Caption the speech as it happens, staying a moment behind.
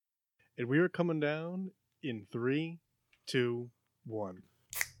And we are coming down in 3, 2, 1.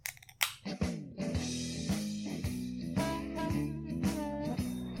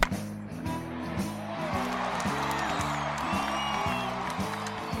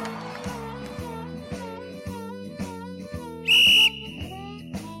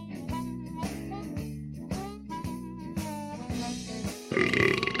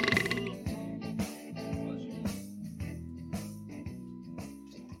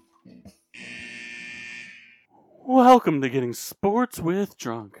 Welcome to Getting Sports with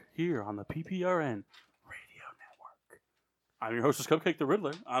Drunk here on the PPRN Radio Network. I'm your hostess, Cupcake the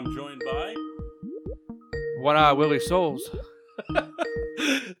Riddler. I'm joined by... One Eye Willie Souls.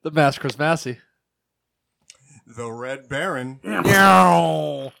 The Mask Chris Massey. The Red Baron. And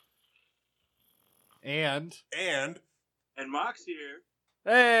And Mox here.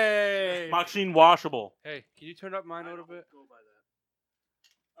 Hey! Machine Washable. Hey, can you turn up mine a little bit? Go by that.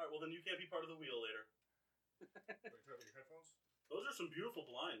 All right, well then you can't be part of the wheel later. Those are some beautiful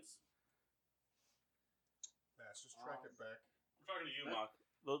blinds. Mass, just track it back. I'm talking to you, Mock.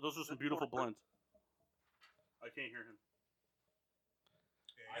 Those are some beautiful blinds. I can't hear him.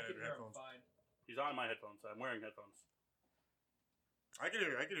 Yeah, you got headphones. fine. He's on my headphones. I'm wearing headphones. I can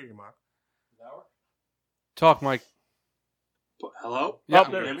hear you, Mark. Talk, Mike. Hello? Yeah,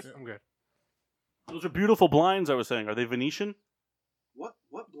 there I'm it good. is. I'm good. Those are beautiful blinds, I was saying. Are they Venetian? What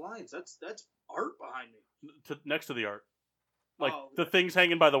blinds? That's art behind me. Next to the art. Like, Oh, the things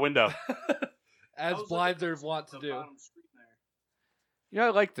hanging by the window. As I was blinders looking want at to the do. bottom screen there. You know, I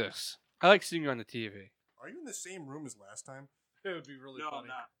like this. I like seeing you on the TV. Are you in the same room as last time? It would be really No, funny. I'm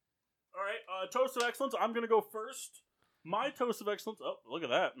not. All right, toast of excellence. I'm going to go first. My toast of excellence. Oh, look at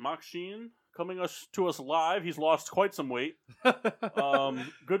that. Mock Sheen coming to us live. He's lost quite some weight.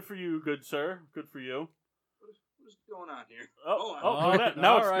 Good for you, good sir. Good for you. What is going on here? Oh, Oh, look at that.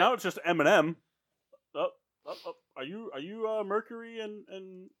 Now all it's right. now it's just Eminem. Oh. Are you Mercury and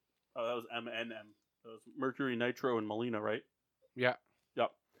oh, that was MNM. That was Mercury, Nitro, and Molina, right? Yeah.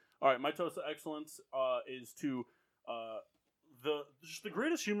 Yep. All right, my toast of excellence is to the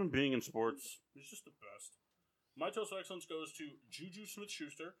greatest human being in sports. He's just the best. My toast of excellence goes to Juju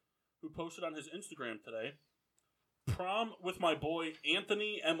Smith-Schuster, who posted on his Instagram today. Prom with my boy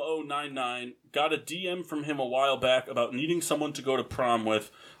Anthony Mo99. Got a DM from him a while back about needing someone to go to prom with.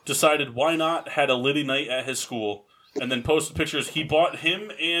 Decided why not, had a litty night at his school. And then posted pictures. He bought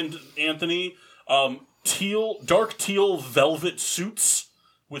him and Anthony dark teal velvet suits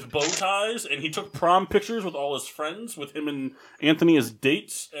with bow ties. And he took prom pictures with all his friends, with him and Anthony as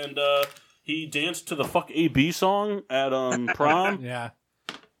dates. And he danced to the Fuck AB song at prom. Yeah.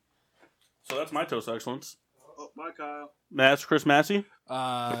 So that's my toast of excellence. Oh, bye, Kyle. That's Chris Massey.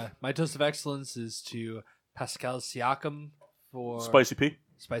 My toast of excellence is to Pascal Siakam for Spicy P.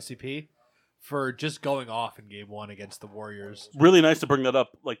 Spicy P for just going off in Game 1 against the Warriors. Really nice to bring that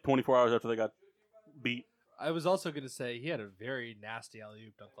up like 24 hours after they got beat. I was also going to say he had a very nasty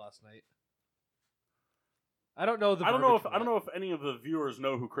alley-oop dunk last night. I don't know if any of the viewers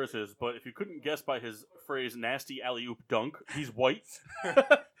know who Chris is, but if you couldn't guess by his phrase "nasty alley oop dunk," he's white.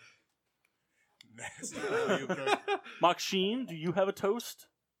 Nasty alley-oop dunk. Mock Sheen, do you have a toast?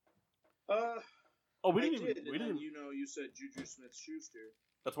 Oh, we I didn't did, even. We and didn't. then, you said Juju Smith-Schuster.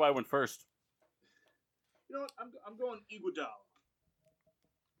 That's why I went first. You know what? I'm going Iguodala.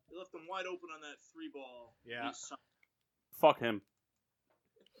 They left him wide open on that 3-ball. Yeah. Fuck him.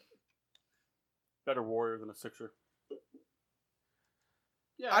 Better Warrior than a Sixer.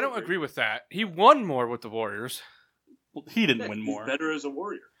 Yeah, I don't agree with that. He won more with the Warriors. Well, he didn't Yeah, win he's more. better as a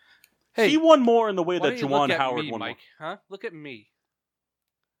Warrior. Hey, He won more in the way why that don't you look Juwan at Howard me, won Mike? Huh? Look at me.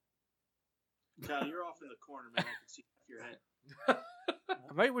 Kyle, you're off in the corner, man. I can see your head.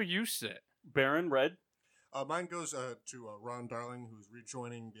 I'm right where you sit. more. Baron Red. Mine goes to Ron Darling, who's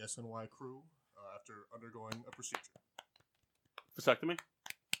rejoining the SNY crew after undergoing a procedure. Vasectomy.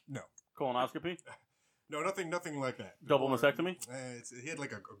 No. Colonoscopy. No, nothing like that. Double mastectomy? He had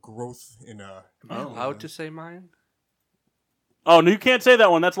like a growth in Am I allowed to say mine? Oh no, you can't say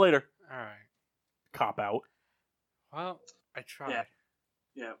that one. That's later. All right. Cop out. Well, I tried. Yeah.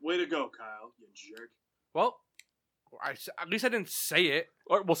 Yeah, way to go, Kyle, you jerk. Well, at least I didn't say it.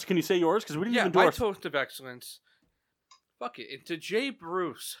 Or, well, can you say yours? Because we didn't Yeah, even do my our. toast of excellence. Fuck it. It's to Jay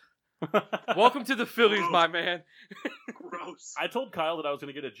Bruce. Welcome to the Phillies, my man. Gross. I told Kyle that I was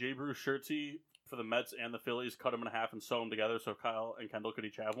going to get a Jay Bruce shirtsy for the Mets and the Phillies, cut them in half and sew them together so Kyle and Kendall could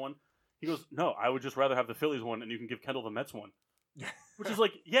each have one. He goes, no, I would just rather have the Phillies one and you can give Kendall the Mets one. Which is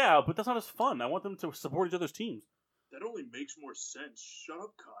like, yeah, but that's not as fun. I want them to support each other's teams. That only makes more sense. Shut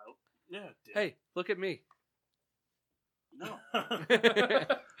up, Kyle. Yeah, dude. Hey, look at me. No.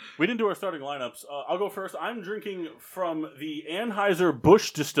 We didn't do our starting lineups. I'll go first. I'm drinking from the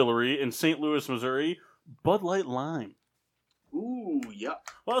Anheuser-Busch Distillery in St. Louis, Missouri, Bud Light Lime. Ooh, yeah.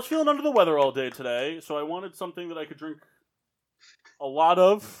 Well, I was feeling under the weather all day today, so I wanted something that I could drink a lot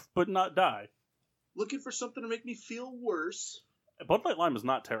of, but not die. Looking for something to make me feel worse. Bud Light Lime is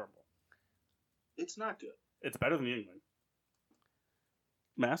not terrible. It's not good. It's better than New England.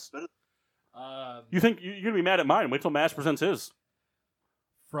 Mass? Um, You think you're going to be mad at mine? Wait till Mass presents his.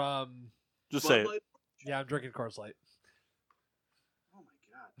 from Just Bud say it. Light- yeah, I'm drinking Coors Light. Oh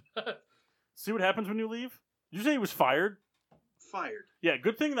my god. See what happens when you leave? Did you say he was fired? Fired. Yeah,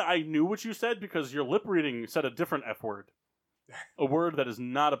 good thing that I knew what you said because your lip reading said a different F word. A word that is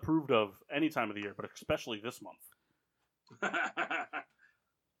not approved of any time of the year, but especially this month.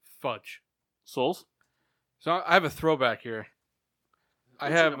 Fudge. Souls? So I have a throwback here. I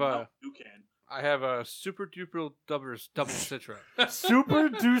have You can. I have a Super Duper double Citra. Super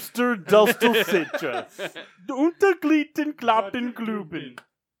Duster Dustel Citrus. Unterglieten Klappen Gluben.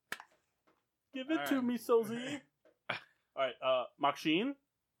 Give it to me, Soulsy. Alright, Maxine?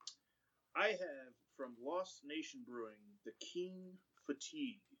 I have from Lost Nation Brewing the King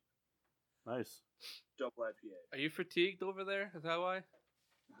Fatigue Nice. double IPA. Are you fatigued over there? Is that why?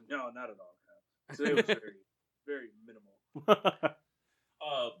 No, not at all. Today was very, very minimal.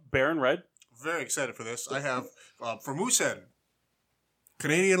 Baron Red? Very excited for this. I have for Moosehead,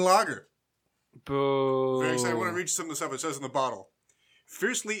 Canadian Lager. Boo. Very excited. I want to read some of the stuff it says in the bottle.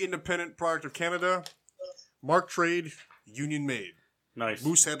 Fiercely independent product of Canada, Mark Trade, Union Made. Nice.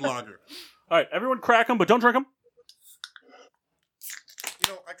 Moosehead Lager. Alright, everyone crack them, but don't drink them.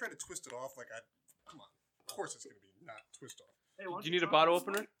 You know, I tried to twist it off come on. Of course it's going to be not twist off. Hey, why don't Do you need a try bottle this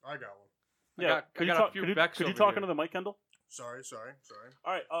opener? one? I got one. Yeah, I got a few Becks could you over talk here. into the mic, Kendall? Sorry.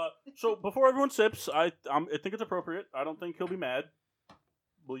 All right. So before everyone sips, I think it's appropriate. I don't think he'll be mad.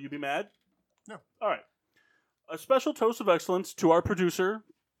 Will you be mad? No. All right. A special toast of excellence to our producer,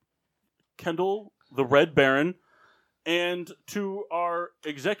 Kendall, the Red Baron, and to our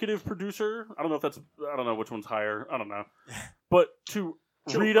executive producer. I don't know which one's higher. I don't know. But to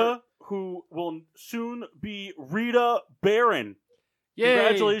Rita, who will soon be Rita Baron. Yay!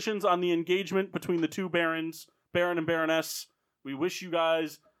 Congratulations on the engagement between the two barons, Baron and Baroness. We wish you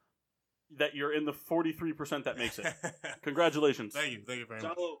guys that you're in the 43% that makes it. Congratulations. Thank you very much.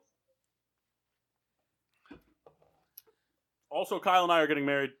 Salo. Also, Kyle and I are getting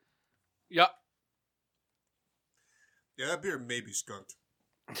married. Yeah. Yeah, that beer may be skunked.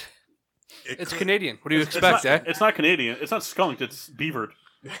 It's Canadian. What do you expect, eh? It's not Canadian. It's not skunked. It's beavered.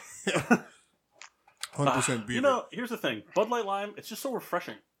 100% beer. You know, here's the thing. Bud Light Lime, it's just so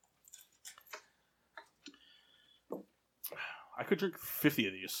refreshing. I could drink 50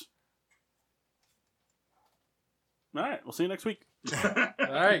 of these. All right. We'll see you next week. All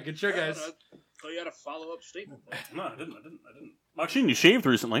right, good show, guys. So you had a follow-up statement there. No, I didn't. Maxine, you shaved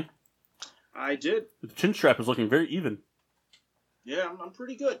recently. I did. The chin strap is looking very even. Yeah, I'm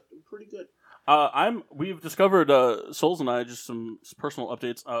pretty good. We've discovered, Souls and I, just some personal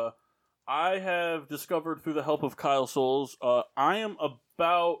updates. I have discovered through the help of Kyle Souls, I am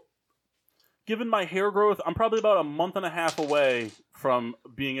about, given my hair growth, I'm probably about a month and a half away from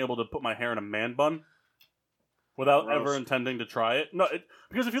being able to put my hair in a man bun without Gross. ever intending to try it. No,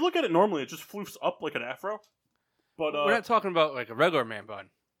 because if you look at it normally, it just floofs up like an afro. But We're not talking about like a regular man bun.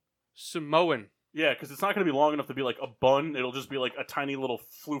 Samoan. yeah, because it's not going to be long enough to be like a bun. It'll just be like a tiny little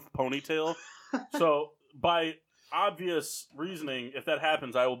floof ponytail. So, by obvious reasoning, if that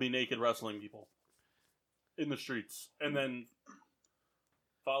happens, I will be naked wrestling people in the streets. And then,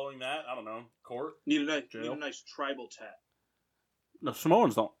 following that, I don't know, court? Need a Jail. nice tribal tat. No,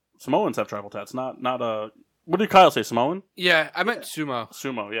 Samoans don't. Samoans have tribal tats, not what did Kyle say, Samoan? Yeah, I meant sumo.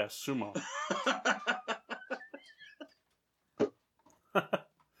 Sumo, yes, sumo.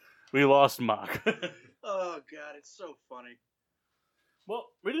 We lost Mock. Oh god, it's so funny. Well,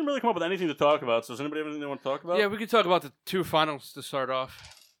 we didn't really come up with anything to talk about, so does anybody have anything they want to talk about? Yeah, we could talk about the two finals to start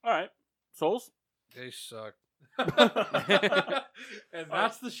off. Alright. Souls? They suck. And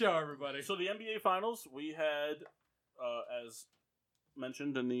that's the show, everybody. So the NBA Finals, we had, as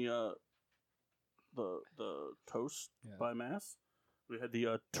mentioned in the toast Yeah. by Mass, we had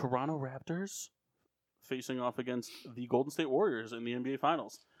the Toronto Raptors facing off against the Golden State Warriors in the NBA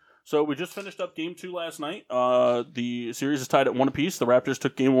Finals. So we just finished up Game 2 last night. The series is tied at 1 apiece. The Raptors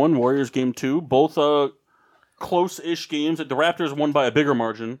took Game 1, Warriors Game 2. Both close-ish games. The Raptors won by a bigger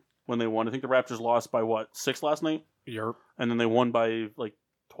margin when they won. I think the Raptors lost by, 6 last night? Yerp. And then they won by,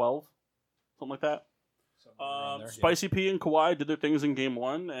 12? Something like that. Around there, Spicy P and Kawhi did their things in Game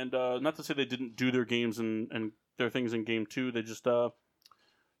 1, and not to say they didn't do their games and their things in Game 2. They just the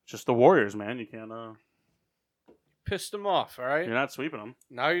Warriors, man. You can't. Pissed them off, all right? You're not sweeping them.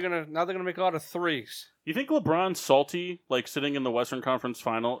 Now they're gonna make a lot of threes. You think LeBron's salty, like sitting in the Western Conference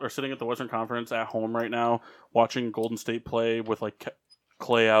final, or sitting at the Western Conference at home right now, watching Golden State play with like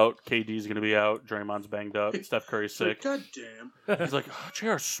Clay out, KD's gonna be out, Draymond's banged up, Steph Curry's sick. God damn. He's like,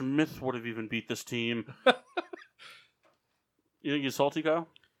 J.R. Smith would have even beat this team. You think he's salty, Kyle?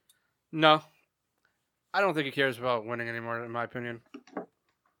 No, I don't think he cares about winning anymore. In my opinion,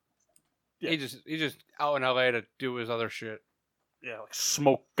 Yeah. he's just out in LA to do his other shit, Yeah, like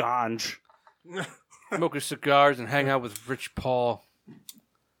smoke ganj. smoke his cigars and hang out with Rich Paul.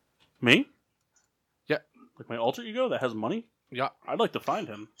 Me? Yeah. Like my alter ego that has money? Yeah, I'd like to find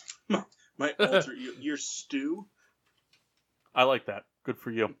him. My alter, your stew. I like that. Good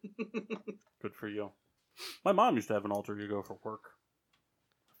for you. Good for you. My mom used to have an alter ego for work.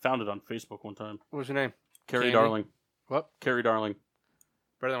 Found it on Facebook one time. what was your name? Carrie Candy? Darling. What? Carrie Darling.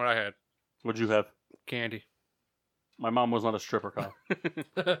 Better than what I had. What'd you have? Candy. My mom was not a stripper, Kyle.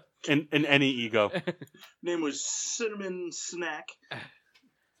 in any ego. Name was Cinnamon Snack.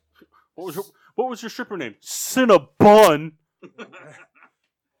 What was your stripper name? Cinnabon.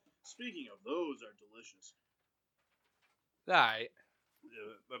 Speaking of, those are delicious. Alright.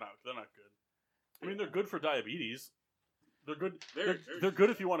 Yeah, they're not good. I mean, they're good for diabetes. They're good. Very They're good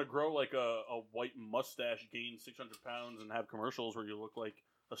if you want to grow like a white mustache, gain 600 pounds, and have commercials where you look like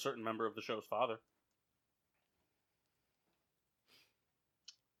a certain member of the show's father.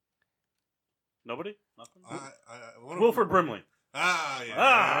 Nobody? Nothing? Wilford Brimley. Ah,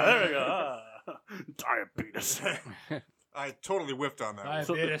 yeah. There we go. Diabetes. I totally whiffed on that one.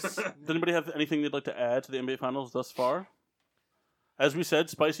 Diabetes. Does anybody have anything they'd like to add to the NBA Finals thus far? As we said,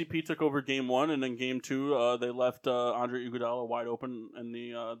 Spicy P took over Game 1, and then Game 2, they left Andre Iguodala wide open in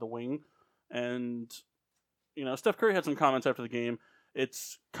the wing. And, Steph Curry had some comments after the game.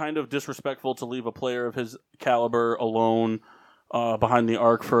 It's kind of disrespectful to leave a player of his caliber alone behind the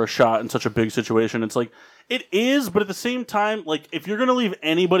arc for a shot in such a big situation. It's like, it is, but at the same time, like, if you're going to leave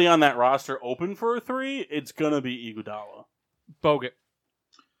anybody on that roster open for a three, it's going to be Iguodala. Bogut.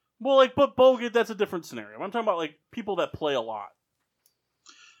 Well, but Bogut, that's a different scenario. I'm talking about, people that play a lot.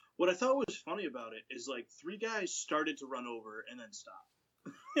 What I thought was funny about it is three guys started to run over and then stop.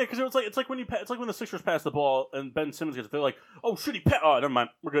 Yeah, because it's like when the Sixers pass the ball and Ben Simmons gets it. They're like, oh shit, oh, never mind,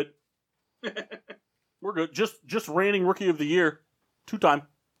 we're good. We're good. Just reigning Rookie of the Year, 2-time.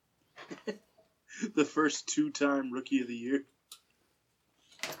 The first 2-time Rookie of the Year.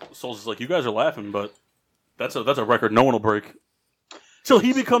 Souls is like, you guys are laughing, but that's a record no one will break. So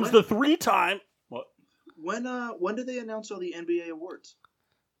he becomes the 3-time. What? When did they announce all the NBA awards?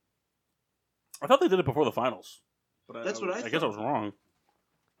 I thought they did it before the finals, but That's what I I guess I thought. was wrong.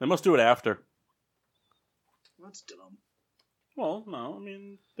 They must do it after. That's dumb. Well, no, I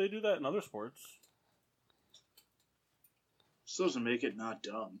mean they do that in other sports. This doesn't make it not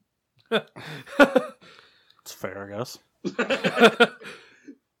dumb. It's fair, I guess.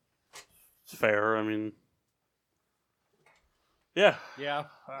 It's fair. I mean, yeah. Yeah.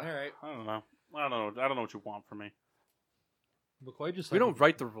 All right. I don't know. I don't know what you want from me. McCoy just We don't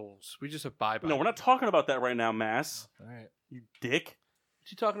write the rules. We just abide by No, them. we're not talking about that right now, Mass. All right. You dick.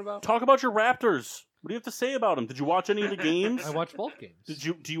 What you talking about? Talk about your Raptors. What do you have to say about them? Did you watch any of the games? I watched both games.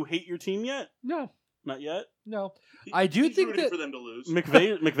 Do you hate your team yet? No. Not yet. No. I do He's think rooting that. for them to lose.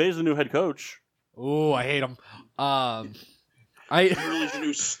 McVay's the new head coach. Oh, I hate him. Early's the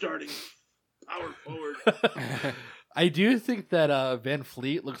new starting power forward. I do think that Van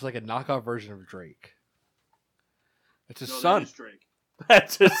Fleet looks like a knockoff version of Drake. It's his No, that son. is Drake.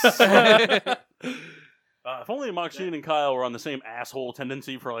 That's his son. If only Maxine and Kyle were on the same asshole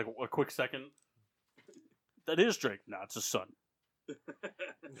tendency for like a quick second. That is Drake. No, it's his son.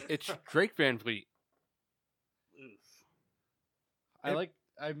 It's Drake Van Fleet.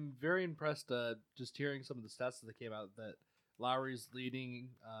 I'm very impressed just hearing some of the stats that came out that Lowry's leading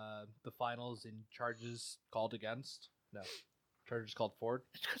the finals in charges called against. No. Charges called forward.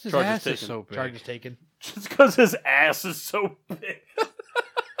 It's because his Charges ass is taken. so big. Charges taken. Just because his ass is so big.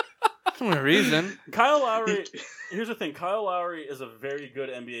 That's the only reason. Kyle Lowry. Here's the thing. Kyle Lowry is a very good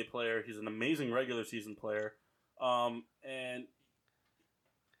NBA player. He's an amazing regular season player. And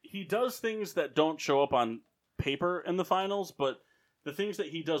he does things that don't show up on paper in the finals, but the things that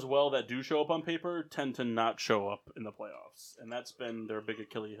he does well that do show up on paper tend to not show up in the playoffs. And that's been their big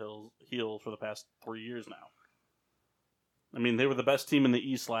Achilles heel for the past 3 years now. I mean, they were the best team in the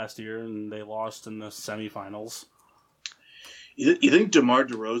East last year, and they lost in the semifinals. You think DeMar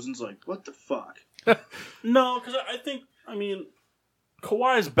DeRozan's like, what the fuck? No, because I think, I mean,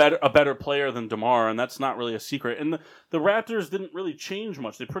 Kawhi's a better player than DeMar, and that's not really a secret. And the Raptors didn't really change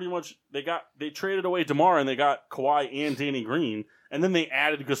much. They pretty much they traded away DeMar and they got Kawhi and Danny Green, and then they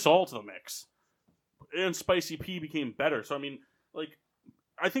added Gasol to the mix. And Spicy P became better. So I mean, like,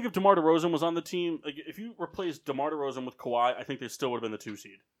 I think if DeMar DeRozan was on the team, like if you replaced DeMar DeRozan with Kawhi, I think they still would have been the 2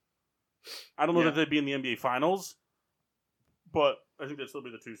 seed. I don't know that they'd be in the NBA Finals, but I think they'd still be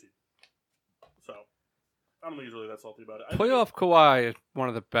the 2 seed. So I don't think he's really that salty about it. Playoff Kawhi is one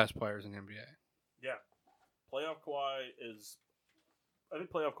of the best players in the NBA. Yeah. Playoff Kawhi is... I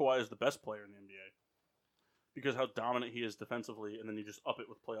think Playoff Kawhi is the best player in the NBA. Because how dominant he is defensively, and then you just up it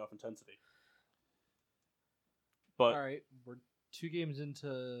with playoff intensity. But All right, we're 2 games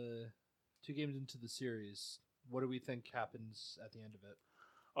into the series. What do we think happens at the end of it?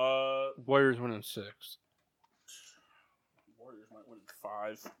 Warriors win in 6. Warriors might win in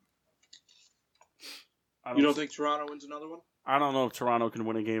 5. You don't think Toronto wins another one? I don't know if Toronto can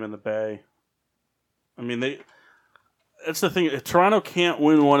win a game in the Bay. I mean, that's the thing. If Toronto can't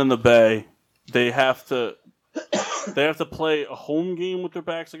win one in the Bay, they have to play a home game with their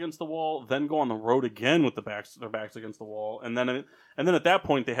backs against the wall, then go on the road again with their backs against the wall, and then at that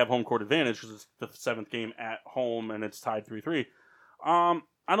point they have home court advantage because it's the 7th game at home and it's tied 3-3.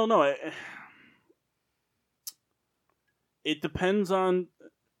 I don't know. It depends on.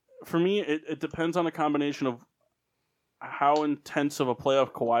 For me, it depends on a combination of how intense of a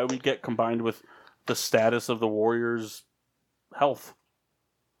playoff Kawhi we get combined with the status of the Warriors' health.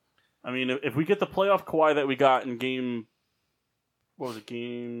 I mean, if we get the playoff Kawhi that we got in game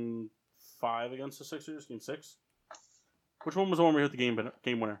 5 against the Sixers? Game 6? Which one was the one we hit the game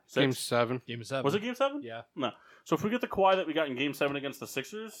winner? 6? Game 7. Game 7. Was it game 7? Yeah. No. So if we get the Kawhi that we got in game 7 against the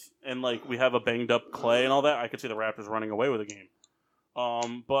Sixers, and like we have a banged up Clay and all that, I could see the Raptors running away with a game.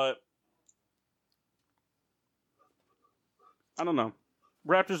 But I don't know.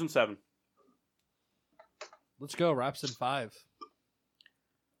 Raptors in 7. Let's go. Raps in 5.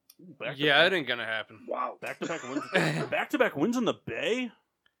 Yeah, it ain't gonna happen. Wow. Back-to-back wins. Back-to-back wins in the Bay.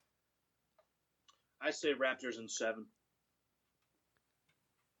 I say Raptors in 7.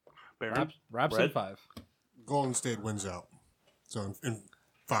 Baron? Raps Red? in 5. Golden State wins out. So in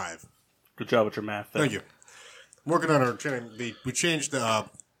 5. Good job with your math there. Thank you. I'm working on our channel. We changed the.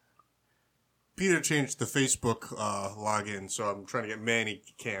 Peter changed the Facebook login, so I'm trying to get Manny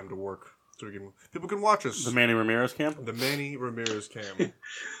Cam to work, so people can watch us. The Manny Ramirez cam? The Manny Ramirez Cam.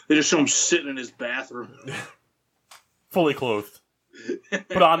 They just show him sitting in his bathroom. Fully clothed.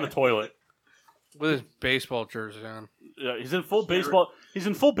 Put on the toilet. With his baseball jersey on. Yeah, he's in full baseball. He's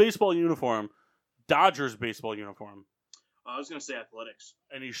in full baseball uniform. Dodgers baseball uniform. I was gonna say athletics.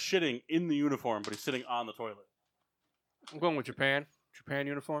 And he's shitting in the uniform, but he's sitting on the toilet. I'm going with Japan. Japan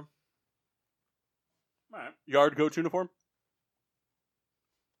uniform. All right. Yard coach uniform?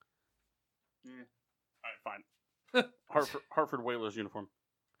 Yeah. All right, fine. Hartford Whalers uniform.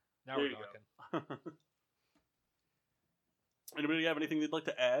 Now There we're you talking. Anybody have anything they'd like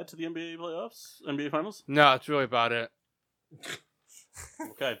to add to the NBA playoffs? NBA Finals? No, that's really about it.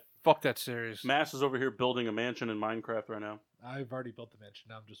 Okay. Fuck that series. Mass is over here building a mansion in Minecraft right now. I've already built the mansion.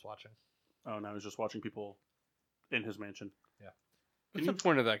 Now I'm just watching. Oh, now he's just watching people in his mansion. What's the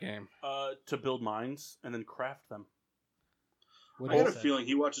point of that game? To build mines and then craft them. What I got a is that? feeling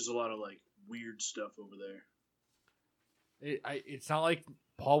he watches a lot of like weird stuff over there. It's not like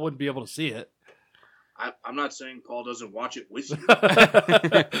Paul wouldn't be able to see it. I'm not saying Paul doesn't watch it with you.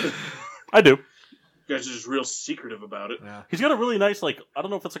 I do. You guys are just real secretive about it. Yeah. He's got a really nice, like, I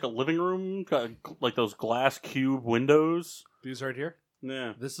don't know if it's like a living room, got like those glass cube windows. These right here.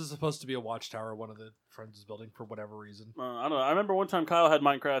 Yeah. This is supposed to be a watchtower one of the friends is building for whatever reason. I don't know. I remember one time Kyle had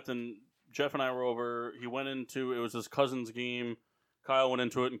Minecraft and Jeff and I were over. He went into, it was his cousin's game. Kyle went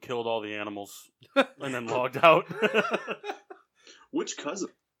into it and killed all the animals and then logged out. Which cousin?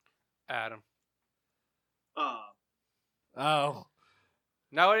 Adam. Oh.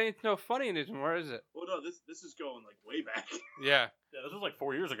 Now it ain't no funny anymore, is it? Well, no, this is going like way back. Yeah. Yeah, this was like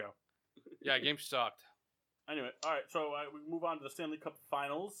 4 years ago. Yeah, game sucked. Anyway, all right, so we move on to the Stanley Cup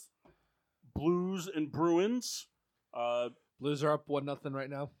Finals. Blues and Bruins. Blues are up 1-0 right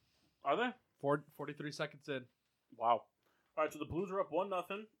now. Are they? 43 seconds in. Wow. All right, so the Blues are up 1-0,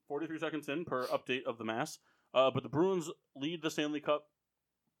 43 seconds in per update of the mass. But the Bruins lead the Stanley Cup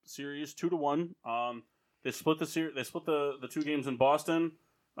series 2-1. They split the 2 games in Boston,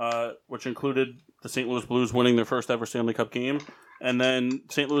 which included the St. Louis Blues winning their first ever Stanley Cup game. And then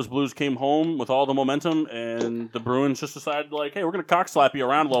St. Louis Blues came home with all the momentum, and the Bruins just decided, like, hey, we're going to cock slap you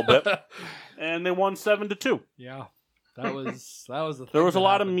around a little bit. And they won 7-2. Yeah. That was the. There thing was a that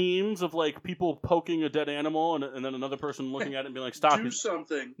lot of happened. memes of like people poking a dead animal, and then another person looking at it and being like, "Stop!" Do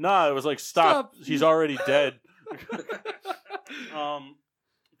something. Nah, it was like, "Stop! Stop. He's already dead."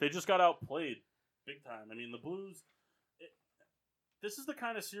 They just got outplayed big time. I mean, the Blues. This is the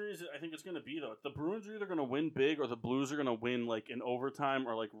kind of series that I think it's going to be, though. The Bruins are either going to win big, or the Blues are going to win like in overtime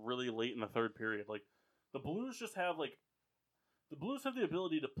or like really late in the third period. Like the Blues just have like the Blues have the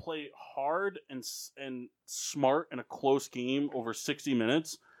ability to play hard and smart in a close game over 60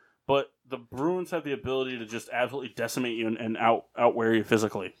 minutes, but the Bruins have the ability to just absolutely decimate you and outwear you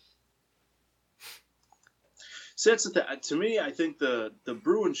physically. So that's the thing. To me, I think the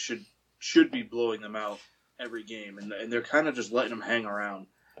Bruins should be blowing them out every game, and they're kind of just letting them hang around.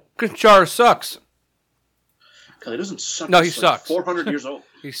 Chara sucks. Because he doesn't suck. No, he He's like sucks. 400 years old.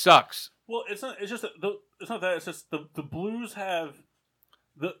 He sucks. Well, it's not. It's just it's not that. It's just the Blues have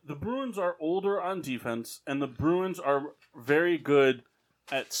the Bruins are older on defense, and the Bruins are very good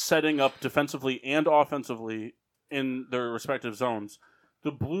at setting up defensively and offensively in their respective zones.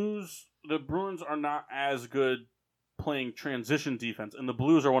 The Bruins are not as good playing transition defense, and the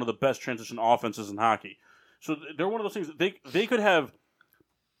Blues are one of the best transition offenses in hockey. So they're one of those things that they could have,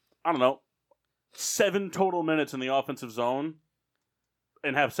 I don't know, 7 total minutes in the offensive zone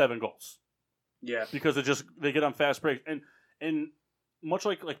and have 7 goals. Yeah. Because they get on fast breaks. And much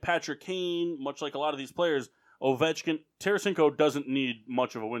like Patrick Kane, much like a lot of these players, Ovechkin, Tarasenko doesn't need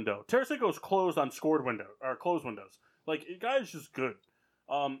much of a window. Tarasenko's closed on closed windows. Like, the guy's just good.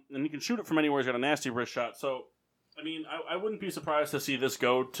 And he can shoot it from anywhere. He's got a nasty wrist shot. So, I mean, I wouldn't be surprised to see this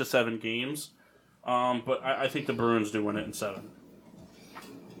go to 7 games. But I think the Bruins do win it in 7.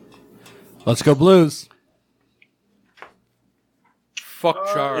 Let's go Blues. Fuck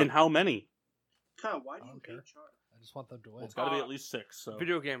Chara. In how many? Kyle, why do you Okay. hate Chara? I just want them to win. Well, it's got to be at least 6. So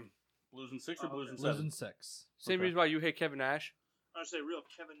Video game. Blues in 6 or Blues in Okay. 7? Losing 6. Same Okay. reason why you hate Kevin Nash. I would say real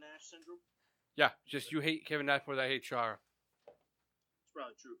Kevin Nash syndrome. Yeah, just you hate Kevin Nash more than I hate Chara. It's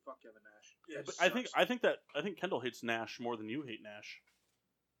probably true. Fuck Kevin Nash. Yeah, He but sucks. I think Kendall hates Nash more than you hate Nash.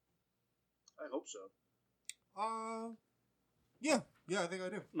 I hope so. Yeah, I think I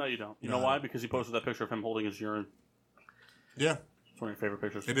do. No, you don't. You No. know why? Because he posted that picture of him holding his urine. Yeah, It's one of your favorite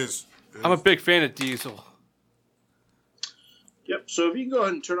pictures. it is. I'm a big fan of Diesel. Yep. So if you can go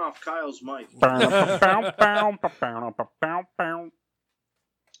ahead and turn off Kyle's mic.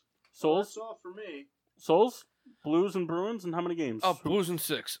 Souls, That's all for me. Souls, Blues and Bruins, and how many games? Oh, Blues in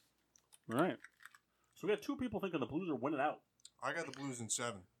 6. All right. So we got 2 people thinking the Blues are winning out. I got the Blues in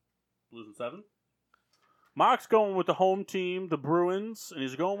 7. Blues in 7. Mock's going with the home team, the Bruins, and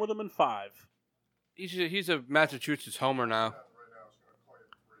he's going with them in 5. He's a Massachusetts homer now.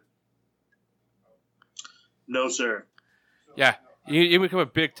 No, sir. Yeah, you become a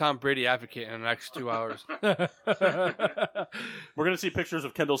big Tom Brady advocate in the next 2 hours. We're going to see pictures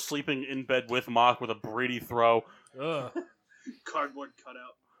of Kendall sleeping in bed with Mock with a Brady throw. Ugh. Cardboard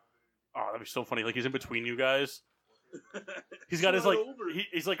cutout. Oh, that'd be so funny. Like, he's in between you guys. He's got his, like,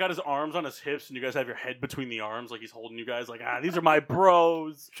 he's like got his arms on his hips, and you guys have your head between the arms, like he's holding you guys, like, these are my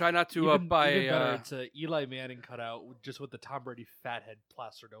bros. Try not to Even buy better, it's a Eli Manning cutout just with the Tom Brady fat head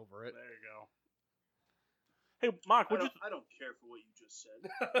plastered over it. There you go. Hey, Mock, I don't care for what you just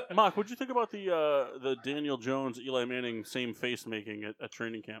said. Mock, what'd you think about the Daniel Jones, Eli Manning same face making at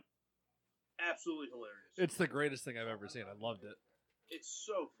training camp? Absolutely hilarious. It's the greatest thing I've ever seen. I loved it. It's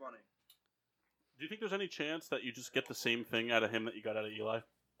so funny. Do you think there's any chance that you just get the same thing out of him that you got out of Eli?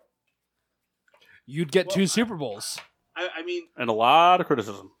 You'd get Well, 2 Super Bowls. I mean, And a lot of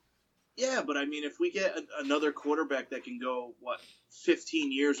criticism. yeah, but I mean, if we get another quarterback that can go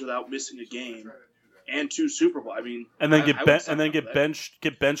 15 years without missing a game and 2 Super Bowl, I mean, And then I get would sign up for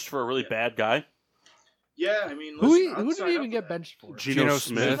that. benched for a really bad guy. Yeah, I mean, Who listen, I'd did sign he up even for get that. benched for? Geno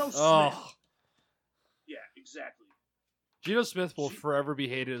Smith. Geno Smith. Oh, Yeah, exactly. Geno Smith will forever be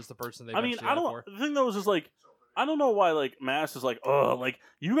hated as the person they I mean, benched I Eli don't. for. The thing though is like, I don't know why like Mass is like, oh, like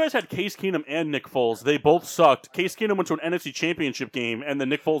you guys had Case Keenum and Nick Foles. They both sucked. Case Keenum went to an NFC Championship game, and then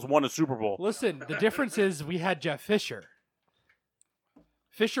Nick Foles won a Super Bowl. Listen, the difference is we had Jeff Fisher.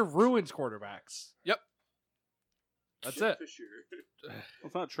 Fisher ruins quarterbacks. Yep. That's Jeff it. Fisher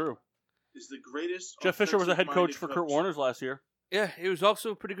That's not true. is the greatest. Jeff Fisher was a head coach offensive-minded for Kurt Warner's last year. Yeah, he was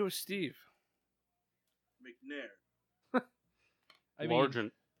also pretty good with Steve. McNair. I mean, Largent.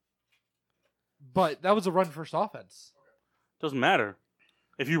 but that was a run-first offense. Doesn't matter.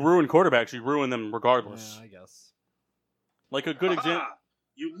 If you ruin quarterbacks, you ruin them regardless. Yeah, I guess. Like a good example. Ah,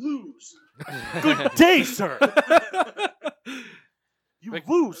 you lose. Good day, sir. You Mc-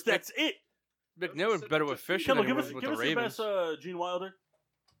 lose. That's it. McNair was better with Fisher Kendall, than he give was us with give the us your Ravens. best Gene Wilder.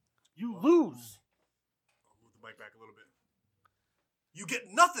 You lose. the mic back a little bit. You get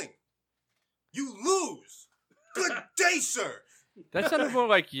nothing. You lose. Good day, sir. That sounded more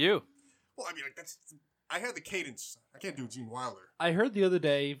like you. Well, I mean, like, I had the cadence. I can't do Gene Wilder. I heard the other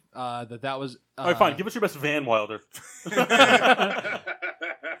day that was. All right, fine. Give us your best Van Wilder.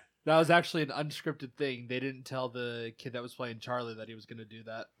 That was actually an unscripted thing. They didn't tell the kid that was playing Charlie that he was going to do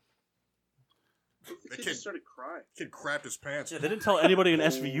that. The kid just started crying. Kid crapped his pants. Yeah, they didn't tell anybody in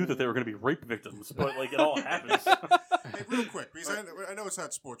SVU that they were going to be rape victims, but like it all happens. Hey, real quick, because I know it's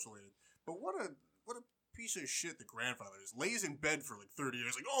not sports related, but what a piece of shit the grandfather is. Lays in bed for like 30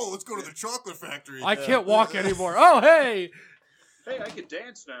 years, like, oh, let's go to the chocolate factory. I can't walk anymore. Oh, hey! Hey, I can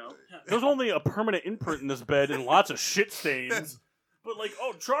dance now. There's only a permanent imprint in this bed and lots of shit stains. But like,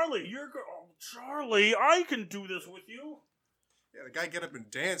 oh, Charlie, Charlie, I can do this with you. Yeah, the guy get up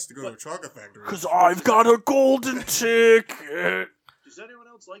and dance to go to a chocolate factory. Because I've got a golden ticket. Does anyone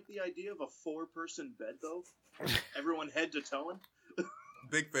else like the idea of a 4-person bed, though? Everyone head to toe?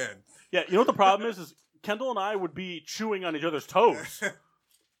 Big fan. Yeah, you know what the problem is Kendall and I would be chewing on each other's toes.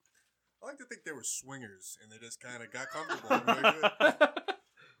 I like to think they were swingers, and they just kind of got comfortable.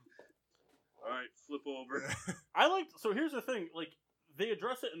 All right, flip over. So here's the thing, like, they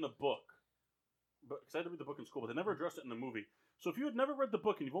address it in the book. Because I had to read the book in school, but they never addressed it in the movie. So if you had never read the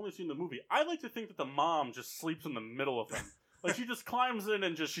book and you've only seen the movie, I like to think that the mom just sleeps in the middle of them. Like, she just climbs in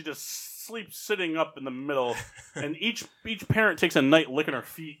and she just sleeps sitting up in the middle, and each parent takes a night licking her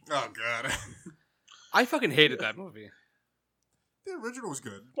feet. Oh, God. I fucking hated that movie. The original was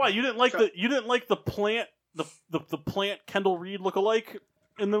good. Why, you didn't like the plant the plant Kendall Reed lookalike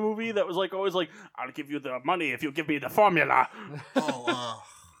in the movie that was like always like, I'll give you the money if you give me the formula. Oh,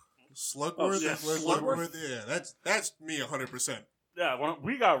 Slugworth? yeah, Slugworth? Yeah, that's me 100%. Yeah, well,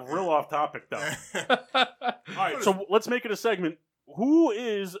 we got real off topic though. All right, so let's make it a segment. Who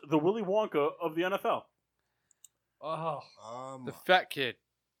is the Willy Wonka of the NFL? Oh, the fat kid.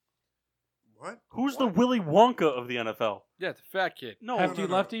 What? Who's the Willy Wonka of the NFL? Yeah, the fat kid. No, Hefty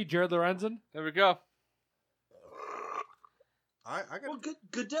Lefty, Jared Lorenzen. There we go. I got. Well,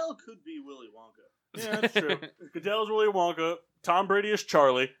 Goodell could be Willy Wonka. Yeah, that's true. Goodell's Willy Wonka. Tom Brady is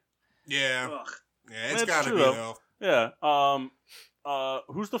Charlie. Yeah. Ugh. Yeah, it's That's got to true, be, though. though. Yeah.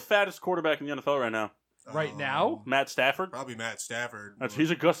 Who's the fattest quarterback in the NFL right now? Right now? Matt Stafford. Probably Matt Stafford. He's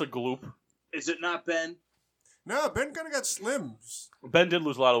a Gus Gloop. Is it not Ben? No, Ben kind of got slim. Ben did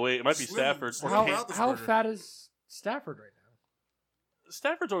lose a lot of weight. It might be Slim- Stafford. slim Or Roethlisberger. How fat is Stafford right now?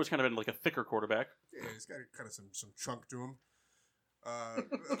 Stafford's always kind of been like a thicker quarterback. Yeah, he's got kind of some chunk to him.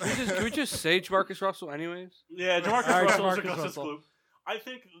 Can we just say Jamarcus Russell anyways? Yeah, Jamarcus All right, Russell is a Jamarcus Gus Russell. Gloop. I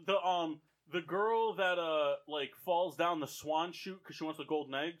think the girl that like falls down the swan chute because she wants the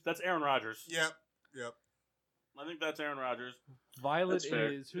golden eggs. That's Aaron Rodgers. Yep. I think that's Aaron Rodgers. Violet That's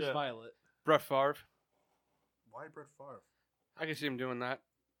fair. is who's Yeah. Violet? Brett Favre. Why Brett Favre? I can see him doing that.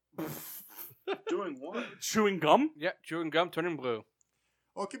 Doing what? Chewing gum. Yeah, chewing gum, turning blue.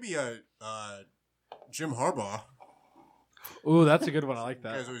 Oh, it could be Jim Harbaugh. Ooh, that's a good one. I like You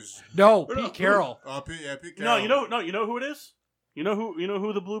guys that. always. No, Pete Carroll. Pete No, Carroll. you know who it is. You know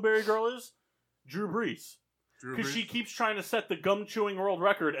who the blueberry girl is? Drew Brees. Drew Because Brees. she keeps trying to set the gum chewing world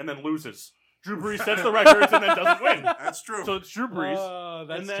record and then loses. Drew Brees sets the records and then doesn't win. That's true. So it's Drew Brees. Oh,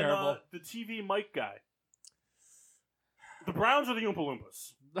 that's and then, terrible. the TV mic guy. The Browns are the Oompa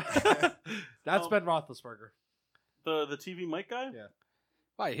Loompas. That's Ben Roethlisberger. The TV mic guy? Yeah.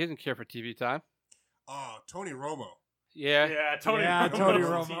 Why, he doesn't care for TV time. Oh, Tony Romo. Yeah. Yeah, Tony Yeah, Romo's Tony the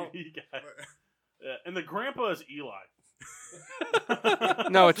Romo. TV guy. Yeah, and the grandpa is Eli.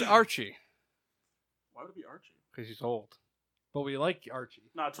 No, it's Archie, Why would it be Archie? because he's old. But we like Archie.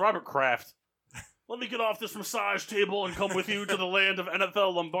 No, it's Robert Kraft. Let me get off this massage table and come with you to the land of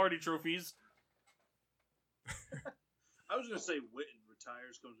NFL Lombardi trophies. I was going to say Witten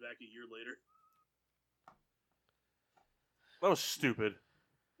retires, comes back a year later. That was stupid.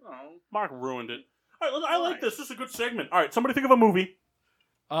 Oh. Mark ruined it. All right, I like this. This is a good segment. All right, somebody think of a movie.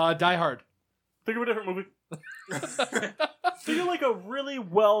 Die Hard. Think of a different movie. Think of like a really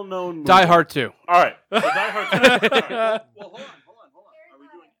well-known movie. Die Hard 2. All right. So Die Hard 2. All right. Well, hold on. Are we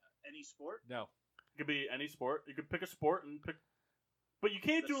doing any sport? No. It could be any sport. You could pick a sport and pick. But you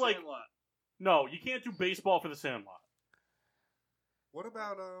can't The do like. Sandlot. No, you can't do baseball for the Sandlot. What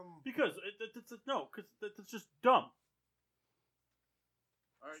about Because it's just dumb.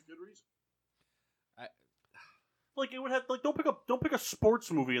 All right, good reason. Like it would have like don't pick a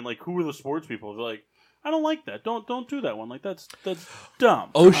sports movie and like who are the sports people? Like I don't like that. Don't do that one. Like that's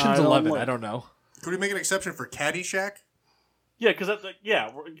dumb. Ocean's I don't 11. like- I don't know. Could we make an exception for Caddyshack? Yeah, because that's like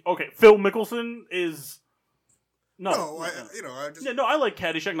okay. Phil Mickelson is no. No, I just Yeah, no, I like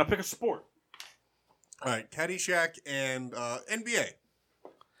Caddyshack. Now pick a sport. All right, Caddyshack and NBA.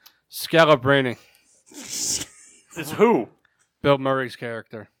 Scalabrine. It's who? Bill Murray's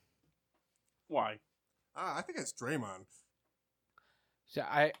character. Why? I think it's Draymond. See,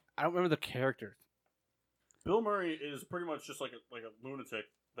 I don't remember the character. Bill Murray is pretty much just like a lunatic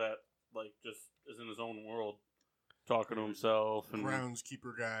that like just is in his own world, talking to himself and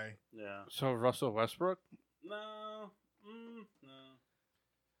Groundskeeper guy. yeah. So Russell Westbrook? No.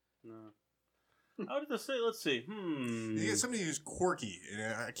 No. How did this say? Let's see. You get somebody who's quirky.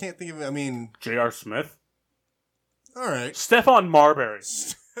 And I can't think of it. I mean, J.R. Smith. all right. Stephon Marbury.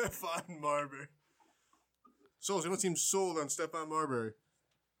 Stephon Marbury. Souls, anyone seems sold on Stephon Marbury?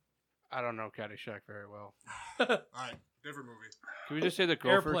 I don't know Caddyshack very well. All right, different movie. Can we just say the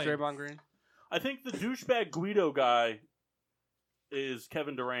Gophers, Airplane. Draymond Green? I think the douchebag Guido guy is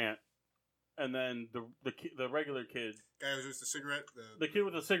Kevin Durant, and then the regular kid, Guy who used a cigarette. the kid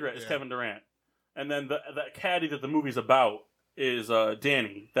with the cigarette, is Yeah. Kevin Durant, and then the caddy that the movie's about is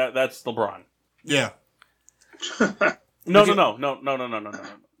Danny. That's LeBron. Yeah.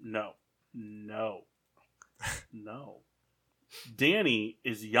 No. Danny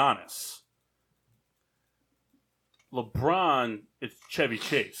is Giannis. LeBron is Chevy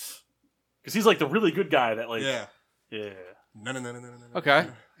Chase. Because he's like the really good guy that like... Yeah. Yeah. No. Okay.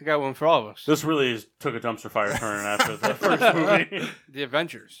 I got one for all of us. This really took a dumpster fire turn after the first movie. The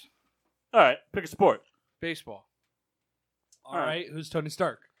Avengers. All right, pick a sport. Baseball. All right, who's Tony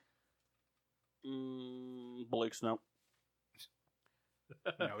Stark? Blake Snow.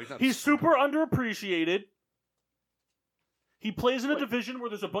 No, he's not. He's super underappreciated. He plays in a division where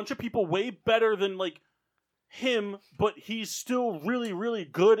there's a bunch of people way better than like him, but he's still really, really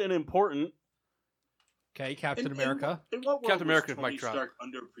good and important. Okay, Captain America. In what world Captain America was is Mike Tony Trout. Stark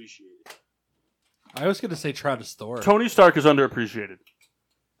underappreciated? I was going to say Travis Thor. Tony Stark is underappreciated.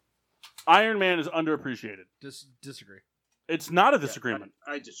 Iron Man is underappreciated. Disagree. It's not a Yeah, disagreement.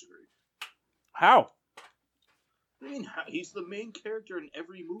 I disagree. How? I mean, he's the main character in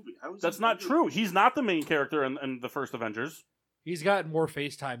every movie. How is That's he not true. underappreciated? He's not the main character in the first Avengers He's gotten more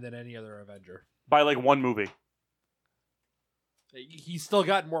face time than any other Avenger. by like one movie. He's still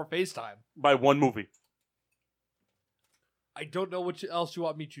gotten more face time. By one movie. I don't know what else you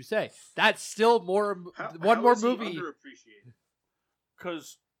want me to say. That's still more. How more is he movie. underappreciated?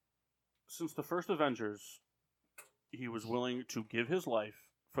 Because since the first Avengers, he was willing to give his life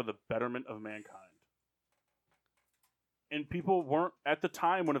for the betterment of mankind. And people weren't, at the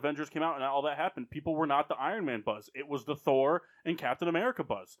time when Avengers came out and all that happened, people were not the Iron Man buzz. It was the Thor and Captain America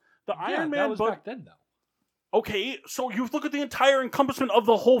buzz. The Yeah, Iron that Man was buzz. back then, though. Okay, so you look at the entire encompassment of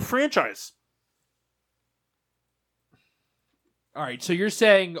the whole franchise. All right, so you're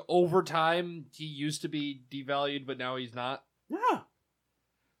saying over time he used to be devalued, but now he's not? Yeah.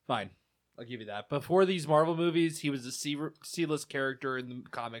 Fine. I'll give you that. Before these Marvel movies, he was a C-list character in the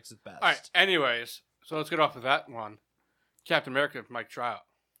comics at best. All right. Anyways, so let's get off of that one. Captain America, Mike Trout.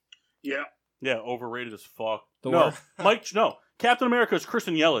 Yeah. Yeah, overrated as fuck. Thor? No. Captain America is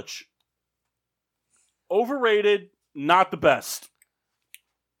Kristen Yelich. Overrated, not the best.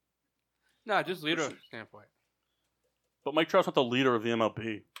 No, just leader standpoint. But Mike Trout's not the leader of the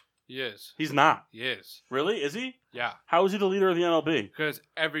MLB. He is. He's not. He is. Really? Is he? Yeah. How is he the leader of the MLB? Because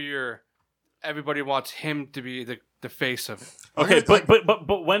every year, everybody wants him to be the face of it. Okay,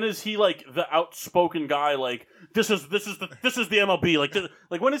 but when is he like the outspoken guy? Like this is the MLB.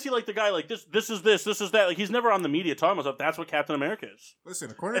 Like when is he like the guy? Like this is that. Like he's never on the media talking about stuff. That's what Captain America is.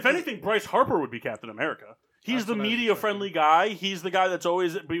 Listen, according If to anything, Bryce Harper would be Captain America. He's That's the what I was media-friendly guy. He's the guy that's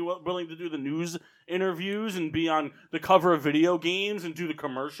always willing to do the news interviews and be on the cover of video games and do the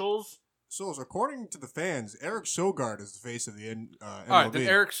commercials. Souls, according to the fans, Eric Sogard is the face of the MLB. All right, then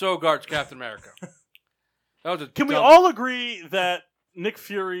Eric Sogard's Captain America. That was a Can we dumb- all agree that Nick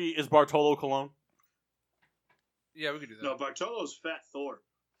Fury is Bartolo Colon? Yeah, we could do No, Bartolo's Fat Thor.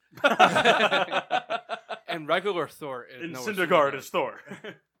 that. And regular Thor is And Noah Syndergaard is Thor.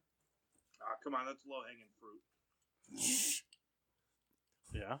 Ah, come on, that's low-hanging fruit.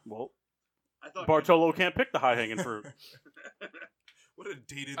 Yeah, well, I thought Bartolo can't pick the high-hanging fruit. What a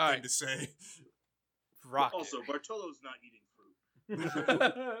dated All thing right. to say. Rocket. Also, Bartolo's not eating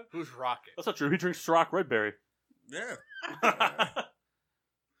fruit. Who's Rocket? That's not true. He drinks Ciroc Redberry. Yeah.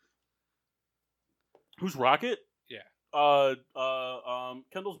 Who's Rocket? Yeah.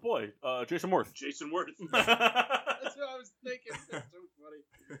 Kendall's boy, Jason Worth. Jason Worth. That's That's what I was thinking. That's so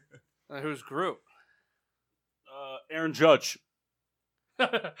funny. Who's Groot? Aaron Judge.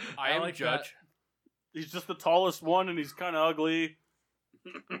 I am like Judge. He's just the tallest one, and he's kind of ugly.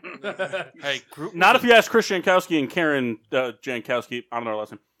 Hey, Groot. Not if you ask Chris Jankowski and Karen Jankowski. I don't know her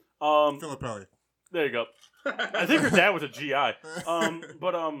last name. Filippelli. There you go. I think her dad was a GI.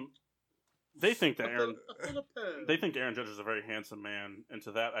 They think that Aaron Judge is a very handsome man, and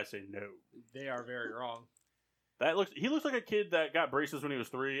to that I say no. They are very wrong. He looks like a kid that got braces when he was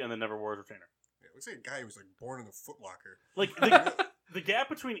 3 and then never wore his retainer. Yeah, looks like a guy who was like born in a Foot Locker. Like the gap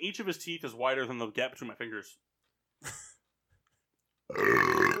between each of his teeth is wider than the gap between my fingers.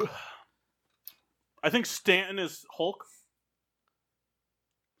 I think Stanton is Hulk.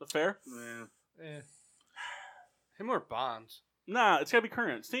 Is that fair? Yeah. Him or Bonds? Nah, it's gotta be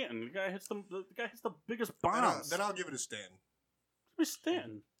current. Stanton. The guy hits the biggest bombs. Then I'll give it a Stan. It's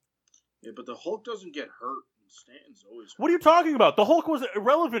Stanton. Yeah, but the Hulk doesn't get hurt. And Stanton's always hurt. What are you talking about? The Hulk was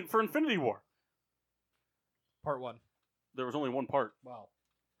irrelevant for Infinity War. Part 1. There was only one part. Wow.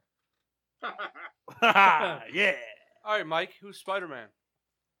 Yeah. All right, Mike. Who's Spider-Man?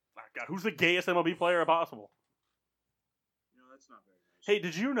 Oh, God, who's the gayest MLB player possible? That's not very nice. Hey,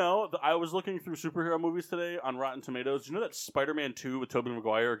 did you know that I was looking through superhero movies today on Rotten Tomatoes? Did you know that Spider-Man 2 with Tobey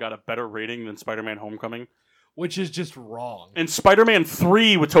Maguire got a better rating than Spider-Man Homecoming? Which is just wrong. And Spider-Man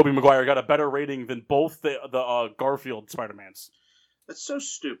 3 with Tobey Maguire got a better rating than both the Garfield Spider-Mans. That's so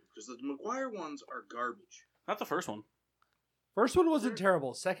stupid, because the Maguire ones are garbage. Not the first one. First one wasn't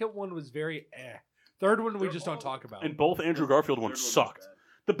terrible. Second one was very eh. Third one we just don't talk about. And both Andrew Garfield Third ones one was sucked. bad.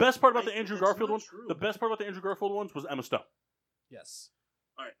 The best part about the That's Andrew not Garfield one, true. the best part about the Andrew Garfield ones was Emma Stone. Yes.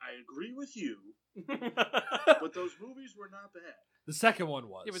 All right, I agree with you, but those movies were not bad. The second one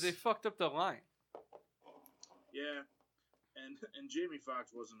was. Yeah, but they fucked up the line. Yeah, and Jamie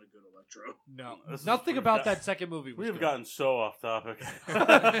Foxx wasn't a good Electro. No. This is- Nothing about that second movie was We have good. gotten so off topic.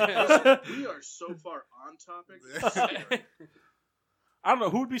 We are so far on topic. It's scary. I don't know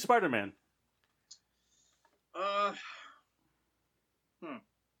who would be Spider-Man.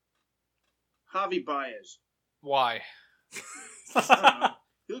 Javi Baez. Why? I don't know.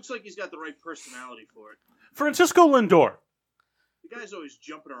 He looks like he's got the right personality for it. Francisco Lindor. The guy's always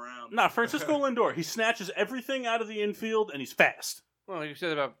jumping around. Nah, Francisco Lindor. He snatches everything out of the infield and he's fast. Well, you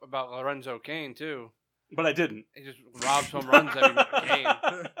said about Lorenzo Kane too. But I didn't. He just robs home runs every game.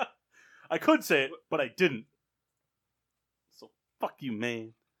 I could say it, but I didn't. So fuck you,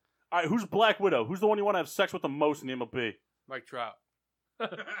 man. All right, who's Black Widow? Who's the one you want to have sex with the most in the MLB? Mike Trout. No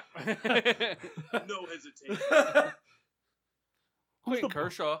hesitation. Clayton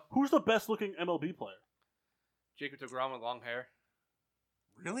Kershaw. Who's the best looking MLB player? Jacob deGrom with long hair.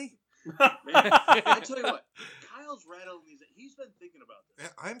 Really? Man, I tell you what, Kyle's rattling these. He's been thinking about this.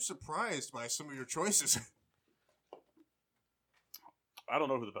 Yeah, I'm surprised by some of your choices. I don't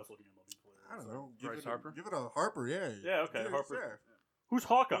know who the best looking MLB player is. I don't know. Bryce Harper? Give it a Harper, yeah. Yeah, okay, it's Harper. fair. Who's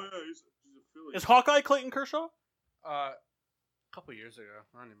Hawkeye? Oh, yeah, he's a Philly. Is Hawkeye Clayton Kershaw? A couple years ago,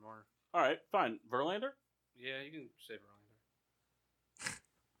 not anymore. All right, fine. Verlander? Yeah, you can say Verlander.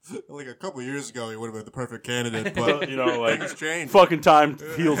 Like a couple years ago, he would have been the perfect candidate, Well, but you know, like things changed. fucking time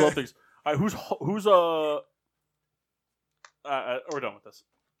heals all things. All right, who's we're done with this.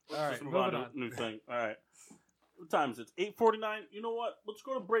 Let's All just right, move on moving to a new thing. All right. What time is it? 8:49. You know what? Let's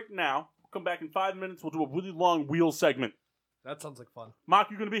go to break now. We'll come back in 5 minutes. We'll do a really long wheel segment. That sounds like fun. Mock,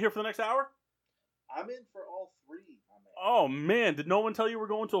 you going to be here for the next hour? I'm in for all three. Oh, man. Did no one tell you we're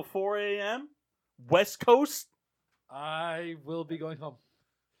going till 4 a.m.? West Coast? I will be going home.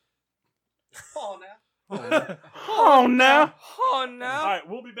 Oh, now. Oh, now. Oh, no. All right,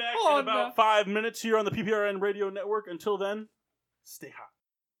 we'll be back Oh, in about no. 5 minutes here on the PPRN Radio Network. Until then, stay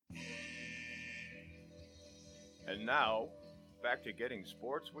hot. And now, back to getting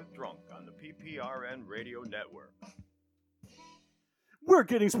sports with Drunk on the PPRN Radio Network. We're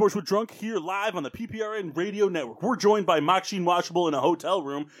getting sports with Drunk here live on the PPRN Radio Network. We're joined by Maxine Washable in a hotel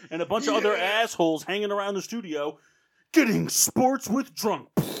room and a bunch of other assholes hanging around the studio. Getting sports with Drunk.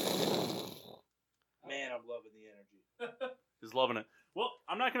 Man, I'm loving the energy. He's loving it. Well,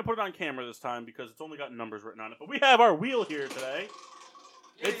 I'm not going to put it on camera this time because it's only got numbers written on it. But we have our wheel here today.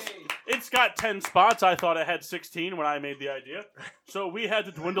 It's got 10 spots. I thought it had 16 when I made the idea. So we had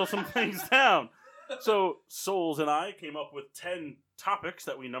to dwindle some things down. So Souls and I came up with 10 topics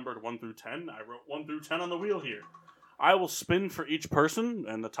that we numbered 1 through 10. I wrote 1 through 10 on the wheel here. I will spin for each person,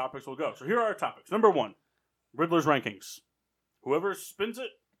 and the topics will go. So here are our topics. Number 1, Riddler's Rankings. Whoever spins it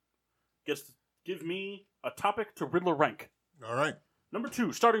gets to give me a topic to Riddler rank. All right. Number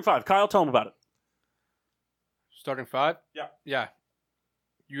 2, Starting 5. Kyle, tell him about it. Starting 5? Yeah. Yeah.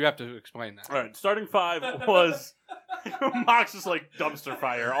 You have to explain that. All right, Starting 5 was... Mox is like dumpster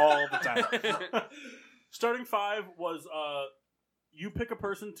fire all the time. Starting 5 was you pick a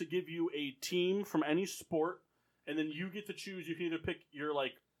person to give you a team from any sport, and then you get to choose. You can either pick your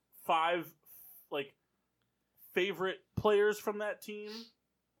like 5 like favorite players from that team,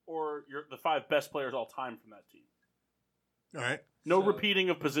 or the 5 best players all time from that team. All right. No So- repeating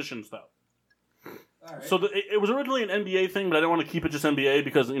of positions, though. All right. So it was originally an NBA thing, but I didn't want to keep it just NBA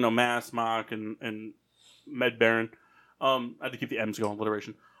because, Mass, Mock, and Med Baron. I had to keep the M's going,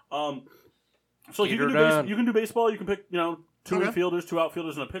 alliteration. So you can Peter Dunn. you can do baseball. You can pick, 2 Okay. infielders, 2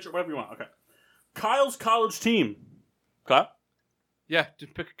 outfielders, and a pitcher, whatever you want. Okay. Kyle's college team. Kyle? Yeah,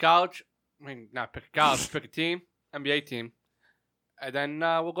 just pick a college. I mean, not pick a college, pick a team, NBA team. And then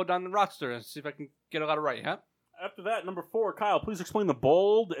we'll go down the roster and see if I can get a lot of right, huh? After that, number 4, Kyle, please explain the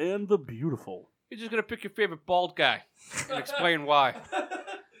bold and the beautiful. You're just going to pick your favorite bald guy and explain why.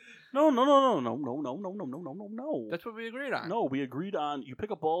 No. That's what we agreed on. No, we agreed on you pick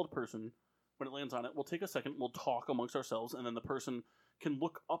a bald person. When it lands on it, we'll take a second. We'll talk amongst ourselves, and then the person can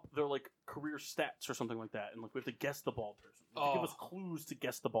look up their career stats or something like that, and we have to guess the bald person. You have to give us clues to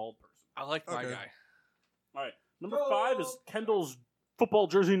guess the bald person. I like my Okay. guy. All right, number 5 is Kendall's football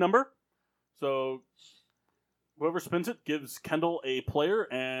jersey number. So whoever spins it gives Kendall a player,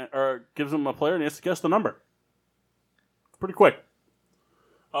 or gives him a player, and he has to guess the number. It's pretty quick.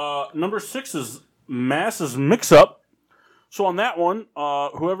 Number 6 is Mass's mix-up. So on that one,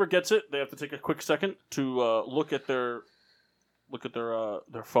 whoever gets it, they have to take a quick second to look at their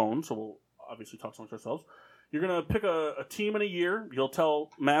phone. So we'll obviously talk amongst ourselves. You're gonna pick a team in a year. You'll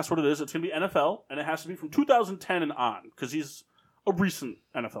tell Mass what it is. It's gonna be NFL, and it has to be from 2010 and on because he's a recent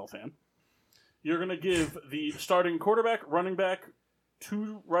NFL fan. You're gonna give the starting quarterback, running back,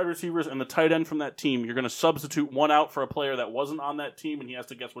 2 wide receivers, and the tight end from that team. You're gonna substitute one out for a player that wasn't on that team, and he has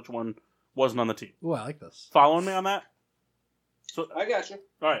to guess which one wasn't on the team. Ooh, I like this. Following me on that? So, I got you.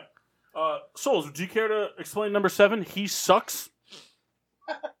 all right. Souls, do you care to explain number 7? He sucks.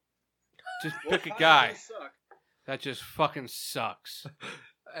 Just What pick a kind guy of suck? that just fucking sucks.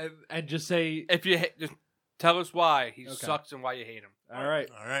 And just say, If you just tell us why he Okay. sucks and why you hate him. all right.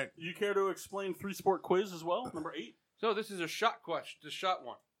 All right. You care to explain 3-sport quiz as well? Number 8. So this is a shot question, the shot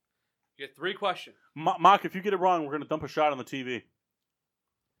one. You get 3 questions. Mock, if you get it wrong, we're gonna dump a shot on the TV.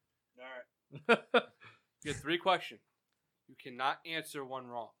 All right. You get 3 questions. You cannot answer one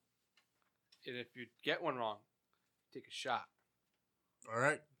wrong. And if you get one wrong, take a shot. All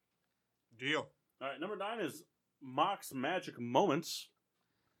right. Deal. All right. Number 9 is Mock's magic moments.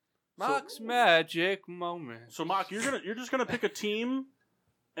 Mock's magic moment. So Mock, you're just gonna pick a team,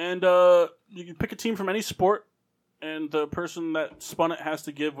 and you can pick a team from any sport, and the person that spun it has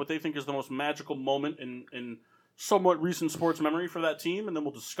to give what they think is the most magical moment in somewhat recent sports memory for that team, and then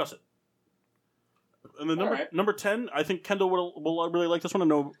we'll discuss it. And then All right. number 10, I think Kendall will really like this one. I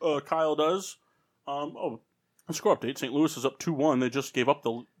know Kyle does. Score update. St. Louis is up 2-1. They just gave up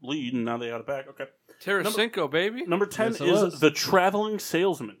the lead, and now they got it back. Okay. Tarasenko, baby. Number 10 Yes, it is was. the traveling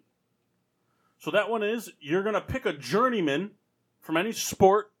salesman. So that one is you're gonna pick a journeyman from any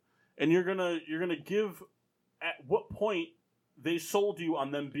sport, and you're gonna give at what point they sold you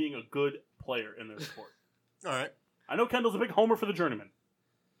on them being a good player in their sport. All right. I know Kendall's a big homer for the journeyman.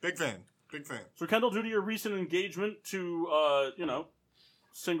 Big fan. Big fan. So Kendall, due to your recent engagement to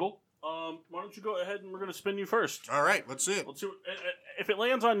single, why don't you go ahead and we're gonna spin you first. All right. Let's see it. Let's see if it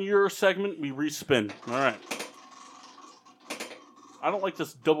lands on your segment. We respin. All right. I don't like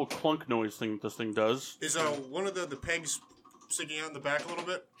this double clunk noise thing this thing does. Is one of the pegs sticking out in the back a little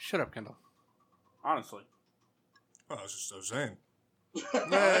bit? Shut up, Kendall. Honestly, Oh, I was saying.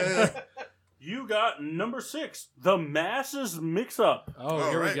 you got number 6, the masses mix-up. Oh, All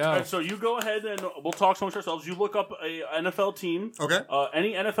here right. we go. All right, so you go ahead and we'll talk amongst ourselves. You look up a NFL team, Okay.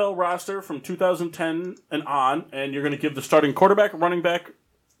 any NFL roster from 2010 and on, and you're going to give the starting quarterback, running back,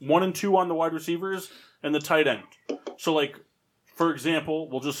 1 and 2 on the wide receivers, and the tight end. So, like, for example,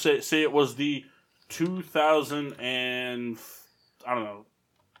 we'll just say it was the 2006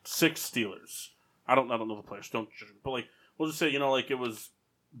 Steelers. I don't know the players. Don't judge me. But like, we'll just say it was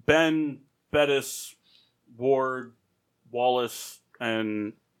Ben, Bettis, Ward, Wallace,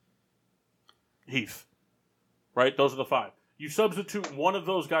 and Heath. Right? Those are the 5. You substitute one of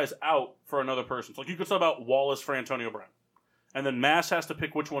those guys out for another person. So like you could sub out Wallace for Antonio Brown, and then Mass has to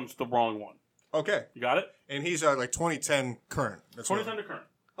pick which one's the wrong one. Okay. You got it? And he's like 2010 current. That's what- 2010 to current.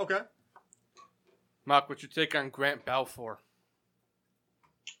 Okay. Mark, what's your take on Grant Balfour?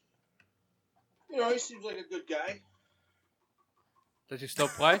 He seems like a good guy. Does he still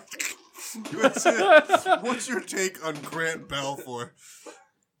play? What's your take on Grant Balfour?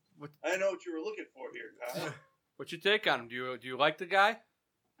 I know what you were looking for here, Kyle. What's your take on him? Do you like the guy?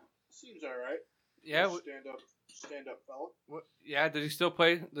 Seems all right. Yeah. Stand up fella. Yeah. Does he still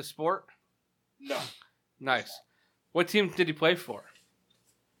play the sport? No. Nice. What team did he play for?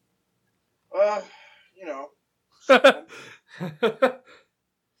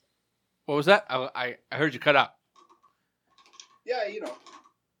 was that? I heard you cut out. Yeah, you know.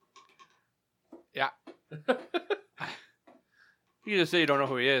 Yeah. You just say you don't know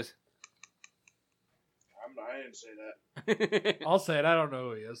who he is. I didn't say that. I'll say it. I don't know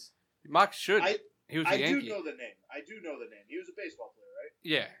who he is. Mox should. I- He was a I Yankee. do know the name. He was a baseball player, right?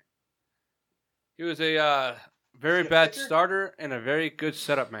 Yeah. He was a very Is he a bad pitcher? starter and a very good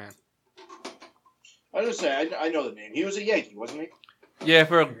setup man. I was gonna say I know the name. He was a Yankee, wasn't he? Yeah,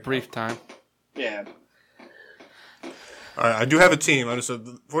 for a brief time. Yeah. All right, I do have a team. I just, for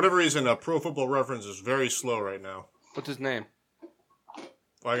whatever reason, Pro Football Reference is very slow right now. What's his name?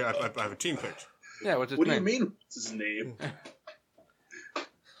 Well, I have a team picked. Yeah, what's his What do you name? mean? What's his name?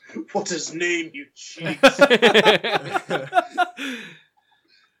 What's his name? You cheats.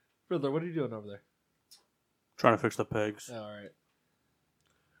 Riddler, what are you doing over there? Trying to fix the pegs. Oh, all right.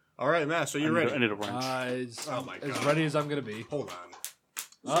 All right, Matt, so you're I ready. need a wrench. Oh my As God. ready as I'm gonna be. Hold on.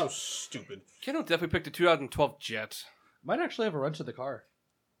 Oh. So stupid. Kendall definitely picked the 2012 Jets. Might actually have a wrench in the car.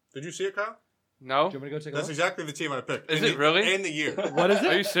 Did you see it, Kyle? No? Do you want me to go take a That's look? exactly the team I picked. Is And it really? And the year. What is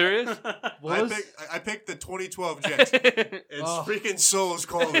Are you it? serious? What was- I picked the 2012 Jets. It's Oh. freaking Souls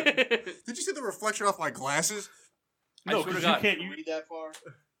called it. Did you see the reflection off my glasses? I No, swear to because you God. can't. Can you read that far?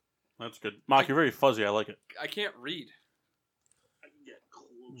 That's good. Mock, you're very fuzzy. I like it. I can't read. I can get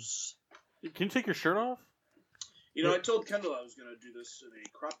close. Can you take your shirt off? You know, I told Kendall I was gonna do this in a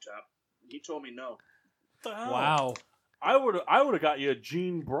crop top. He told me no. What the hell? Wow. I would have got you a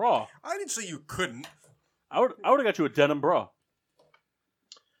jean bra. I didn't say you couldn't. I would have got you a denim bra.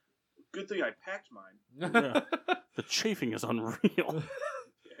 Good thing I packed mine. Yeah. The chafing is unreal. Do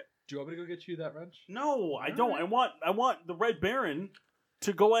you want me to go get you that wrench? No, I don't. I want the Red Baron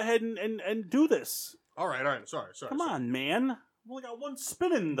to go ahead and do this. All right. Sorry. Come on, man. We only got one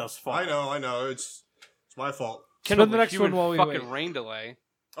spinning thus far. I know. It's my fault. Kendall, the next one while we fucking wait. rain delay.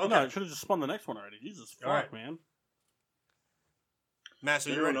 Oh, no, I should have just spun the next one already. Jesus fuck, All right. man. Matt, so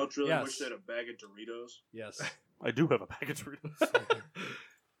you're Anyone ready. else really Yes. wish they had a bag of Doritos? Yes. I do have a package for you.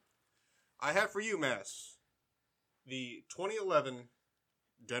 I have for you, Mass, the 2011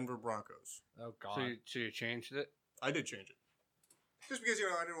 Denver Broncos. Oh God. So you changed it? I did change it. Just because,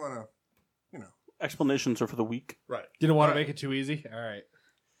 I didn't want to, Explanations are for the weak. Right. Didn't want to All right. make it too easy. All right.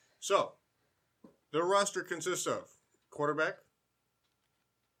 So, their roster consists of quarterback,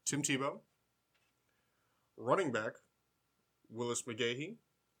 Tim Tebow, running back, Willis McGahee,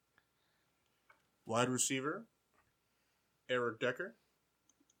 wide receiver, Eric Decker.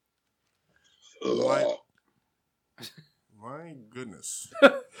 Wide... My goodness.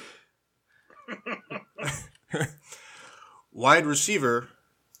 Wide receiver,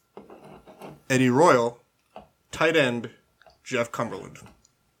 Eddie Royal. Tight end, Jeff Cumberland.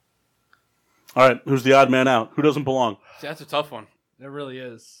 All right, who's the odd man out? Who doesn't belong? See, that's a tough one. It really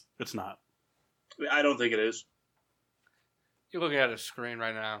is. It's not. I don't think it is. You're looking at a screen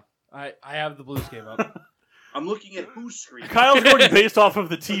right now. I have the Blues game up. I'm looking at who's screen. Kyle's going based off of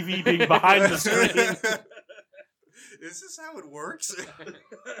the TV being behind the screen. Is this how it works?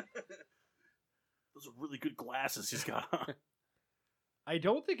 Those are really good glasses he's got on. I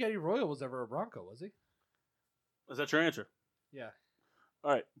don't think Eddie Royal was ever a Bronco, was he? Is that your answer? Yeah.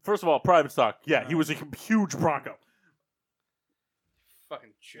 All right. First of all, private stock. Yeah, he was a huge Bronco.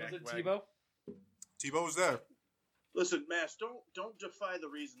 Fucking jack. Was it Tebow? Tebow was there. Listen, Mass, don't defy the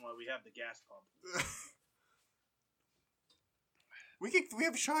reason why we have the gas pump. We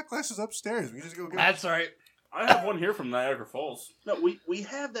have shot glasses upstairs. We can just go get That's all right. I have one here from Niagara Falls. No, we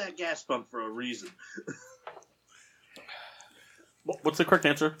have that gas pump for a reason. What's the correct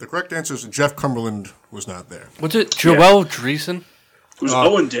answer? The correct answer is Jeff Cumberland was not there. Was it Joel Dreesen? It was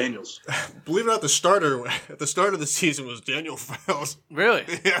Owen Daniels. Believe it or not, the starter at the start of the season was Daniel Fowles. Really?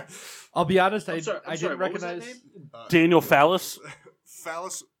 Yeah, I'll be honest. I sorry, I sorry, didn't what was that recognize. name? Daniel Phallus.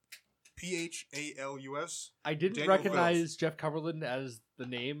 Phallus, Phalus. I didn't Daniel recognize Phillips. Jeff Cumberland as the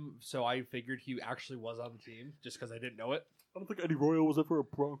name, so I figured he actually was on the team just because I didn't know it. I don't think Eddie Royal was ever a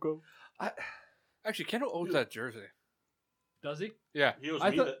Bronco. Actually, Kendall owns that jersey. Does he? Yeah. He owes I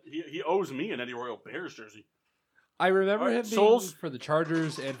me thought- that. He owes me an Eddie Royal Bears jersey. I remember All right, him being Souls? for the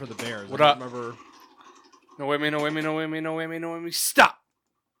Chargers and for the Bears. What I up? don't remember. No whammy, no whammy, no whammy, no whammy, no whammy. Stop!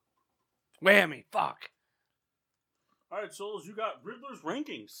 Whammy. Fuck. All right, Souls, you got Riddler's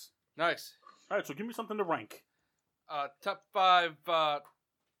rankings. Nice. All right, so give me something to rank. Top 5.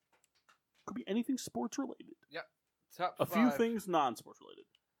 Could be anything sports related. Top A 5. few things non-sports related.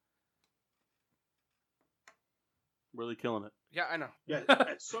 Really killing it. Yeah, I know. Yeah,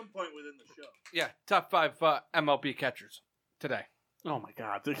 at some point within the show. Yeah, top 5 MLB catchers today. Oh my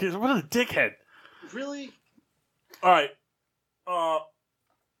god, what a dickhead! Really? All right,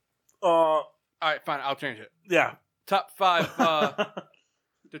 right, fine. I'll change it. Yeah. Top 5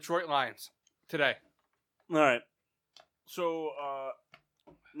 Detroit Lions today. All right. So,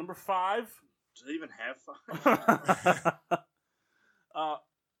 number 5. Do they even have 5?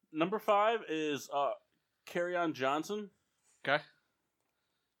 Number 5 is Kerryon Johnson. Okay.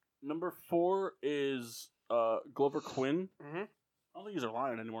 Number 4 is Glover Quinn. Mm-hmm. I don't think he's a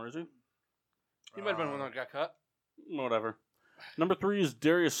Lion anymore, is he? He might have been one that got cut. Whatever. Number 3 is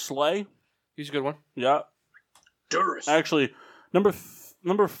Darius Slay. He's a good one. Yeah. Duris. Actually,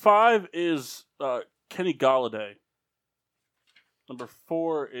 number 5 is Kenny Galladay. Number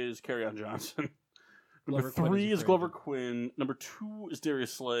 4 is Kerryon Johnson. Number Glover Quinn 3 is is a Glover great Quinn. Number 2 is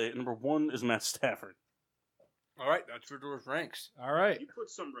Darius Slay. And number 1 is Matt Stafford. All right, that's Riddler's ranks. All right. You put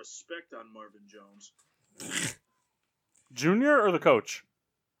some respect on Marvin Jones. Junior or the coach?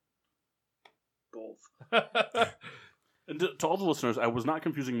 Both. And to all the listeners, I was not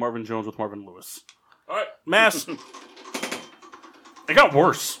confusing Marvin Jones with Marvin Lewis. All right, Mass. It got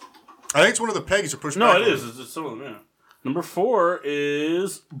worse. I think it's one of the pegs you push No, back. it is. It's some of them, yeah. Number 4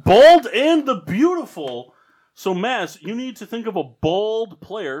 is Bald and the Beautiful. So, Mass, you need to think of a bald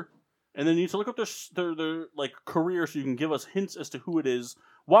player, and then you need to look up their like career so you can give us hints as to who it is.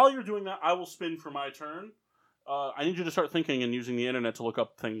 While you're doing that, I will spin for my turn. I need you to start thinking and using the internet to look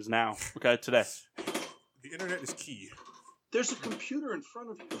up things now. Okay, today. The internet is key. There's a computer in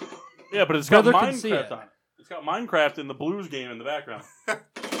front of you. Yeah, but it's got Brother can see Minecraft it. on it. It's got Minecraft and the Blues game in the background.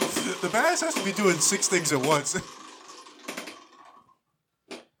 The Bass has to be doing 6 things at once.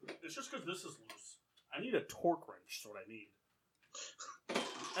 It's just because this is loose. I need a torque wrench. Is what I need.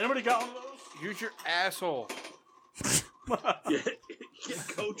 Anybody got one of those? Use your asshole. Yeah, get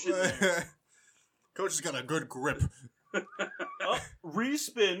Coach in there. Coach has got a good grip.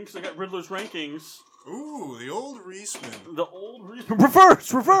 Respin, because I got Riddler's rankings. Ooh, the old Reisman. The old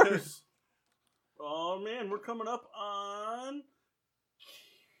Respin. Reverse! Oh, man, we're coming up on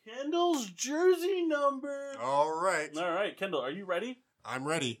Kendall's jersey number. All right. All right, Kendall, are you ready? I'm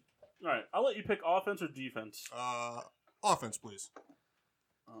ready. All right, I'll let you pick offense or defense. Offense, please.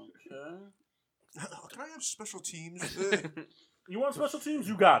 Okay. Can I have special teams? You want special teams?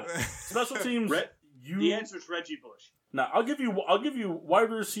 You got it. Special teams. The answer's Reggie Bush. Now I'll give you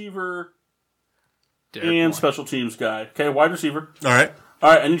wide receiver Derek and White. special teams guy. Okay, wide receiver. All right. All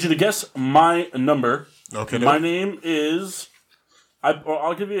right, I need you to guess my number. Okay. My name is.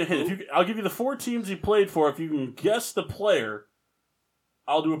 I'll give you a hint. I'll give you the 4 teams he played for. If you can guess the player,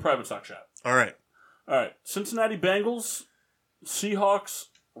 I'll do a private stock shot. All right. All right, Cincinnati Bengals, Seahawks,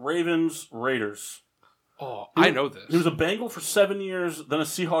 Ravens, Raiders. Oh, I know this. He was a Bengal for 7 years, then a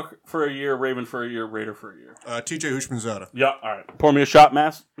Seahawk for a year, Raven for a year, Raider for a year. TJ Hushmanzada. Yeah, all right. Pour me a shot,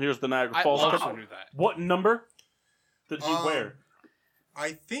 Mass. Here's the Niagara I Falls. also knew that. What number did he wear?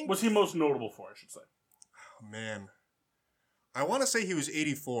 I think. Was he most notable for, I should say? Man. I want to say he was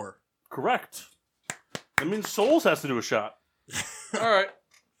 84. Correct. That means Souls has to do a shot. All right.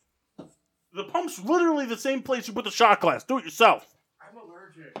 The pump's literally the same place you put the shot glass. Do it yourself. I'm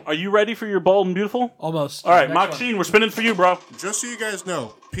allergic. Are you ready for your bold and beautiful? Almost. All right, Next one. Maxine, we're spinning for you, bro. Just so you guys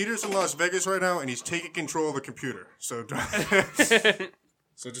know, Peter's in Las Vegas right now, and he's taking control of the computer. So,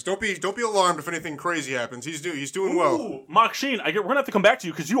 so just don't be alarmed if anything crazy happens. He's doing well. Ooh, Maxine, we're gonna have to come back to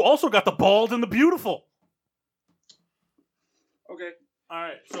you because you also got the bald and the beautiful. Okay. All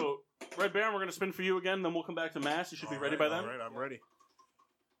right, so Red Baron, we're gonna spin for you again. Then we'll come back to Mass. You should be ready by then. All right, I'm ready.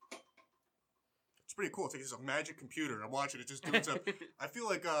 It's pretty cool. It's like it's a magic computer. I'm watching it just doing stuff. I feel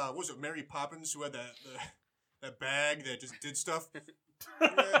like what was it Mary Poppins who had that bag that just did stuff?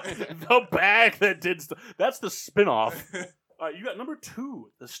 The bag that did stuff. That's the spin-off. All right, you got number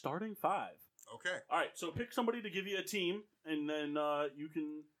 2, the starting 5. Okay. All right, so pick somebody to give you a team, and then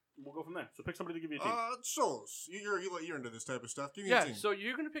we'll go from there. So pick somebody to give you a team. Souls. You're into this type of stuff. Give me a Yeah, team. so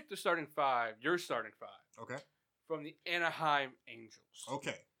you're going to pick the starting 5, your starting 5, Okay. from the Anaheim Angels.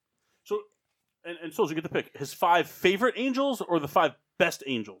 Okay. So, and Souls, you get to pick his 5 favorite Angels or the 5 best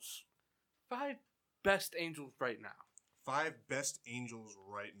Angels. 5 best Angels right now. 5 best Angels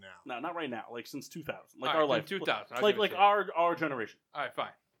right now. No, not right now. Like since 2000, like All our right, life, since 2000. I was like gonna say. our generation. All right,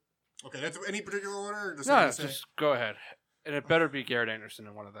 fine. Okay, that's any particular order? Or just No, anything to say? just go ahead. And it better be Garrett Anderson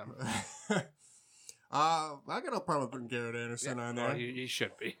in one of them. I got no problem with putting Garrett Anderson on there. Well, he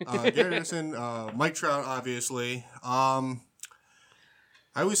should be. Garrett Anderson, Mike Trout, obviously. I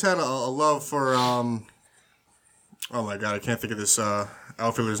always had a love for. Oh my god, I can't think of this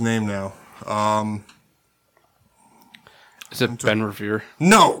outfielder's name now. Is it Ben Revere?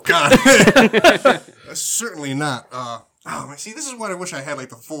 No, God, certainly not. Oh, see, this is what I wish I had like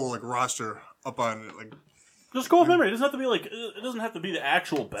the full like roster up on like. Just go off memory. It doesn't have to be like. It doesn't have to be the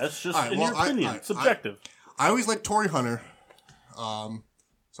actual best. Just All right, in well, your opinion, subjective. I always like Torrey Hunter.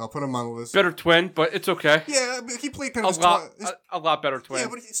 So I'll put him on the list. Better twin, but it's okay. Yeah, but he played kind A of lot better twin. yeah,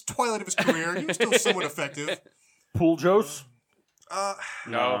 but it's twilight of his career. He was still somewhat effective. Pool Joes.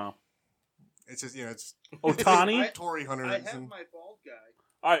 No. It's just it's Otani. Torrey Hunter. I have my bald guy.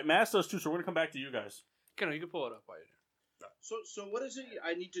 All right, Mass does too. So we're gonna come back to you guys. You can pull it up while you're there. So what is it?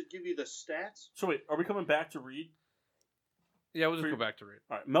 I need to give you the stats. So wait, are we coming back to Reed? Yeah, we'll just go back to Reed.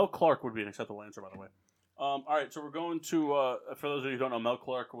 All right, Mel Clark would be an acceptable answer, by the way. All right, so we're going to, for those of you who don't know, Mel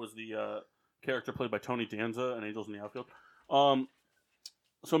Clark was the character played by Tony Danza in Angels in the Outfield. So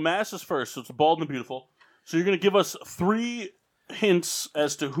Mass is first, so it's Bald and the Beautiful. So you're going to give us 3 hints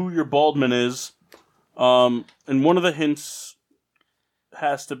as to who your Baldman is, and one of the hints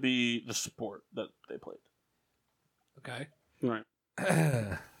has to be the sport that they played. Okay. All right.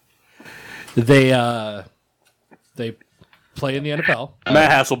 They play in the NFL. Matt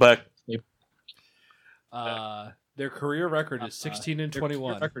Hasselbeck. Their career record is 16 and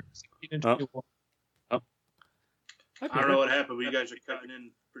 21. I don't know what happened, but you guys are cutting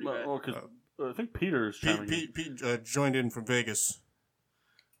in pretty bad. Well, 'cause, I think Peter's chiming in. Pete joined in from Vegas.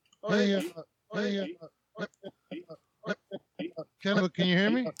 Kendall, can you hear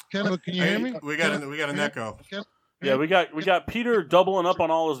me? Kendall, can you hear me? We got an echo. Yeah, we got Peter doubling up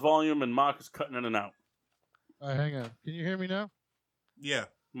on all his volume, and Mock is cutting in and out. All right, hang on. Can you hear me now? Yeah.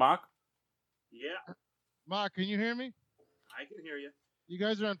 Mock? Yeah, Mark, can you hear me? I can hear you. You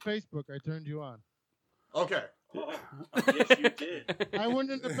guys are on Facebook. I turned you on. Okay. Oh, yes, you did. I went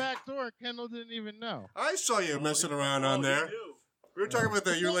in the back door. Kendall didn't even know. I saw you messing around on Oh, there. you do. We were talking about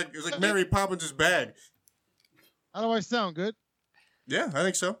that. It was like Mary Poppins' bag. How do I sound? Good? Yeah, I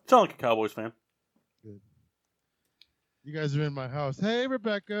think so. Sound like a Cowboys fan. You guys are in my house. Hey,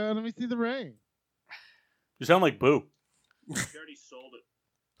 Rebecca, let me see the ring. You sound like Boo. You already sold it.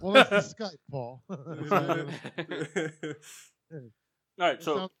 Well, that's the Skype, Paul. All right,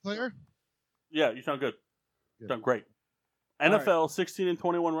 so Sound clear? yeah, you sound good. Good. Sound great. All right. NFL 16 and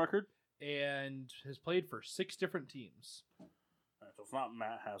 21 record. And has played for 6 different teams. All right, so it's not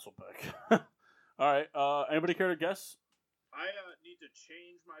Matt Hasselbeck. All right, anybody care to guess? I need to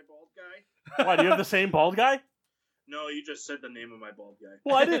change my bald guy. Why, do you have the same bald guy? No, you just said the name of my bald guy.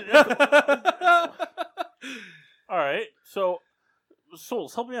 Well, I didn't. All right, so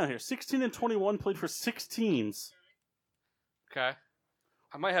Souls, help me out here. 16 and 21 played for 6 teams. Okay.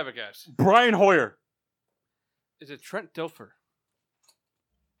 I might have a guess. Brian Hoyer. Is it Trent Dilfer?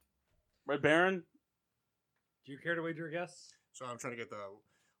 Red Baron. Do you care to wager a guess? So I'm trying to get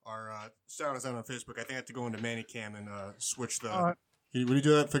our sound is out on Facebook. I think I have to go into Manicam and switch the. All right. Will you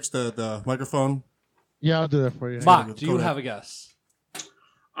do that? Fix the microphone. Yeah, I'll do that for you. Mock, do Go you ahead. have a guess?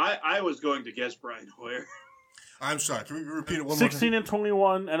 I was going to guess Brian Hoyer. I'm sorry. Can we repeat it one more 16 time? and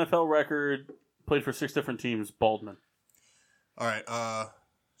 21 NFL record. Played for 6 different teams. Baldman. All right.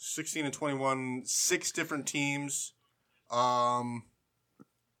 16 and 21, 6 different teams.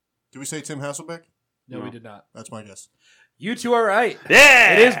 Did we say Tim Hasselbeck? No, No. we did not. That's my guess. You two are right.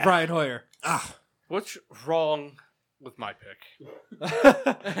 Yeah! It is Brian Hoyer. Ah. What's wrong with my pick?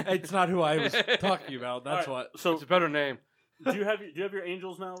 It's not who I was talking about. That's All right, what. So It's a better name. do you have your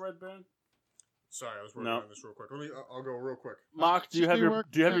Angels now, Red Baron? Sorry, I was working No. on this real quick. I'll go real quick. Mock, do you have your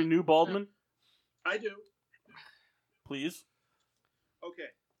new Baldman? I do. Please. Okay.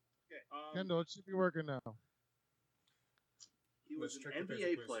 Kendall, it should be working now. He was Let's an check the NBA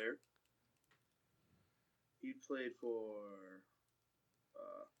Facebook, please. player. He played for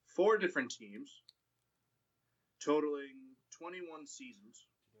 4 different teams, totaling 21 seasons.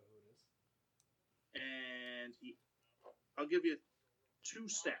 And I'll give you 2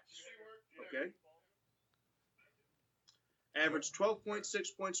 stats. Okay. Averaged 12.6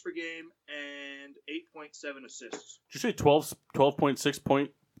 points per game and 8.7 assists. Did you say 12.6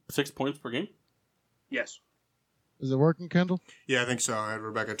 points per game? Yes. Is it working, Kendall? Yeah, I think so. I had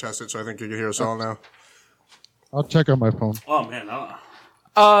Rebecca test it, so I think you can hear us all now. I'll check on my phone. Oh man, I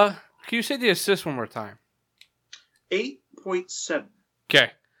Can you say the assist one more time? 8.7.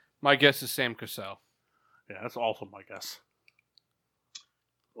 Okay. My guess is Sam Cassell. yeah, that's also my guess.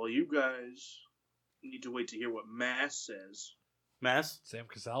 Well, you guys need to wait to hear what Mass says. Mass. Sam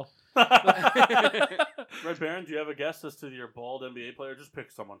Cassell. Red Baron, do you have a guess as to your bald NBA player? Just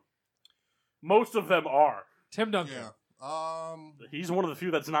pick someone. Most of them are. Tim Duncan. Yeah. He's one of the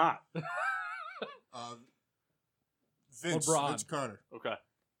few that's not. Vince LeBron. Carter. Okay.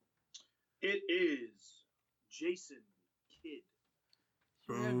 It is Jason Kidd.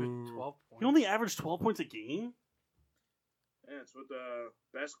 He averaged 12 points. He only averaged 12 points a game? Yeah, that's what the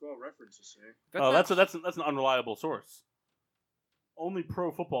basketball references say. That's an unreliable source. Only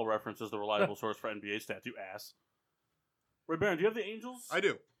Pro Football Reference is the reliable source for NBA stats. You ass. Ray Baron, do you have the Angels? I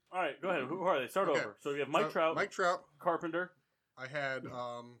do. All right, go ahead. Who are they? Start Okay. over. So you have Mike Trout, Carpenter, I had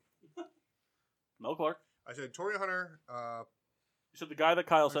Mel Clark. I said Torrey Hunter. You said the guy that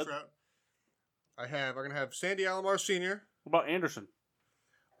Kyle Mike said. Trout. I'm gonna have Sandy Alomar Sr. What about Anderson?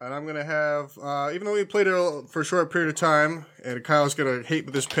 And I'm gonna have even though he played it for a short period of time, and Kyle's gonna hate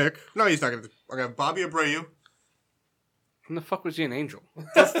with this pick. No, he's not gonna. I'm gonna have Bobby Abreu. When the fuck was he an Angel?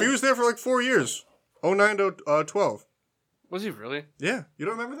 He was there for like 4 years, 09 to 12. Was he really? Yeah, you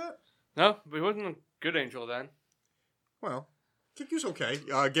don't remember that? No, but he wasn't a good Angel then. Well, he was okay.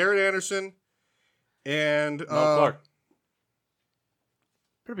 Garrett Anderson and Mel Clark.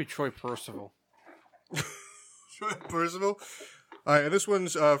 Better be Troy Percival. Percival. All right, and this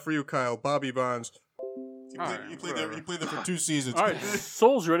one's for you, Kyle. Bobby Bonds. He played there for 2 seasons. All right,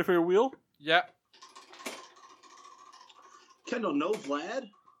 Souls, you ready for your wheel? Yeah. Kendall, no Vlad?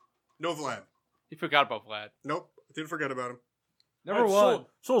 No Vlad. He forgot about Vlad. Nope, didn't forget about him. Number All one. right,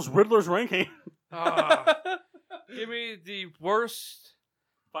 Souls, Riddler's ranking. Give me the worst.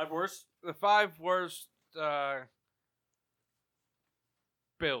 5 worst. The 5 worst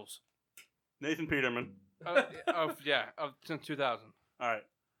Bills. Nathan Peterman. Since 2000. All right.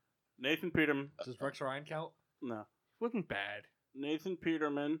 Nathan Peterman. Does Rex Ryan count? No. Wasn't bad. Nathan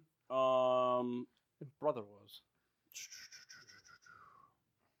Peterman. His brother was.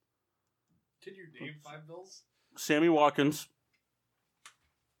 Can you name 5 Bills? Sammy Watkins.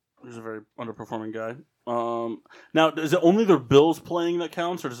 He's a very underperforming guy. Now, is it only their Bills playing that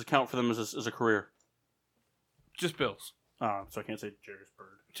counts, or does it count for them as a career? Just Bills. So I can't say Jarius Bird.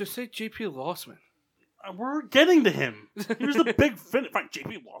 Just say J.P. Lossman. We're getting to him. Here's the big finish. Fine,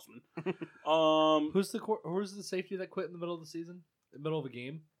 J.P. Lossman. Who's the safety that quit in the middle of the season? In the middle of a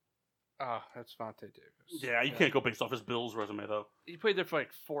game? That's Vontae Davis. Yeah, you can't go based off his Bills resume, though. He played there for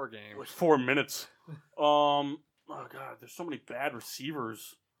like 4 games. Like 4 minutes. Oh, God, there's so many bad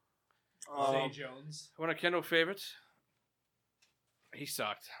receivers. Zay Jones. One of Kendall's favorites. He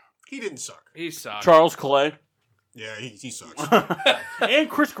sucked. He didn't suck. He sucked. Charles Clay. Yeah, he sucks. And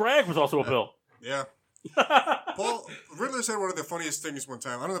Chris Gregg was also a Bill. Yeah. Paul Riddler said one of the funniest things one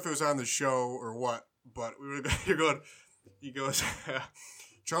time. I don't know if it was on the show or what, but we were you're going. He goes,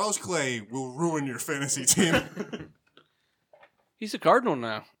 Charles Clay will ruin your fantasy team. He's a Cardinal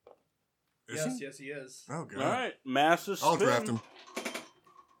now. Is he? Yes, he is. Oh god. All right, massive spin. I'll draft him.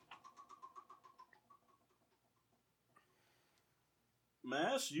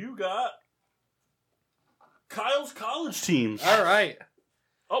 Mass, you got Kyle's college teams. All right.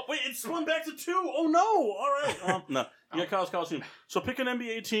 Oh, wait, it spun back to 2. Oh, no. All right. No, you got Kyle's college team. So pick an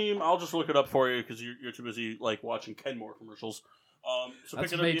NBA team. I'll just look it up for you because you're too busy like watching Kenmore commercials. So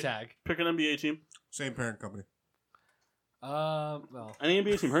That's pick an Maytag. Pick an NBA team. Same parent company. Well. Any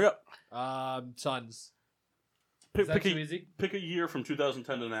NBA team. Hurry up. Suns. Pick, Is that pick, too a, easy? pick a year from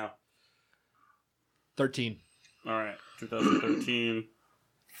 2010 to now. 13. All right. 2013.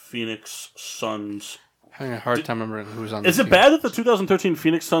 Phoenix Suns. Having a hard time remembering who was on. Is this it bad that the 2013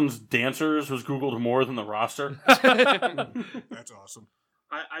 Phoenix Suns dancers was Googled more than the roster? That's awesome.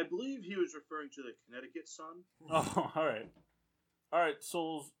 I believe he was referring to the Connecticut Sun. Oh, all right. All right,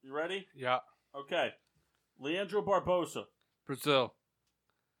 Souls, you ready? Yeah. Okay. Leandro Barbosa. Brazil.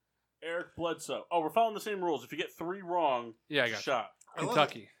 Eric Bledsoe. Oh, we're following the same rules. If you get 3 wrong, Yeah, I it's a got shot. I love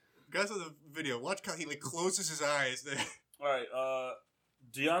Kentucky. Guys on the video, watch how he like closes his eyes. All right.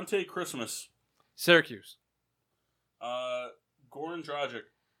 Deontay Christmas. Syracuse. Goran Dragic.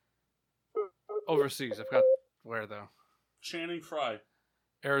 Overseas. I forgot where though. Channing Frye.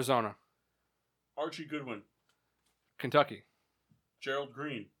 Arizona. Archie Goodwin. Kentucky. Gerald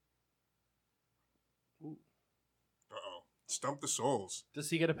Green. Uh-oh. Stump the souls. Does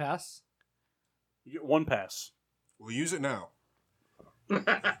he get a pass? You get 1 pass. We'll use it now.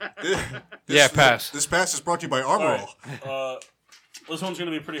 Yeah, pass. This pass is brought to you by Armor All right. This one's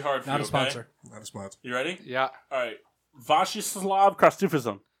going to be pretty hard for Not you, a sponsor. Okay? Not a sponsor. You ready? Yeah. All right. Vashislav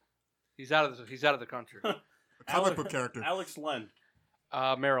Krastufizm. He's out of the country. A comic book character. Alex Len.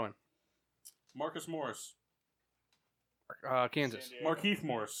 Maryland. Marcus Morris. Kansas. Markeith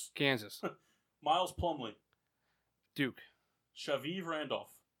Morris. Kansas. Miles Plumley. Duke. Shaviv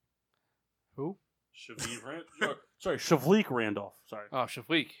Randolph. Who? Shaviv Randolph. Sorry, Shavlik Randolph. Sorry. Oh,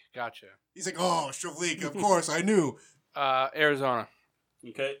 Shavlik. Gotcha. He's like, oh, Shavlik, of course, I knew. Arizona.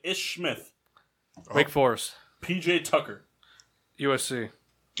 Okay. Ish Smith. Wake Forest. PJ Tucker. USC.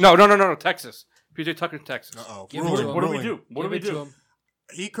 No. Texas. PJ Tucker, Texas. Uh-oh. Give it to him. What do we do? What do Give we it to do? him.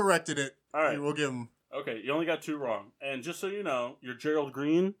 He corrected it. All right. We'll give him Okay, you only got 2 wrong. And just so you know, you're Gerald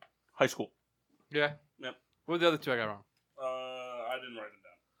Green, high school. Yeah. Yep. What were the other 2 I got wrong? I didn't write them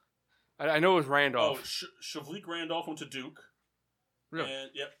down. I know it was Randolph. Oh, Shavlik Randolph went to Duke. Really? And,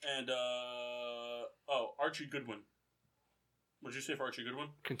 yep. And, Archie Goodwin. What did you say for Archie Goodwin?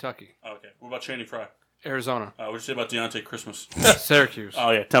 Kentucky. Oh, okay. What about Channing Frye? Arizona. What did you say about Deontay Christmas? Syracuse.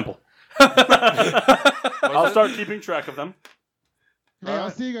 Oh, yeah, Temple. I'll start keeping track of them. Hey,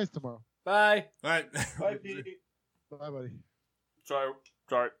 I'll see you guys tomorrow. Bye. All right. Bye, Pete. Bye, buddy. Sorry.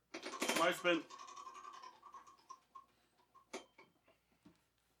 My spin.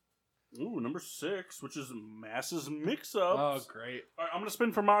 Ooh, number 6, which is Mass's Mix-Ups. Oh, great. All right, I'm going to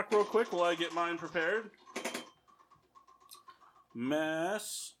spin for Mock real quick while I get mine prepared.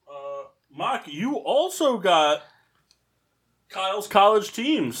 Mass. Mock, you also got Kyle's college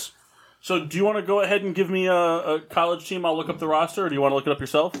teams. So do you want to go ahead and give me a college team? I'll look up the roster, or do you want to look it up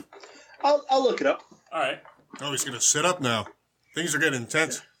yourself? I'll look it up. All right. Oh, he's going to sit up now. Things are getting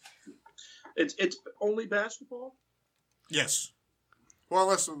intense. It's only basketball? Yes. Well,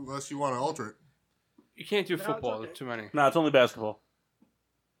 unless you want to alter it. You can't do No, football. it's okay. There's too many. No, it's only basketball.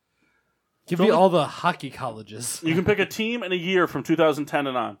 Give So me let- all the hockey colleges. You can pick a team and a year from 2010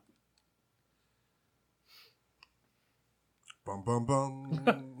 and on. Bum, bum,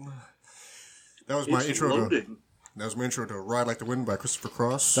 bum. That was my It's intro loaded. to Ride Like the Wind by Christopher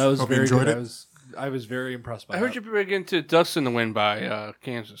Cross. That was Hope you very enjoyed good. it. I was very impressed by I heard that. you big into Dust in the Wind by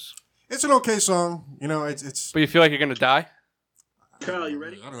Kansas. It's an okay song. You know, it's. But you feel like you're going to die? Kyle, you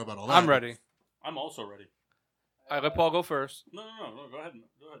ready? I don't know about all that. I'm ready. I'm also ready. All right, let Paul go first. No. Go ahead, Mike.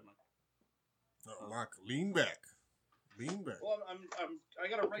 No, Mark, lean back. Lean back. Well, I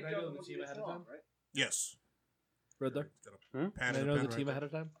gotta write Can I down know the the ones team you ahead of saw, time? right? Yes. Riddler, Got a Hmm? pad can I and a know pen the right team there. ahead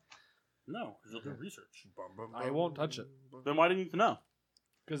of time? No, because you'll do research. Bum, bum, I bum, won't touch it. bum. Then why do you need to know?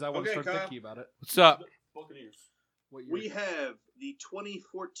 Because I want Okay, to start Kyle. thinking about it. What's up? Buccaneers. What year? We have the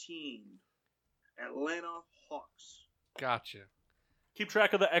 2014 Atlanta Hawks. Gotcha. Keep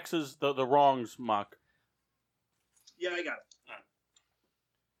track of the X's, the wrongs, Mock. Yeah, I got it.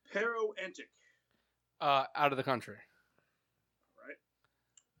 Pero Entic. Out of the country. Right.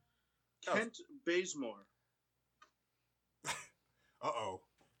 Kent Bazemore. Uh-oh.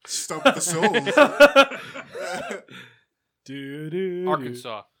 Stump the souls.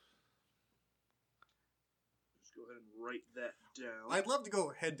 Arkansas. Just go ahead and write that down. I'd love to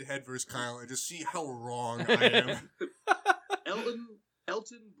go head-to-head versus Kyle and just see how wrong I am. Elton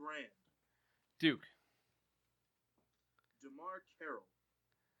Brand. Duke. DeMar Carroll.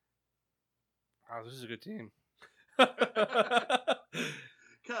 Oh, this is a good team. Kyle,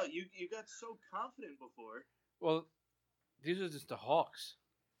 you got so confident before. Well, these are just the Hawks.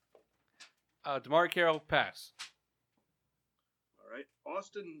 DeMar Carroll, pass. All right.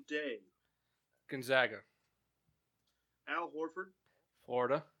 Austin Day. Gonzaga. Al Horford.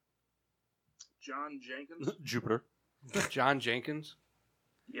 Florida. John Jenkins. Jupiter. John Jenkins.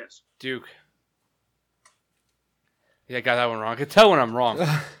 Yes. Duke. Yeah, I got that one wrong. I can tell when I'm wrong.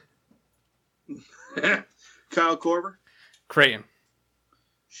 Kyle Korver. Creighton.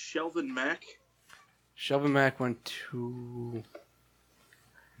 Shelvin Mack. Shelvin Mack went to...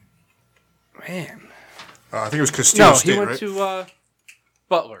 Man. I think it was Castile No, State, he went right? to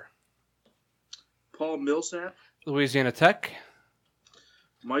Butler. Paul Millsap. Louisiana Tech.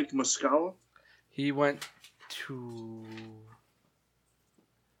 Mike Muscala. He went to...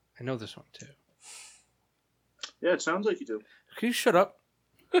 I know this one, too. Yeah, it sounds like you do. Can you shut up?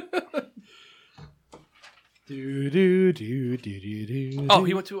 Oh,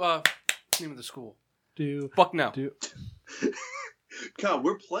 he went to, name of the school. Bucknell. Kyle,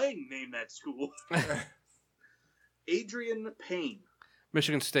 we're playing Name That School. Adrian Payne.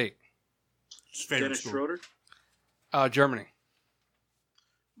 Michigan State. His favorite Dennis school. Schroeder. Germany.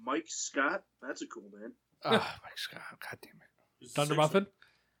 Mike Scott. That's a cool man. Mike Scott. God damn it. Thunder Muffin?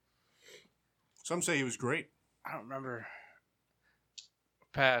 Some say he was great. I don't remember.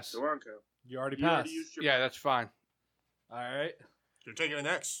 Pass. Go on, Kyle. You already You passed. already used your Yeah, that's fine. All right. You're taking an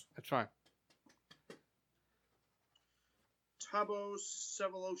X. That's fine. Tabo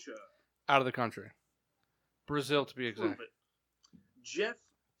Sevolosha. Out of the country. Brazil, to be Prove exact. it. Jeff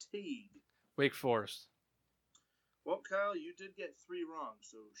Teague. Wake Forest. Well, Kyle, you did get 3 wrong,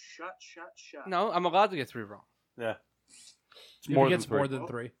 so shot. No, I'm allowed to get 3 wrong. Yeah. It's If more he than gets 3. more than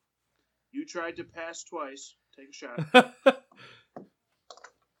 3. You tried to pass twice. Take a shot.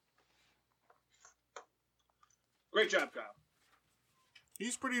 Great job, Kyle.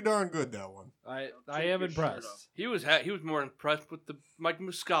 He's pretty darn good, that one. I Take am your shirt impressed. off. He was more impressed with the Mike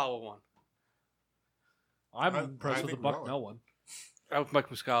Muscala one. I'm I impressed with the think we're all Bucknell one. That was Mike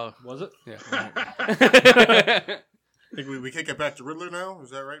Muscala. Was it? Yeah. I think we kick it back to Riddler now.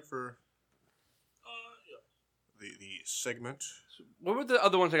 Is that right for the segment? What were the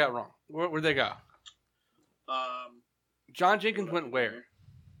other ones I got wrong? Where'd they go? John Jenkins went where?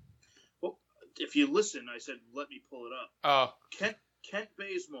 Well, if you listen, I said, let me pull it up. Oh. Kent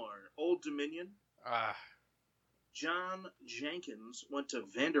Bazemore, Old Dominion. Ah. John Jenkins went to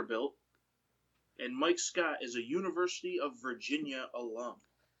Vanderbilt. And Mike Scott is a University of Virginia alum.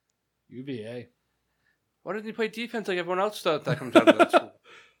 UVA. Why didn't he play defense like everyone else that comes out of that school?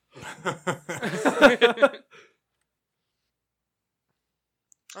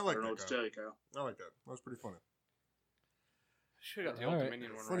 I like I don't know that what to guy. tell you, Kyle. I like that. That was pretty funny. Should have got the All Old right.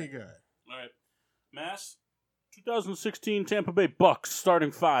 Dominion one Funny right. guy. All right. Mass, 2016 Tampa Bay Bucks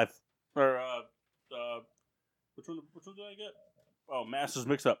starting five. Or, which one did I get? Oh, Mass is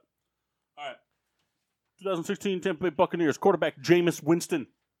mixed up. All right. 2016 Tampa Bay Buccaneers quarterback Jameis Winston.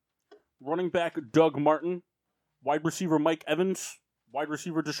 Running back Doug Martin. Wide receiver Mike Evans. Wide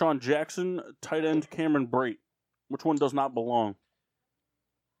receiver Deshaun Jackson. Tight end Cameron Brate. Which one does not belong?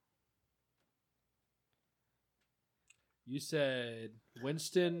 You said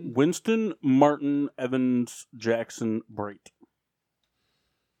Winston. Winston, Martin, Evans, Jackson, Brate.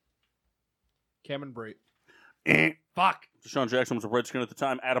 Cameron Brate. Fuck. Deshaun Jackson was a Redskin at the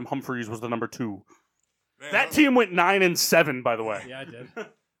time. Adam Humphries was the number 2. Man, That team went 9-7, by the way. Yeah, I did.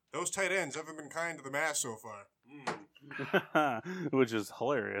 Those tight ends haven't been kind to the Mass so far. Which is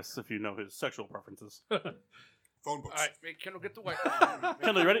hilarious if you know his sexual preferences. Phone books. All right, make Kendall get the white.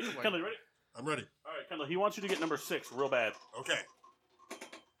 Kendall, you ready? Kendall, you ready? I'm ready. All right, Kendall, he wants you to get number 6 real bad. Okay.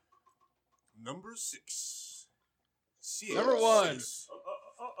 Number 6. Number 1.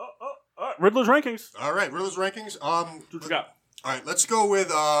 All right, Riddler's rankings. All right, Riddler's rankings. What you got? All right, let's go with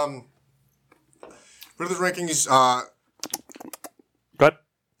Riddler's rankings. Go ahead.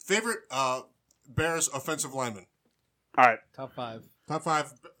 Favorite Bears offensive lineman. All right. Top 5. Top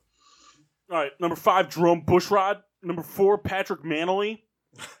 5. All right, number 5, Jerome Bushrod. Number 4, Patrick Manley.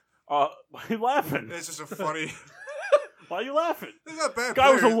 Why are you laughing? It's just a funny. Why are you laughing? He's not bad.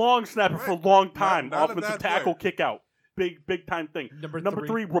 Guy was a player. long snapper for a Right. long time. Not a Offensive bad tackle, kick out. Big time thing. Number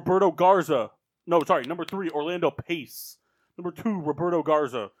 3, Roberto Garza. No, sorry. Number 3, Orlando Pace. Number 2, Roberto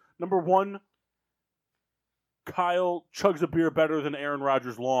Garza. Number 1, Kyle chugs a beer better than Aaron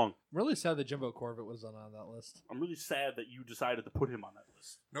Rodgers long. I'm really sad that Jimbo Corbett was on that list. I'm really sad that you decided to put him on that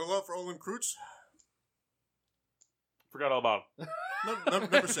list. No love for Olin Kreutz. Forgot all about him.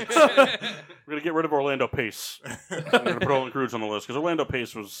 Number 6. We're going to get rid of Orlando Pace. We're going to put Olin Cruz on the list because Orlando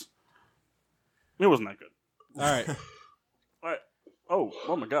Pace wasn't that good. All right. All right.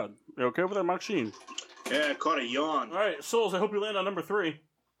 Oh my God. You okay over there, Mark Sheen? Yeah, I caught a yawn. All right, Souls, I hope you land on number 3.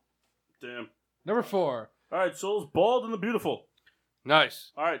 Damn. Number 4. All right, Souls, Bald and the Beautiful.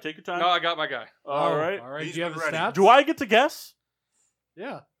 Nice. All right, take your time. No, I got my guy. All right. All right. He's Do you have been the ready. stats? Do I get to guess?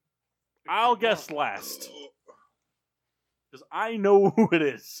 Yeah. I'll guess last. Because I know who it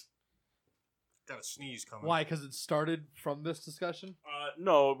is. Got a sneeze coming. Why? Because it started from this discussion?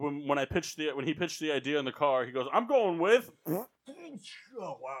 No, when he pitched the idea in the car, he goes, "I'm going with." Oh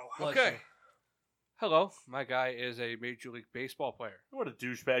wow. Bless Okay. you. Hello, my guy is a Major League Baseball player. What a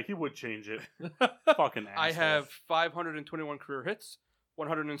douchebag! He would change it. Fucking asshole. I have 521 career hits,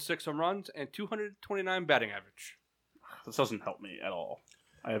 106 home runs, and 229 batting average. This doesn't help me at all.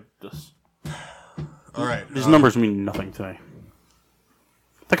 I have this. All right. These numbers mean nothing to me.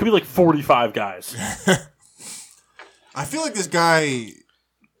 That could be like 45 guys. I feel like this guy.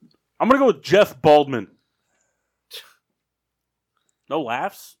 I'm gonna go with Jeff Baldwin. No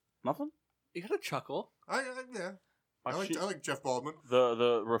laughs. Nothing. You got a chuckle. Yeah. I like Jeff Baldwin.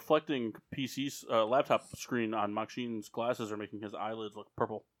 The reflecting PC's laptop screen on Maksheen's glasses are making his eyelids look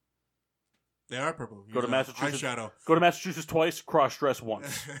purple. They are purple. Go to He's, Massachusetts. Eyeshadow. Go to Massachusetts twice. Cross dress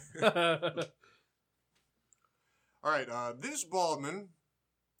once. All right. This Baldwin.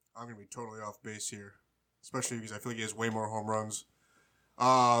 I'm gonna be totally off base here, especially because I feel like he has way more home runs.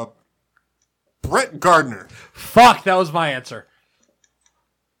 Brett Gardner. Fuck, that was my answer.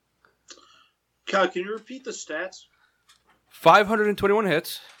 Kyle, can you repeat the stats? 521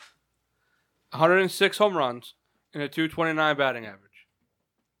 hits, 106 home runs, and a 229 batting average.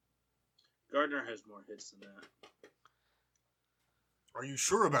 Gardner has more hits than that. Are you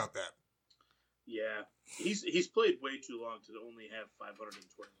sure about that? Yeah, he's played way too long to only have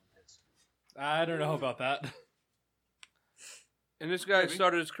 521 hits. I don't know about that. And this guy Maybe.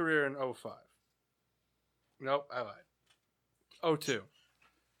 started his career in 05. Nope, I lied. 02.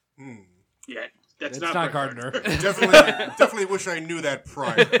 Yeah, that's It's not not Brett Gardner. Definitely wish I knew that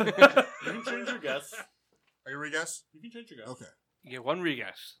prior. You can change your guess. Are you ready, guess? You can change your guess. Okay. You get one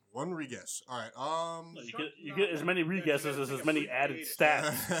re-guess. One re-guess. All right. You get as many re-guesses as many added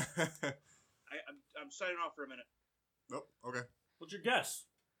stats. I'm signing off for a minute. Nope. Okay. What's your guess?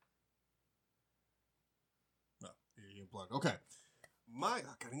 No. You're blood. Okay. God,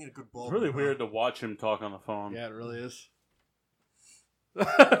 I need a good ball. It's really weird to watch him talk on the phone. Yeah, it really is.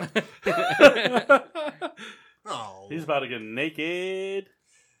 Oh. He's about to get naked.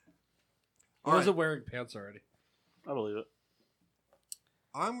 I All wasn't right. wearing pants already. I believe it.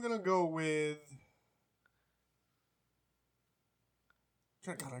 I'm gonna go with.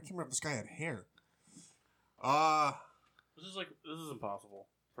 God, I can't remember if this guy had hair. This is impossible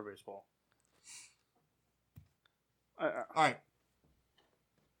for baseball. All right.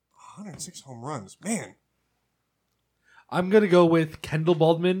 106 home runs, man. I'm gonna go with Kendall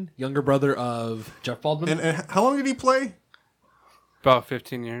Baldwin, younger brother of Jeff Baldwin. And how long did he play? About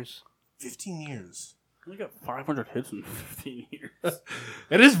 15 years. 15 years. He got 500 hits in 15 years.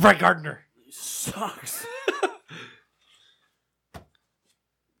 It is Brett Gardner. He sucks.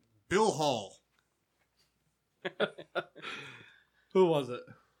 Bill Hall. Who was it?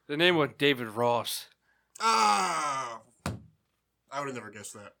 The name was David Ross. Ah! I would have never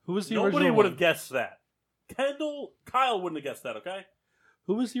guessed that. Who was the Nobody original would one? have guessed that. Kyle wouldn't have guessed that, okay?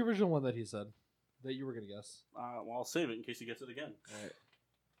 Who was the original one that he said that you were gonna guess? Well, I'll save it in case he gets it again. All right.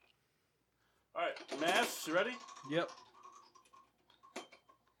 All right, Mass, you ready? Yep.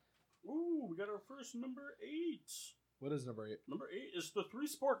 Ooh, we got our first number 8. What is number 8? Number 8 is the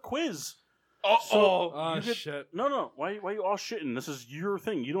 3-sport quiz. Oh you get- shit. No. Why you all shitting? This is your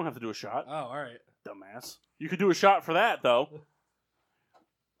thing. You don't have to do a shot, Oh, all right. dumbass. You could do a shot for that, though.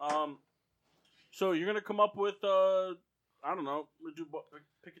 So you're gonna come up with I don't know.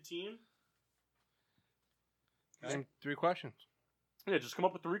 Pick a team. And 3 questions. Yeah, just come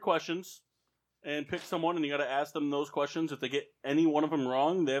up with 3 questions and pick someone, and you got to ask them those questions. If they get any one of them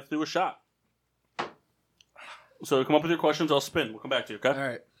wrong, they have to do a shot. So come up with your questions. I'll spin. We'll come back to you. Okay. All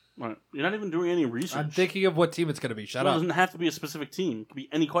right. All right. You're not even doing any research. I'm thinking of what team it's gonna be. Shut It up. doesn't have to be a specific team. It could be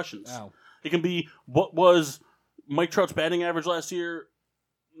any questions. Ow. It can be what was Mike Trout's batting average last year.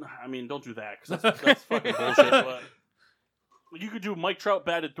 I mean, don't do that because that's fucking bullshit. But you could do Mike Trout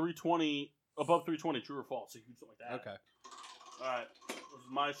batted 320 above 320, true or false. So you could do something like that. Okay. All right. This is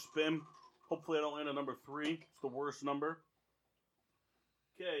my spin. Hopefully, I don't land on number 3. It's the worst number.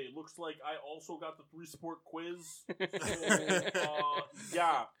 Okay, looks like I also got the 3-sport quiz. So,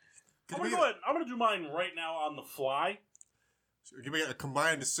 yeah. I'm gonna do mine right now on the fly. Give me a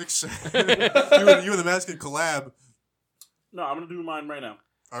combined 6. you and the Mask can collab. No, I'm gonna do mine right now.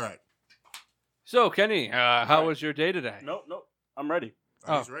 All right. So, Kenny, how was your day today? Nope. I'm ready.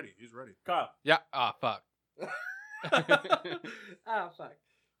 Oh. He's ready. He's ready. Kyle. Yeah. Ah, fuck. Fuck.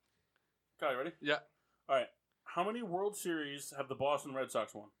 Kyle, you ready? Yeah. All right. How many World Series have the Boston Red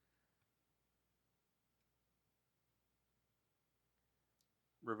Sox won?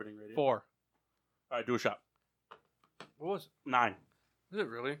 Riveting radio. 4. All right, do a shot. What was it? 9. Is it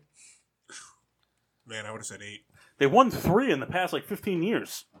really? Man, I would have said 8. They won 3 in the past 15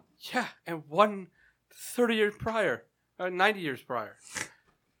 years. Yeah, and 1 30 years prior. 90 years prior.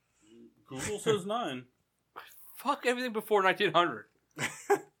 Google says 9. Fuck everything before 1900.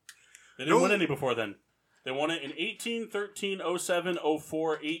 They didn't win any before then. They won it in 18, 13, 07,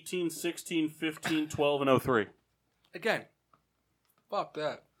 04, 18, 16, 15, 12, and 03. Again. Fuck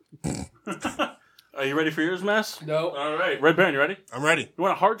that. Are you ready for yours, Mass? No. All right. Red Baron, you ready? I'm ready. You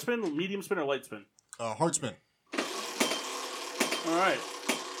want a hard spin, medium spin, or light spin? Hard spin. All right.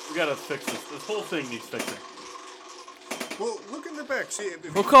 We got to fix this. This whole thing needs fixing. Well, look in the back. See,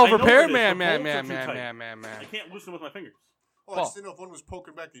 We'll call I know repair it is. man, The man, bolts man, are too man, tight. man, man, I man. can't loosen with my fingers. I just didn't know if one was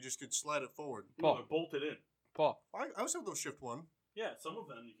poking back, you just could slide it forward. Paul. They're bolted in. Paul. I was able to shift one. Yeah, some of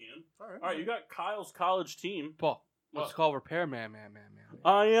them you can. All right. All right, you got Kyle's college team. Paul. Let's What? call repair man, man, man, man.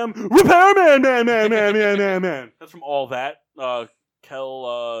 I am repairman, man. That's from All That.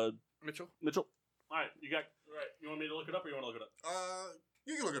 Kel Mitchell? Mitchell. All right, you got. All right, you want me to look it up, or you want to look it up?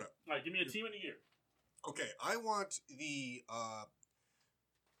 You can look it up. All right, give me a team and a year. Okay, I want the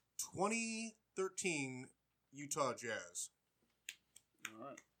 2013 Utah Jazz. All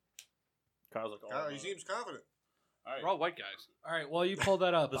right. Kyle's like, He seems confident. All right. We're all white guys. All right. While you pull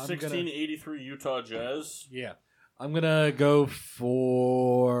that up, The I'm 1683 Utah Jazz. I'm gonna go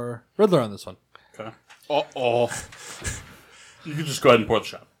for Riddler on this one. Okay. Uh-oh. You can just go ahead and pour the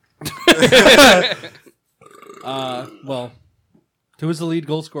shot. Well, who was the lead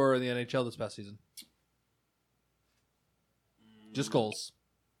goal scorer in the NHL this past season? Just goals.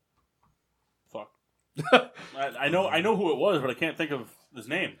 Fuck. I know who it was, but I can't think of his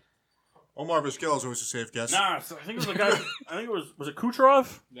name. Omar Vizquel is always a safe guess. Nah, so I think it was a guy. I think it was it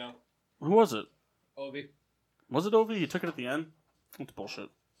Kucherov? No. Who was it? Ovi. Was it Ovi? He took it at the end? That's bullshit.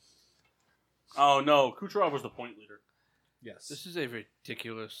 Oh, no. Kucherov was the point leader. Yes. This is a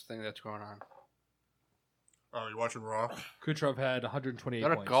ridiculous thing that's going on. Oh, you watching Raw? Kucherov had 128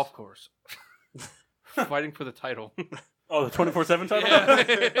 Not a points. golf course. Fighting for the title. Oh, the 24/7 title?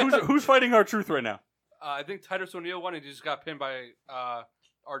 Yeah. who's fighting our truth right now? I think Titus O'Neil won and he just got pinned by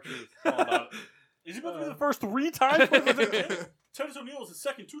R-Truth. Is he about to be the first 3 times? Titus O'Neil is the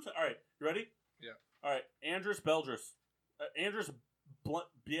second 2 times. All right, you ready? Yeah. All right, Andrus Beldris. Andrus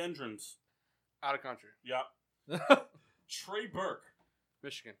Biendrins. Out of country. Yeah. Trey Burke.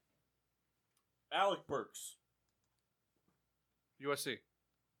 Michigan. Alec Burks. USC.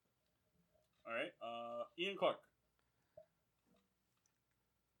 All right. Ian Clark.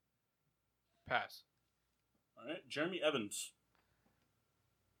 Pass. All right. Jeremy Evans.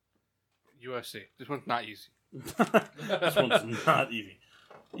 USC. This one's not easy. This one's not easy.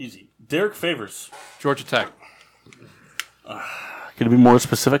 Easy. Derek Favors. Georgia Tech. Can you be more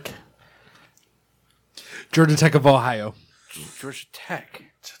specific? Georgia Tech of Ohio. Georgia Tech.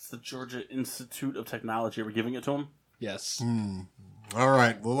 It's the Georgia Institute of Technology. Are we giving it to him? Yes. All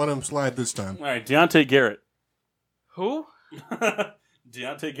right, we'll let him slide this time. All right. Deontay Garrett. Who?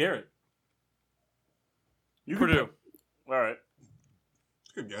 Deontay Garrett. You Purdue. All right.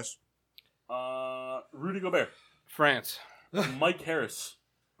 Good guess. Rudy Gobert. France. Mike Harris.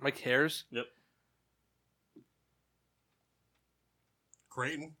 Mike Harris. Yep.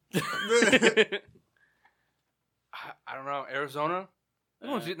 Creighton. I don't know. Arizona. This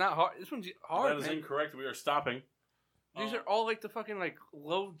one's not hard. This one's hard. That is Man. incorrect. We are stopping. These are all like the fucking like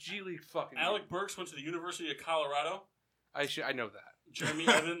low G League fucking. Alec Burks went to the University of Colorado. I know that. Jeremy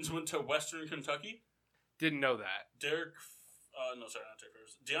Evans went to Western Kentucky. Didn't know that. Derek, not Derek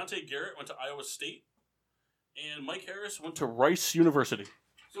Favors. Deontay Garrett went to Iowa State, and Mike Harris went to Rice University.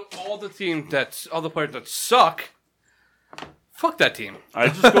 So all the players that suck. Fuck that team. I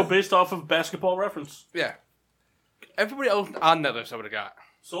just go based off of Basketball Reference. Yeah. Everybody else on that list I would have got.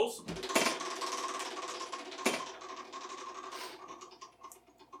 Souls.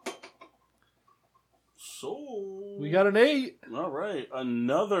 So We got an 8. all right,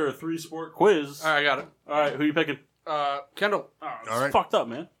 another 3-sport quiz. All right, I got it. All right, who you picking? Kendall. Oh, it's All right. fucked up,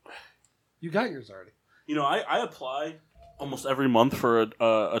 man. You got yours already. You know, I apply almost every month for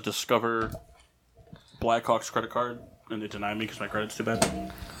a Discover Blackhawks credit card, and they deny me because my credit's too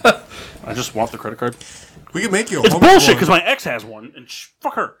bad. I just want the credit card. We can make you a It's home bullshit run. because my ex has one, and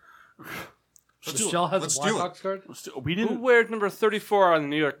fuck her. Michelle has Let's a do it. Blackhawks card? We Who didn't. wears number 34 on the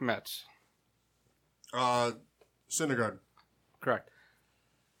New York Mets? Syndergaard. Correct.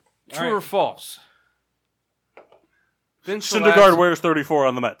 All True right. or false? Vince Syndergaard wears 34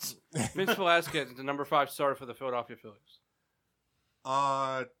 on the Mets. Vince Velasquez is the number 5 starter for the Philadelphia Phillies.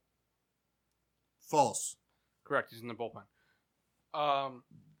 False. Correct. He's in the bullpen.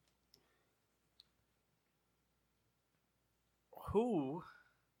 Who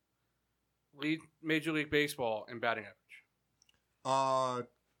lead Major League Baseball in batting average?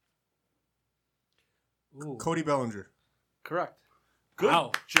 Ooh. Cody Bellinger. Correct. Good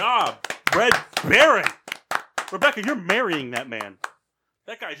Wow. job, Red Baron. Rebecca, you're marrying that man.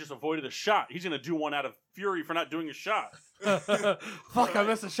 That guy just avoided a shot. He's going to do one out of fury for not doing a shot. Fuck, I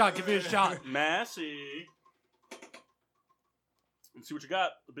missed a shot. Give me a shot. Massey. Let's see what you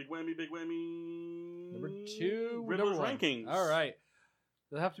got. The big whammy, big whammy. Number 2. Riddler's number 1. rankings. All right.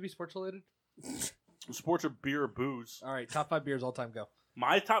 Does it have to be sports related? Sports or beer or booze. All right. Top 5 beers all time. Go.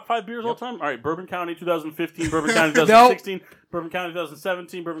 My top 5 beers all Yep. time? All right, Bourbon County 2015, Bourbon County 2016, Bourbon County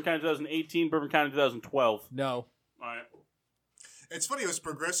 2017, Bourbon County 2018, Bourbon County 2012. No. All right. It's funny, it was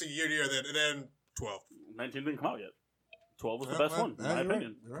progressing year to year, then 12. 19 didn't come out yet. 12 was the Yeah, best well, one, in yeah, my you're right,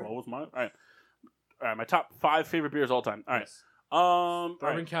 opinion. you're right. 12 was my... All right, my top 5 favorite beers all time. All right. Yes. All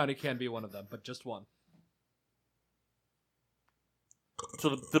Bourbon right. County can be one of them, but just one. So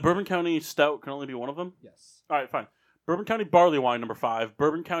the Bourbon County Stout can only be one of them? Yes. All right, fine. Bourbon County Barley Wine, number 5.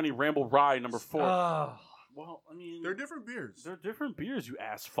 Bourbon County Ramble Rye, number 4. Oh. Well, I mean... They're different beers. They're different beers, you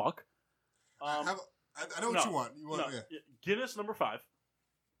ass fuck. I know what no, you want. You want no. yeah. Guinness, number 5.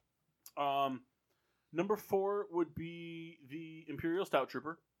 Number 4 would be the Imperial Stout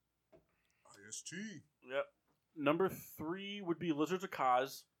Trooper. IST. Yep. Number 3 would be Lizards of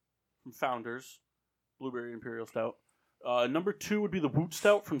Kaz from Founders, Blueberry Imperial Stout. Number 2 would be the Woot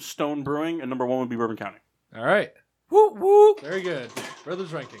Stout from Stone Brewing, and number 1 would be Bourbon County. All right. Woo woo. Very good.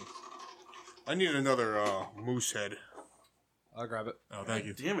 Brothers rankings. I need another moose head. I'll grab it. Oh, thank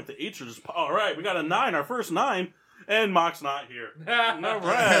you. Damn it, the 8s are just... All right, we got a 9, our first 9. And Mock's not here. All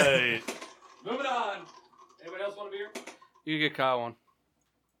right. Moving on. Anybody else want a beer? You get Kyle one.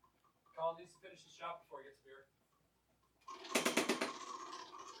 Kyle needs to finish his shot before he gets a beer.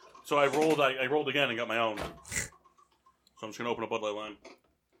 So I rolled again and got my own. So I'm just gonna open a Bud Light line.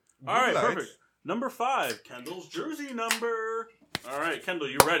 All right, Nice. perfect. Number 5, Kendall's jersey number. All right, Kendall,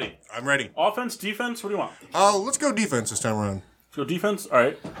 you ready? I'm ready. Offense, defense, what do you want? Let's go defense this time around. Let's go defense. All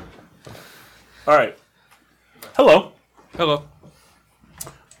right. All right. Hello. Hello.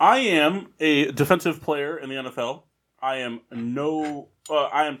 I am a defensive player in the NFL. I am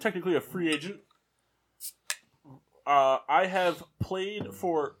technically a free agent. I have played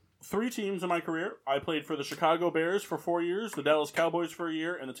for 3 teams in my career. I played for the Chicago Bears for 4 years, the Dallas Cowboys for a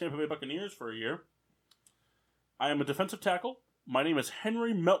year, and the Tampa Bay Buccaneers for a year. I am a defensive tackle. My name is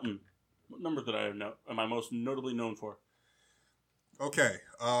Henry Melton. What number did I am I most notably known for? Okay.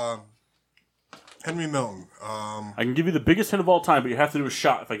 Henry Milton. I can give you the biggest hint of all time, but you have to do a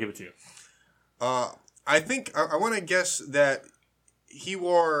shot if I give it to you. I think I want to guess that he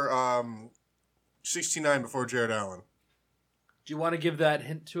wore 69 before Jared Allen. Do you want to give that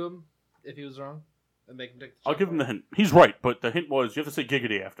hint to him if he was wrong? And make him take the I'll give him the hint. He's right, but the hint was you have to say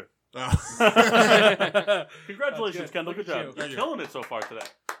giggity after. Congratulations, good. Kendall. Good Look at job. you. You're killing it so far today.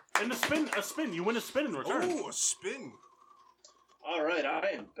 And a spin. You win a spin in return. Oh, a spin. All right, I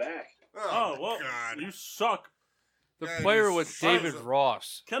am back. Oh, well, God. you suck. The Yeah, player you was son of David a-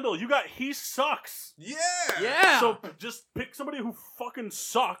 Ross. Kendall, you got he sucks. Yeah. Yeah. So just pick somebody who fucking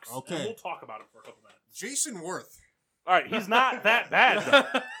sucks, Okay. and we'll talk about it for a couple minutes. Jason Worth. All right, he's not that bad,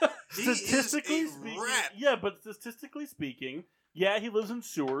 though. He is Statistically a speaking, rat. yeah, but statistically speaking, yeah, he lives in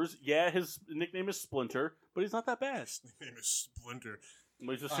sewers. Yeah, his nickname is Splinter, but he's not that bad. His name is Splinter.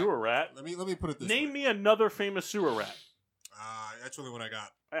 Well, he's a sewer rat. Let me put it this Name way. me another famous sewer rat. That's the only one I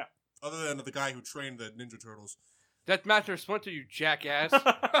got. Yeah. Other than the guy who trained the Ninja Turtles. That's Master Splinter, you jackass.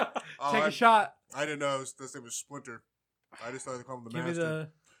 Take a shot. I didn't know his name was Splinter. I just thought they called him the Give me Master. the.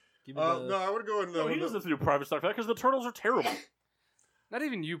 Give me No, I would go in No, he doesn't have to do private stuff for that because the turtles are terrible. Not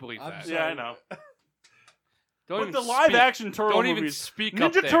even you believe I'm that. sorry. Yeah, I know. Don't But even the live speak. action turtle Don't even movies, speak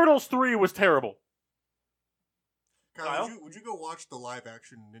up Ninja there. Turtles 3 was terrible. Kyle, Kyle? would you go watch the live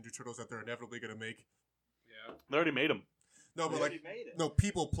action Ninja Turtles that they're inevitably going to make? Yeah. They already made them. No, but They like already made it. no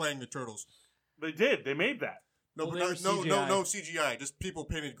people playing the turtles. They did. They made that. No, Well, but they no, were no CGI. CGI. Just people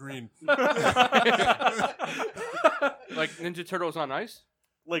painted green. Like Ninja Turtles on Ice?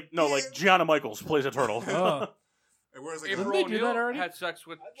 Like Gianna Michaels plays a turtle. Oh. And whereas like April they do that O'Neil already? had sex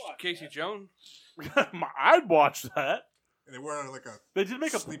with I'd watch Casey that. Jones. I'd watch that. and they wear like a They did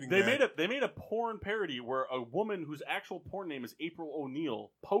make a Sleeping they bag. made a porn parody where a woman whose actual porn name is April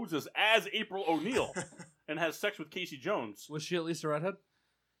O'Neil poses as April O'Neil and has sex with Casey Jones. Was she at least a redhead?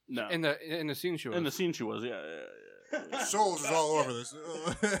 No, In the scene she was. in the scene she was. Yeah. Souls is all over this.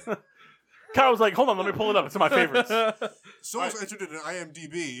 Kyle was like, "Hold on, let me pull it up. It's in my favorites." Souls entered it in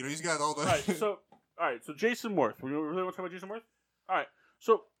IMDb. You know, he's got all the. All right. So Jason Worth. We really want to talk about Jason Worth? All right.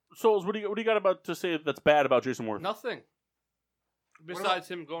 So Souls, what do you got about to say that's bad about Jason Worth? Nothing. Besides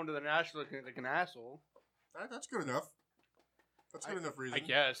him going to the National like an asshole. That's good enough. That's good enough reason. I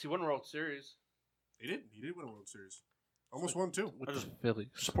guess. He won World Series. He did. He did win a World Series. Almost won too. I just Phillies.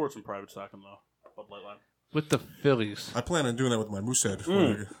 support some private stock in the Bud Light line. With the Phillies. I plan on doing that with my Moosehead.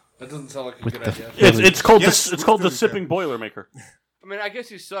 That doesn't sound like a With good the idea. It's called Yes, it's called the Phillies, sipping Boilermaker. I mean, I guess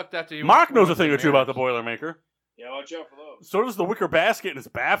he sucked after he Mock knows a went thing to or two about the Mariners. Boilermaker. Yeah, watch out for those. So does the wicker basket in his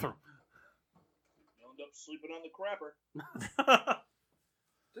bathroom. You'll end up sleeping on the crapper.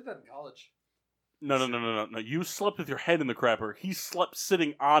 Did that in college. No. You slept with your head in the crapper. He slept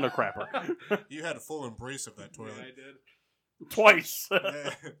sitting on a crapper. You had a full embrace of that toilet. did. Twice. Yeah.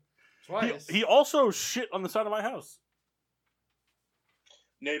 Twice. He also shit on the side of my house.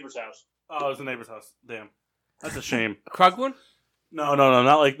 Neighbor's house. Oh, it was the neighbor's house. Damn. That's a shame. Krugman? No.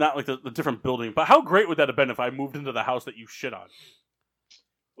 Not like the different building. But how great would that have been if I moved into the house that you shit on?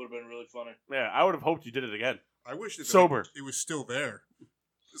 Would have been really funny. Yeah, I would have hoped you did it again. I wish that Sober. it was still there.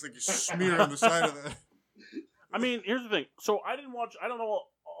 It's like you smear on the side of the. I mean, here's the thing. So I don't know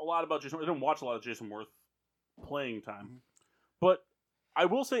a lot about Jason. I didn't watch a lot of Jason Worth playing time, but I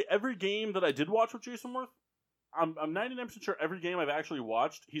will say every game that I did watch with Jason Worth, I'm 99% sure every game I've actually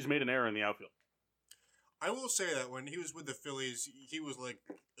watched, he's made an error in the outfield. I will say that when he was with the Phillies, he was like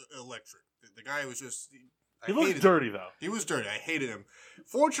electric. The guy was just. He I looks hated dirty him. though. He was dirty. I hated him.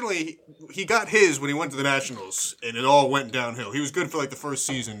 Fortunately, he got his when he went to the Nationals, and it all went downhill. He was good for like the first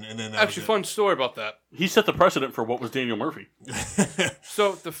season, and then that Actually, fun story about that. He set the precedent for what was Daniel Murphy was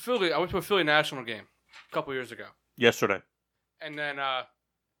So the Philly, I went to a Philly National game a couple years ago, yesterday. and then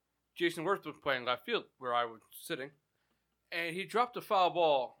Jason Worth was playing left field where I was sitting, and he dropped a foul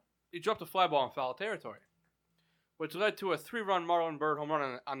ball. He dropped a fly ball in foul territory, which led to a 3-run Marlon Byrd home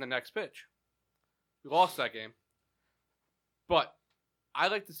run on the next pitch. We lost that game, but I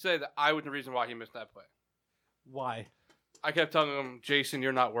like to say that I was the reason why he missed that play. Why? I kept telling him, Jason,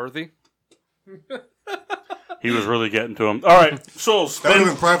 you're not worthy. He was really getting to him. All right, Souls. That would have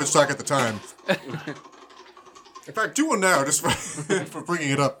been private stock at the time. In fact, do one now, just for bringing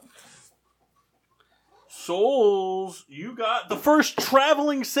it up. Souls, you got the first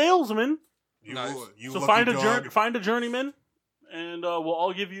traveling salesman. You, Nice. you So lucky find dog. a journeyman, and we'll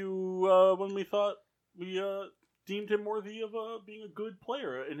all give you when we thought we deemed him worthy of being a good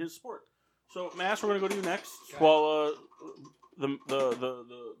player in his sport. So, Mass, we're gonna go to you next. While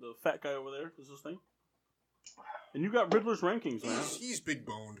the fat guy over there does this thing, and you got Riddler's rankings, man. He's big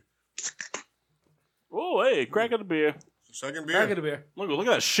boned. Oh, hey, crack of the beer. Second Crack beer. it a beer. Look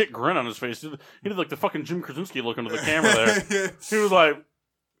at that shit grin on his face. He did like the fucking Jim Krasinski look into the camera there. He was like,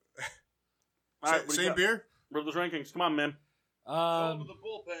 all right, what do you Same got? beer? Riddler's rankings. Come on, man. Over the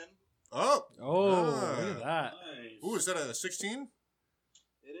bullpen. Oh. Oh, Ah. look at that. Nice. Ooh, is that a 16?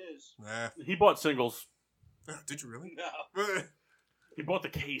 It is. Nah. He bought singles. Did you really? No. He bought the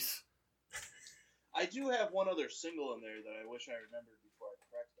case. I do have one other single in there that I wish I remembered before I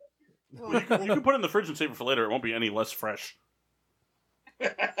cracked that beer. Well, you can put it in the fridge and save it for later. It won't be any less fresh.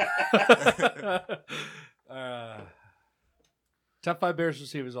 Top 5 Bears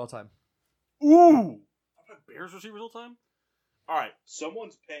receivers all time. Ooh! I've had Bears receivers all the time? All right.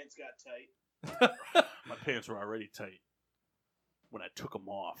 Someone's pants got tight. My pants were already tight when I took them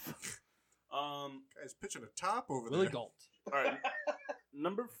off. Guy's pitching a top over Willie there. Galt. All right.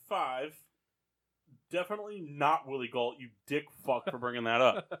 Number 5. Definitely not Willie Galt, you dick fuck, for bringing that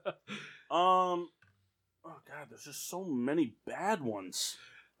up. Oh, God, there's just so many bad ones.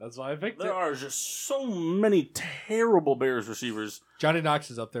 That's why I picked There it. are just so many terrible Bears receivers. Johnny Knox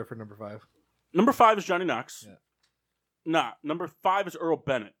is up there for number 5. Number 5 is Johnny Knox. Yeah. Nah, number 5 is Earl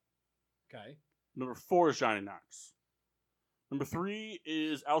Bennett. Okay. Number 4 is Johnny Knox. Number 3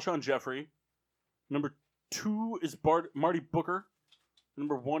 is Alshon Jeffrey. Number 2 is Marty Booker.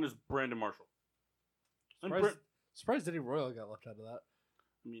 Number 1 is Brandon Marshall. And Surprised Eddie Royal got left out of that.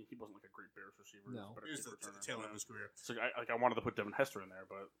 I mean, he wasn't like a great Bears receiver. No. Better He was kick the returner. tail end of his career. So I wanted to put Devin Hester in there,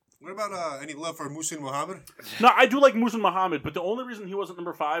 but What about any love for Muhsin Muhammad? no, I do like Muhsin Muhammad, but the only reason he wasn't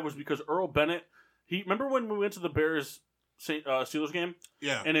number 5 was because Earl Bennett. Remember when we went to the Bears Steelers game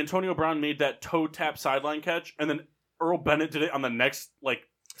Yeah. and Antonio Brown made that toe tap sideline catch, and then Earl Bennett did it on the next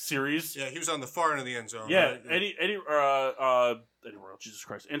series. Yeah, he was on the far end of the end zone. Yeah, right? Eddie Royal, Jesus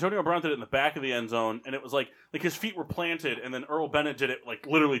Christ. Antonio Brown did it in the back of the end zone, and it was like his feet were planted, and then Earl Bennett did it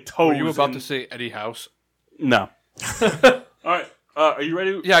literally toes. Were you about in- to say Eddie House? No. All right, are you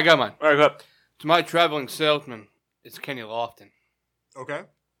ready? Yeah, I got mine. All right, go ahead. To my traveling salesman, it's Kenny Lofton. Okay.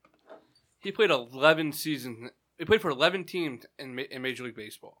 He played 11 seasons. He played for 11 teams in Major League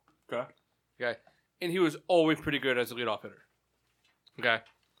Baseball. Okay. Okay, and he was always pretty good as a leadoff hitter. Okay,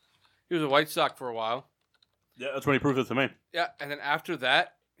 he was a White Sox for a while. Yeah, that's when he proved it to me. Yeah, and then after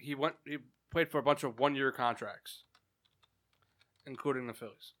that, he played for a bunch of 1-year contracts, including the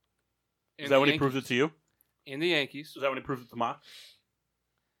Phillies. Is that when he proved it to you? In the Yankees. Is that when he proved it to Ma?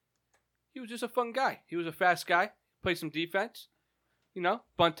 He was just a fun guy. He was a fast guy. Played some defense.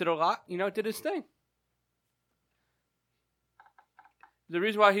 Bunted a lot. Did his thing. The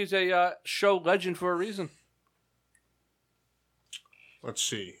reason why he's a show legend for a reason. Let's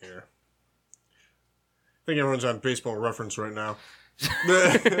see here. I think everyone's on Baseball Reference right now.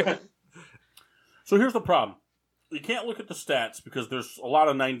 So here's the problem. You can't look at the stats because there's a lot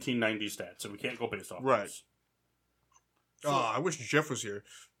of 1990 stats, and we can't go based off Right. those. Oh, I wish Jeff was here.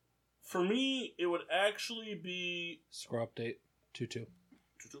 For me, it would actually be... Score update 2-2.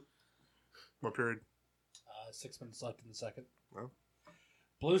 What period? 6 minutes left in the second. Well.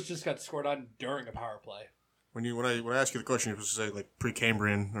 Blues just got scored on during a power play. When I ask you the question, you're supposed to say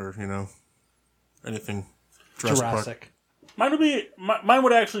Precambrian or anything. Jurassic. Mine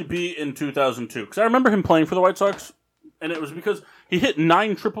would actually be in 2002 because I remember him playing for the White Sox, and it was because he hit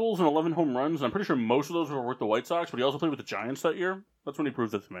 9 triples and 11 home runs. And I'm pretty sure most of those were with the White Sox, but he also played with the Giants that year. That's when he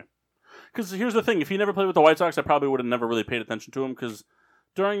proved it to me. Because here's the thing: if he never played with the White Sox, I probably would have never really paid attention to him. Because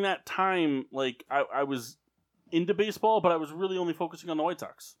during that time, I was into baseball, but I was really only focusing on the White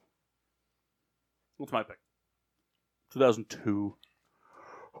Sox. What's my pick? 2002.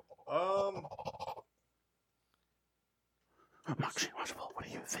 Moxie Washable, what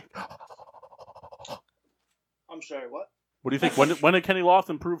do you think? I'm sorry, what? What do you think? When did Kenny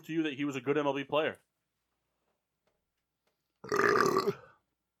Lofton prove to you that he was a good MLB player?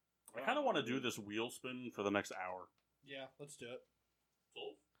 to do this wheel spin for the next hour. Yeah, let's do it.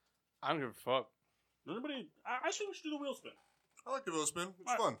 I don't give a fuck. Does anybody? I think we should do the wheel spin. I like the wheel spin. It's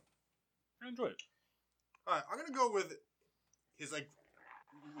All right. fun. I enjoy it. All right, I'm gonna go with his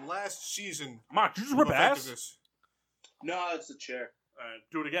last season. Mark, did you just of rip ass? effectiveness. No, it's the chair.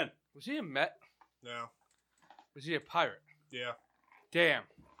 Do it again. Was he a Met? No. Was he a Pirate? Yeah. Damn.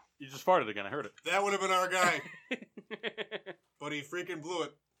 You just farted again. I heard it. That would have been our guy, but he freaking blew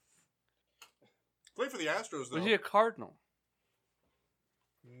it. Played for the Astros though. Was he a Cardinal?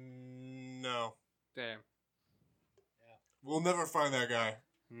 No. Damn. We'll never find that guy.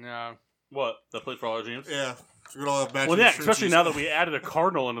 No. What? That played for all our teams? Yeah. So we all have matching Well, yeah, shirts especially and now stuff. that we added a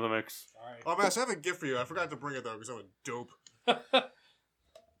Cardinal into the mix. All right. Oh, Mass, I have a gift for you. I forgot to bring it though because I'm a dope.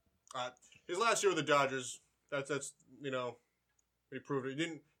 His last year with the Dodgers, that's he proved it. He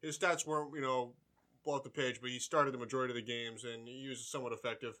didn't. His stats weren't off the page, but he started the majority of the games and he was somewhat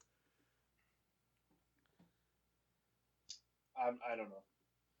effective. I don't know.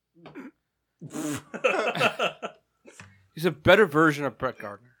 He's a better version of Brett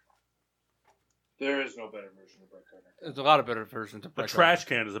Gardner. There is no better version of Brett Gardner. There's a lot of better versions of The Brett trash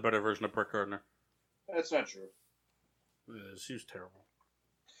can is a better version of Brett Gardner. That's not true. It is. He was terrible.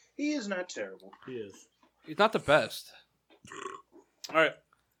 He is not terrible. He is. Gardner. He's not the best. All right.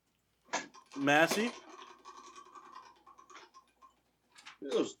 Massey.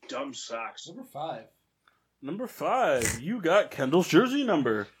 Look at those dumb socks. Number 5. Number 5. You got Kendall's jersey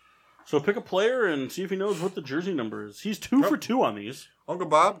number. So pick a player and see if he knows what the jersey number is. He's 2 for 2 on these. Uncle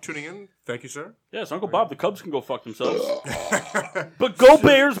Bob tuning in. Thank you, sir. Yes, Uncle Bob. The Cubs can go fuck themselves. But go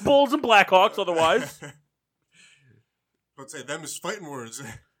Bears, Bulls, and Blackhawks otherwise. Let's say them is fighting words.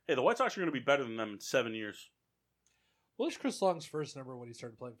 Hey, the White Sox are going to be better than them in 7 years. What was Chris Long's first number when he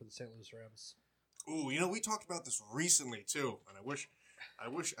started playing for the St. Louis Rams? Ooh, we talked about this recently too, and I wish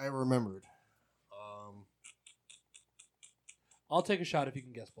I remembered. I'll take a shot if you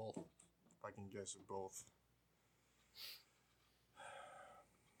can guess both. If I can guess them both.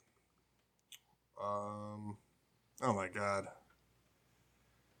 Oh my God.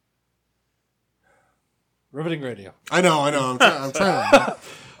 Riveting radio. I know.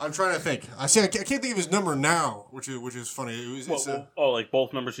 I'm trying to think. I can't think of his number now, which is funny. It's like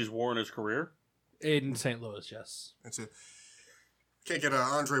both numbers he's wore in his career? In St. Louis, yes. Can't get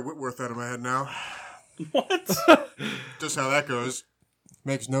Andre Whitworth out of my head now. What? Just how that goes.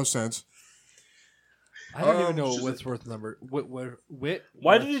 Makes no sense. I don't even know Whitworth's number.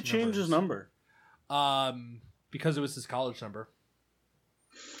 Why did he change his number? Because it was his college number.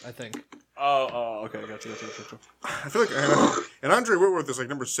 I think. Oh, okay, gotcha. I feel like and Andre Whitworth is like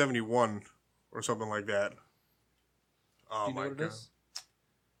number 71 or something like that. Oh Do you know my what God. it is?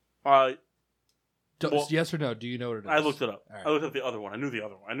 Well, yes or no? Do you know what it is? I looked it up. All right. I looked at the other one. I knew the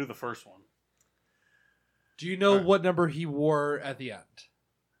other one. I knew the first one. Do you know what number he wore at the end?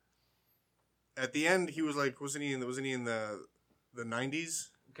 At the end, he was like, wasn't he in the 90s?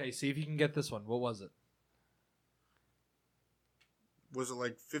 Okay, see if you can get this one. What was it? Was it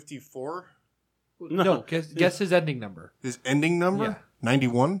like 54? No, guess his ending number. His ending number? Yeah.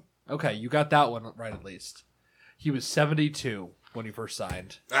 91? Okay, you got that one right at least. He was 72 when he first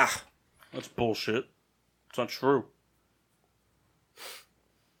signed. Ah. That's bullshit. It's not true.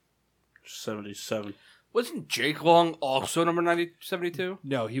 77. Wasn't Jake Long also number 72?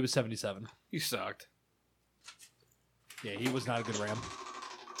 No, he was 77. He sucked. Yeah, he was not a good Ram.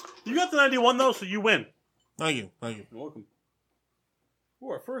 You got the 91 though, so you win. Thank you. You're welcome. Ooh,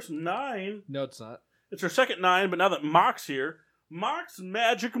 our first 9. No, it's not. It's our second 9, but now that Mock's here, Mock's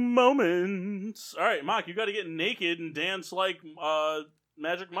magic moments. All right, Mock, you got to get naked and dance like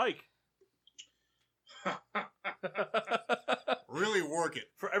Magic Mike. Really work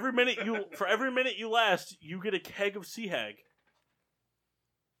it. For every minute you last, you get a keg of Sea Hag.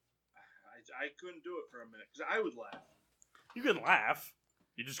 I couldn't do it for a minute because I would laugh. You can laugh.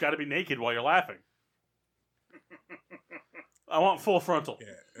 You just got to be naked while you're laughing. I want full frontal.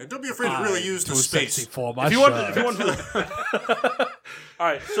 Yeah. And don't be afraid to really use the space. For my If you want to, all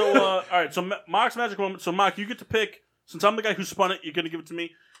right. So Mock's magic moment. So Mock, you get to pick. Since I'm the guy who spun it, you're going to give it to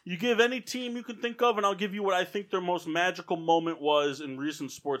me. You give any team you can think of, and I'll give you what I think their most magical moment was in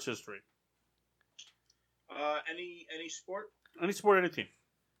recent sports history. Any sport? Any sport, any team.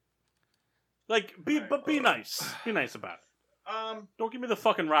 Be nice. Be nice about it. Don't give me the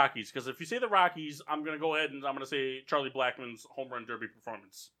fucking Rockies, because if you say the Rockies, I'm going to go ahead and I'm going to say Charlie Blackmon's home run derby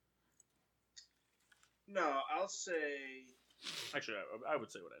performance. No, I'll say... Actually, I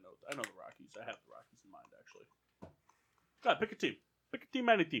would say what I know. I know the Rockies. I have the Rockies in mind, actually. God, pick a team. Pick a team,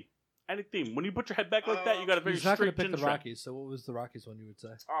 any team. Any team. When you put your head back like that, you got a very He's not going straight to pick chin the strap. Rockies. So what was the Rockies one you would say?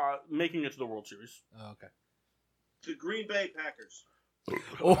 Making it to the World Series. Oh, okay. The Green Bay Packers.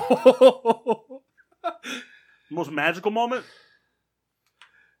 Most magical moment?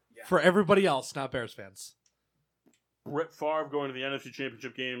 For everybody else, not Bears fans. Brett Favre going to the NFC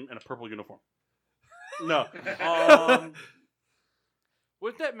Championship game in a purple uniform. No.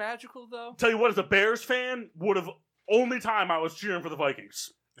 Wasn't that magical though? Tell you what, as a Bears fan, would have only time I was cheering for the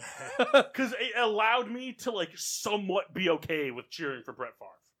Vikings. Because it allowed me to, like, somewhat be okay with cheering for Brett Favre.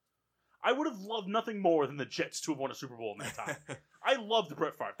 I would have loved nothing more than the Jets to have won a Super Bowl in that time. I loved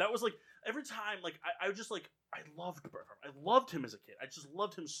Brett Favre. That was, like, every time, like, I just, like, I loved Brett Favre. I loved him as a kid. I just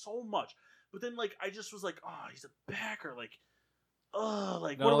loved him so much. But then, like, I just was like, oh, he's a Packer. Like,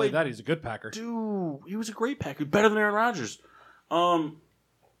 like, Not what only do I that, he's a good Packer. do? He was a great Packer. Better than Aaron Rodgers.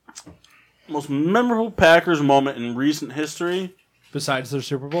 Most memorable Packers moment in recent history. Besides their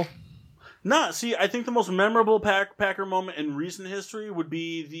Super Bowl? See, I think the most memorable Packer moment in recent history would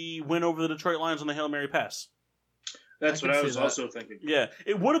be the win over the Detroit Lions on the Hail Mary pass. That's I what can I see was that. also thinking. Yeah,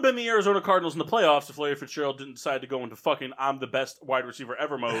 it would have been the Arizona Cardinals in the playoffs if Larry Fitzgerald didn't decide to go into fucking I'm the best wide receiver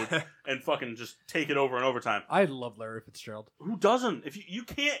ever mode and fucking just take it over in overtime. I love Larry Fitzgerald. Who doesn't? If you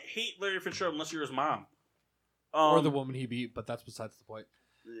can't hate Larry Fitzgerald unless you're his mom. Or the woman he beat, but that's besides the point.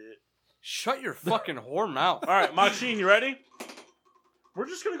 Shut your fucking whore mouth. All right, Maxine, you ready? We're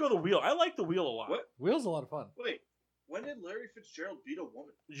just gonna go the wheel. I like the wheel a lot. What? Wheel's a lot of fun. Wait, when did Larry Fitzgerald beat a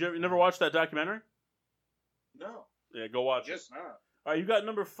woman? You never watch that documentary? No, Yeah, go watch it. guess not. All right, you got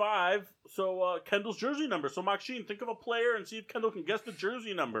number 5. So Kendall's jersey number. So Maxine, think of a player and see if Kendall can guess the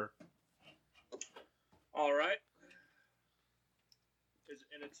jersey number. All right.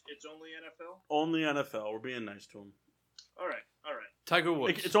 It's only NFL? Only NFL. We're being nice to him. All right. Tiger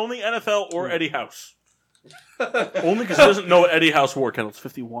Woods. It's only NFL or Eddie House. Only because he doesn't know what Eddie House wore, Kendall. It's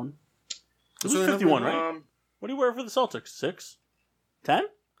 51. This was 51, right? What do you wear for the Celtics? 6? 10?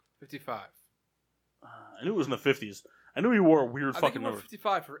 55. I knew it was in the 50s. I knew he wore a weird I think fucking he won number.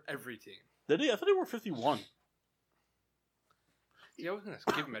 55 for every team. Did he? I thought he wore 51. Yeah, I was going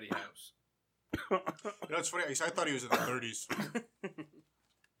to give him Eddie House. You know, it's funny. I thought he was in the 30s.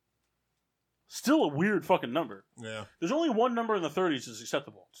 Still a weird fucking number. Yeah. There's only one number in the 30s that's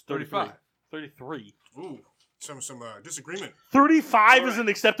acceptable. It's 33. 35. 33. Ooh, some disagreement. 35 is an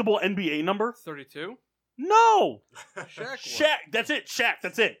acceptable NBA number? 32? No! Shaq won. Shaq. That's it. Shaq.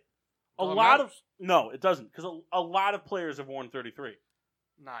 That's it. A Well, it lot of... matters. No, it doesn't. Because a lot of players have worn 33.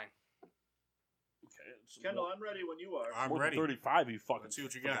 9. Okay. It's Kendall, I'm ready when you are. I'm more than ready. 35, you fucking Let's see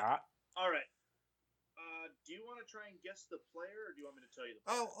what you got. forgot. All right. Do you want to try and guess the player, or do you want me to tell you the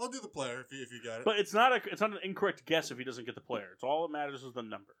player? I'll do the player if you got it. But it's not an incorrect guess if he doesn't get the player. It's all that matters is the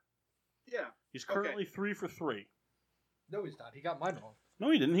number. Yeah. He's currently 3 for 3. No, he's not. He got mine wrong. No,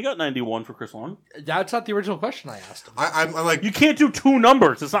 he didn't. He got 91 for Chris Long. That's not the original question I asked him. I'm like, You can't do 2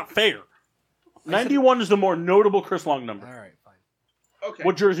 numbers. It's not fair. 91 is the more notable Chris Long number. All right, fine. Okay.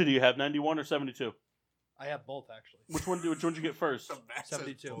 What jersey do you have? 91 or 72? I have both, actually. Which one did you get first? the math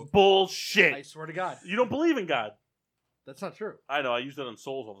 72. says both. Bullshit. I swear to God. You don't believe in God. That's not true. I know. I use that on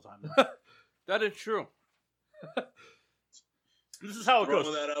souls all the time. That is true. This is how it Throwing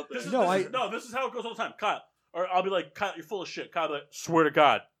goes. that out there. This is, No, this is how it goes all the time. Kyle. Or I'll be like, Kyle, you're full of shit. Kyle will be like, swear to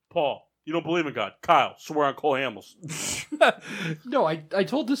God. Paul, you don't believe in God. Kyle, swear on Cole Hamels. No, I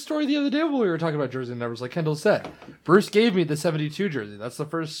told this story the other day when we were talking about jersey numbers, like Kendall said. Bruce gave me the 72 jersey. That's the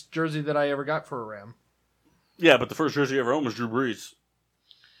first jersey that I ever got for a Ram. Yeah, but the first jersey you ever owned was Drew Brees.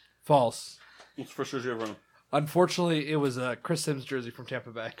 False. What's the first jersey you ever owned? Unfortunately, it was a Chris Sims jersey from Tampa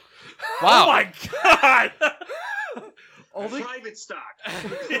Bay. Oh my God! Only... Private stock.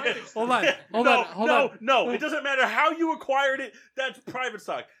 Hold on. No. It doesn't matter how you acquired it. That's private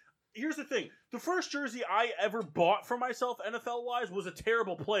stock. Here's the thing. The first jersey I ever bought for myself, NFL-wise, was a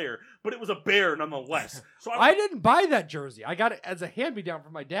terrible player, but it was a Bear nonetheless. So I didn't buy that jersey. I got it as a hand-me-down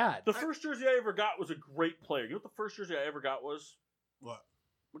from my dad. the first jersey I ever got was a great player. You know what the first jersey I ever got was? What?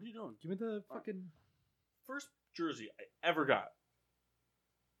 What are you doing? Give me the fucking... First jersey I ever got.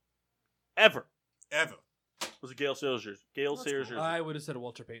 Ever. Was a Gale Sayers jersey. Gale That's Sayers cool. jersey. I would have said a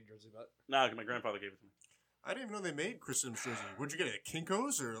Walter Payton jersey, but... Nah, my grandfather gave it to me. I didn't even know they made Chris Sims jersey. Where'd you get it? At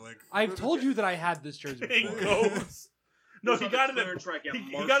Kinko's or like? I've told you that I had this jersey before. Kinko's. No, he It's on got the it at clearance rack at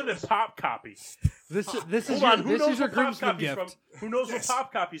he got it at Marshalls. Pop Copy. This is Hold your, on, who this knows is your what Pop groomsman Copy's gift. from? Who knows Yes. what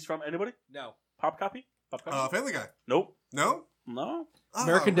Pop Copy's from? Anybody? No. Pop Copy? Pop Copy? Family Guy. Nope. No. No. Oh,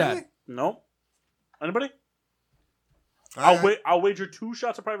 American Dad. really? Nope. Anybody? I I'll wager 2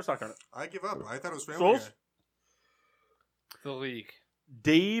 shots of private stock on it. I give up. I thought it was Family Souls? Guy. The league.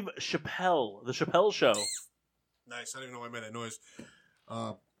 Dave Chappelle. The Chappelle Show. Nice. I didn't even know I made that noise.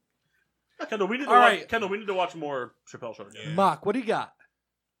 Kendall, we need to All watch. right. Kendall, we need to watch more Chappelle Show. Yeah. Mock, what do you got?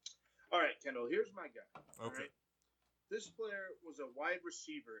 All right, Kendall. Here's my guy. All Okay. right? This player was a wide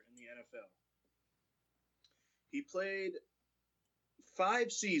receiver in the NFL. He played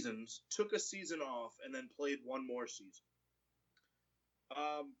 5 seasons, took a season off, and then played one more season.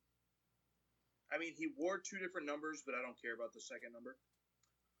 I mean, he wore 2 different numbers, but I don't care about the second number.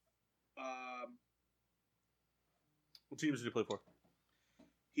 What teams did he play for?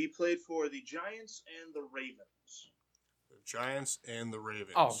 He played for the Giants and the Ravens. The Giants and the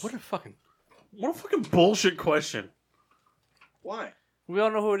Ravens. Oh, what a fucking... bullshit question. Why? We all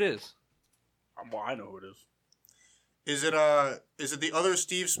know who it is. Well, I know who it is. Is it the other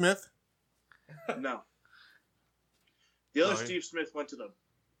Steve Smith? No. The other Oh, yeah. Steve Smith went to the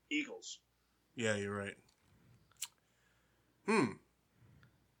Eagles. Yeah, you're right.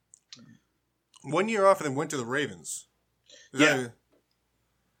 1 year off and then went to the Ravens. Yeah.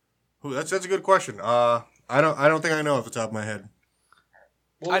 That's a good question. I don't think I know off the top of my head.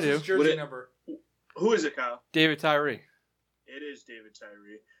 I do. His jersey number? Who is it, Kyle? David Tyree. It is David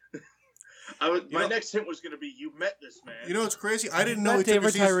Tyree. My next hint was going to be you met this man. You know what's crazy? I didn't know he took a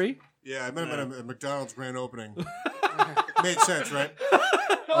David season. Tyree? Yeah, I met him at a McDonald's grand opening. Made sense, right?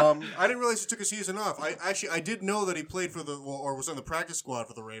 I didn't realize he took a season off. I did know that he played for or was on the practice squad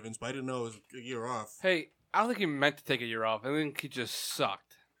for the Ravens, but I didn't know it was a year off. Hey, I don't think he meant to take a year off. I think he just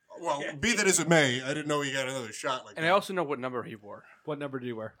sucked. Well, be that as it may, I didn't know he got another shot like And that. I also know what number he wore. What number do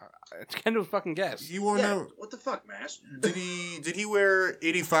you wear? It's Kendall's fucking guess. He wore Yeah, no. what the fuck, Mash? Did he wear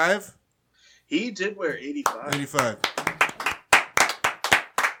 85? He did wear 85. 85.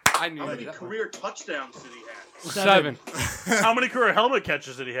 I knew How many that. career touchdowns did he have? 7. How many career helmet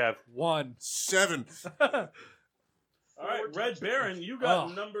catches did he have? 1. 7. All right, Red Baron, you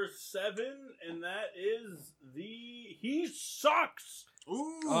got Oh. number 7, and that is he sucks.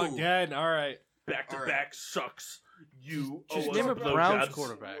 Ooh. Again, all right. Back to All right. back sucks. You Just owe name us a blowjobs. Browns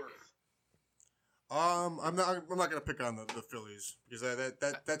quarterback. I'm not gonna pick on the Phillies because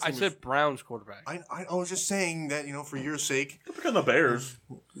that I team said Browns quarterback. I was just saying that, for your sake. Pick on the Bears.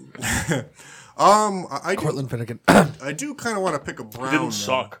 I do, Cortland Finnegan. I do kind of want to pick a He Brown. didn't now.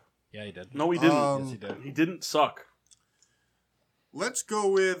 suck. Yeah, he did. No, he didn't. Um, Yes, he did. He didn't suck. Let's go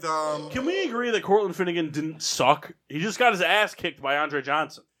with Can we agree that Cortland Finnegan didn't suck? He just got his ass kicked by Andre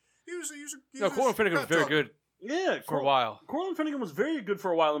Johnson. he was No, Cortland Finnegan was very good Yeah, for a while. Cortland Finnegan was very good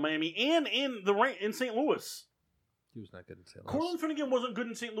for a while in Miami and in St. Louis. He was not good at St. Louis. Cortland Finnegan wasn't good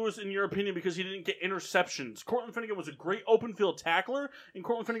in St. Louis, in your opinion, because he didn't get interceptions. Cortland Finnegan was a great open field tackler, and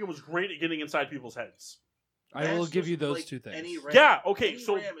Cortland Finnegan was great at getting inside people's heads. I will Mash give you doesn't those like 2 things. Any Ram. Yeah, okay, Any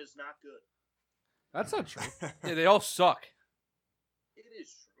so Ram is not good. That's not true. Yeah, they all suck. It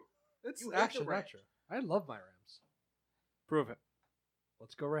is true. It's You hate the actually not Rams. true. I love my Rams. Prove it.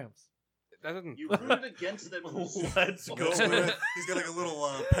 Let's go Rams. That doesn't. You rooted against them. let's go. He's got like a little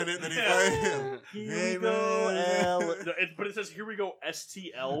pennant that he plays. Here Hey, we go, man. L. No, but it says, here we go,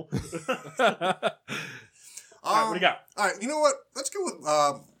 STL. All right, what do you got? All right, you know what? Let's go with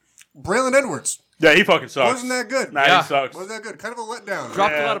Braylon Edwards. Yeah, he fucking sucks. Wasn't that good? Nah, Yeah. he sucks. Wasn't that good? Kind of a letdown.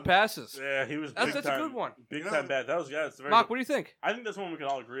 Dropped Yeah. a lot of passes. Yeah, he was That's big a time. good one. Big You know- time bad. That was, yeah, it's a very Mark, good. what do you think? I think that's one we can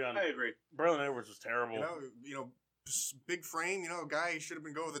all agree on. I agree. Braylon Edwards was terrible. Big frame. Guy should have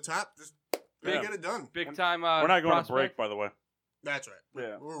been go over the top. Just Yeah. get it done. Big time. We're not going prospect. to break, by the That's right.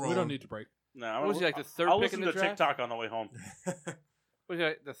 Yeah. We're We rolling. don't need to break. No, What was he, like, the third I'll pick in listen the to draft? TikTok on the way home. Was he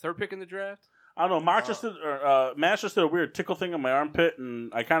like the 3rd pick in the draft? I don't know. Mark just did, or Mash just did a weird tickle thing on my armpit,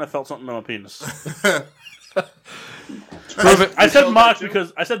 and I kind of felt something on my penis. Prove it. I said felt Mock that too?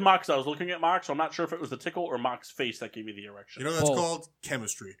 because I said Mock because I was looking at Mock, so I'm not sure if it was the tickle or Mock's face that gave me the erection. That's Both. called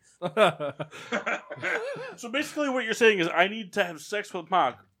chemistry. So basically, what you're saying is I need to have sex with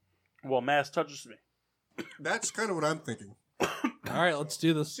Mock while Mass touches me. That's kind of what I'm thinking. All right, let's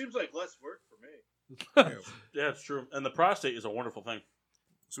do this. Seems like less work for me. Yeah, it's true. And the prostate is a wonderful thing.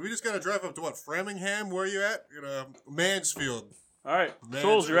 So we just got to drive up to what? Framingham? Where are you at? Mansfield. All right, Man,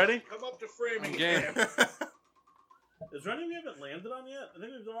 Souls, you ready? Come up to framing. Game. Is there any we haven't landed on yet? I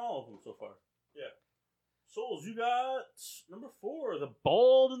think we've done all of them so far. Yeah. Souls, you got number 4, the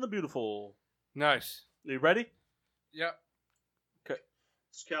bald and the beautiful. Nice. Are you ready? Yep.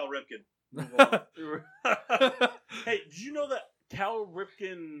 It's Cal Ripken. Move on. Hey, did you know that Cal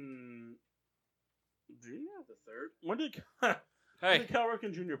Ripken Jr.? The third. When did Hey, Cal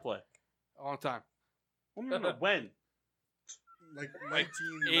Ripken Jr. play? a long time. When? Like 19...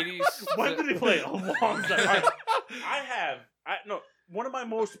 80s. When did he play? A long time. All right. One of my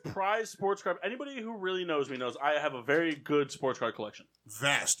most prized sports card. Anybody who really knows me knows I have a very good sports card collection.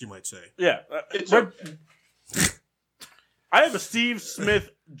 Vast, you might say. Yeah, It's I have a Steve Smith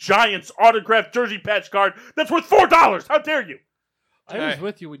Giants autographed jersey patch card that's worth $4. How dare you? I was Hey.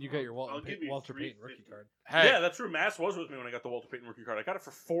 with you when you got your I'll give you Walter Payton $3.50. rookie card. Hey, Yeah, that's true. Mass was with me when I got the Walter Payton rookie card. I got it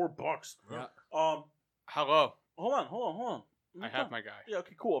for $4. Yeah. hello. Hold on. I'm I not have done. my guy. Yeah,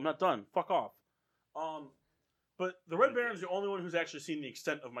 okay, cool. I'm not done. Fuck off. But the Red Baron's the only one who's actually seen the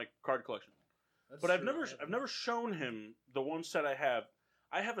extent of my card collection. That's But I've true. never shown him the one set I have.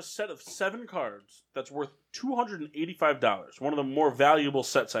 I have a set of 7 cards that's worth $285. One of the more valuable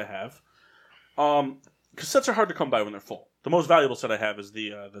sets I have. Because sets are hard to come by when they're full. The most valuable set I have is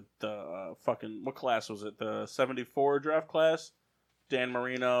the fucking, what class was it? The 74 draft class. Dan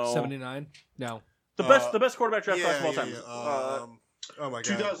Marino. 79? No. The best quarterback draft class of all time. Oh my god.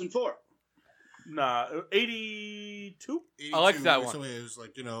 2004. Nah, 82. I like that 82, one. so it was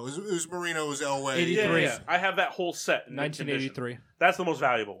like it was Marino, it was Elway. 83. Yeah. I have that whole set. In mint condition. 1983. That's the most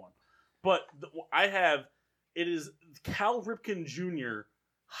valuable one. But it is Cal Ripken Jr.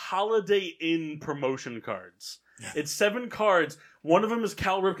 Holiday Inn promotion cards. It's 7 cards. One of them is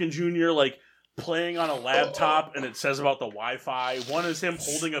Cal Ripken Jr. like playing on a laptop, and it says about the Wi-Fi. One is him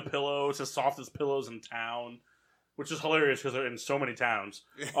holding a pillow. It's the softest pillows in town, which is hilarious because they're in so many towns.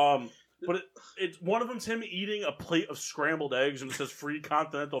 But it's one of them's him eating a plate of scrambled eggs, and it says free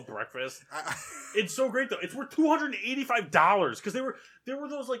continental breakfast. It's so great though. It's worth $285 because they were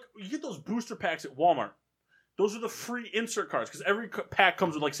those like you get those booster packs at Walmart. Those are the free insert cards because every pack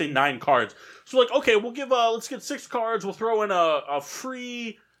comes with like say 9 cards. So like okay, we'll give let's get 6 cards. We'll throw in a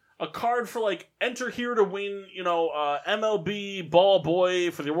free card for like enter here to win MLB ball boy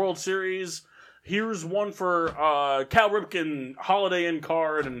for the World Series. Here's one for Cal Ripken Holiday Inn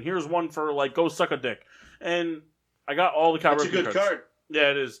card, and here's one for like go suck a dick. And I got all the Cal That's a Ripken good cards. card. Yeah,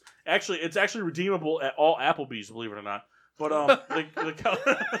 it is. It's actually redeemable at all Applebee's, believe it or not. But the Cal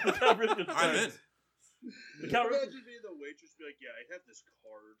Ripken I'm in. The Cal Ripken. Imagine being the waitress, be like, "Yeah, I have this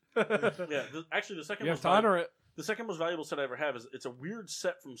card." Yeah, actually the second You have most to honor it. the second most valuable set I ever have is it's a weird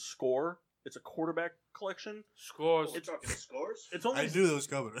set from Score. It's a quarterback collection. Scores. We're talking scores. It's only I knew that was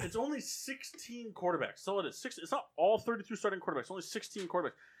coming. It's only 16 quarterbacks. So it is. It's not all 32 starting quarterbacks. It's only 16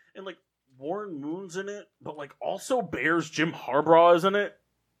 quarterbacks. And like Warren Moon's in it, but like also Bears Jim Harbaugh is in it.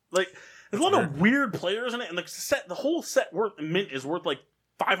 Like there's a lot of weird players in it, and the whole set mint is worth like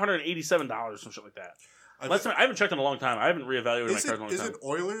 $587, some shit like that. I haven't checked in a long time. I haven't reevaluated my cards in a long Is time. it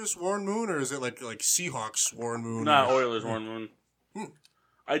Oilers Warren Moon or is it like Seahawks Warren Moon? Nah, Oilers Warren Moon. Hmm.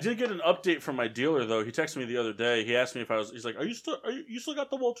 I did get an update from my dealer though. He texted me the other day. He asked me if I was. He's like, you still got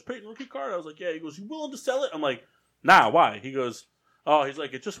the Walter Payton rookie card?" I was like, "Yeah." He goes, "You willing to sell it?" I'm like, "Nah, why?" He goes, "Oh, he's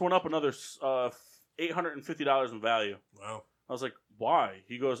like, it just went up another $850 in value." Wow. I was like, "Why?"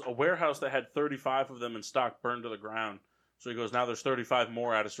 He goes, "A warehouse that had 35 of them in stock burned to the ground." So he goes, "Now there's 35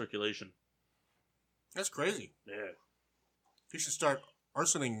 more out of circulation." That's crazy. Yeah. You should start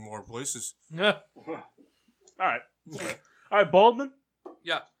arsoning more places. All right. All right, Baldwin.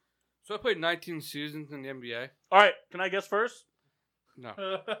 Yeah. So I played 19 seasons in the NBA. All right, can I guess first? No.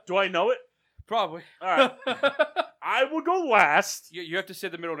 Do I know it? Probably. All right. I will go last. You have to say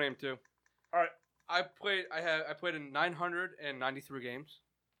the middle name too. All right. I played in 993 games.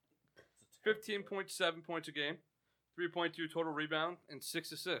 15.7 points a game, 3.2 total rebound, and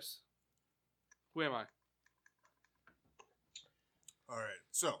 6 assists. Who am I? All right.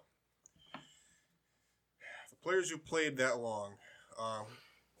 So, the players who played that long,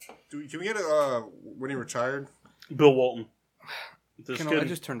 can we get when he retired? Bill Walton. I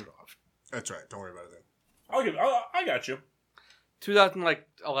just turned it off. That's right. Don't worry about it then. I got you.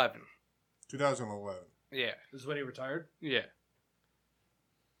 2011. 2011. Yeah. This is when he retired? Yeah.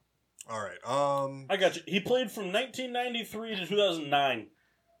 All right. I got you. He played from 1993 to 2009.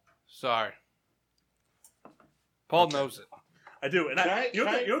 Sorry. Paul knows it. I do. And you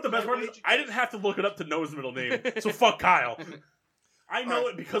know what the best part is? I didn't have to look it up to know his middle name. So fuck Kyle. I know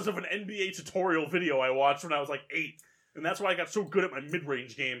it because of an NBA tutorial video I watched when I was like 8. And that's why I got so good at my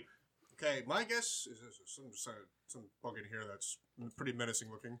mid-range game. Okay, my guess is some bug in here that's pretty menacing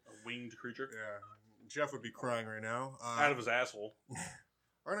looking. A winged creature. Yeah. Jeff would be crying right now. Out of his asshole.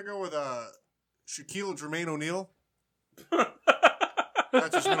 I'm going to go with Shaquille Jermaine O'Neal.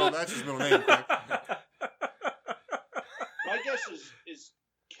 That's his middle name. Correct? My guess is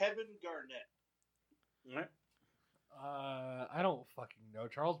Kevin Garnett. Right. I don't fucking know.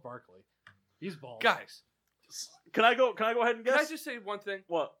 Charles Barkley. He's bald. Guys, Can I go ahead and guess? can I just say one thing?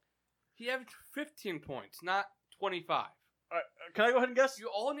 What? He averaged 15 points, not 25. All right, can I go ahead and guess? You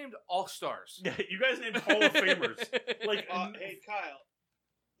all named all-stars. Yeah, you guys named Hall of Famers. Like, Hey, Kyle,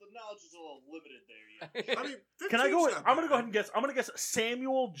 the knowledge is a little limited there. I mean, can I go? 15's not I'm gonna bad. go ahead and guess. I'm gonna guess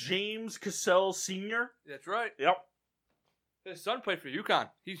Samuel James Cassell Sr. That's right. Yep. His son played for UConn.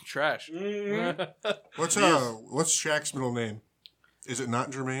 He's trash. Mhm. What's Shaq's middle name? Is it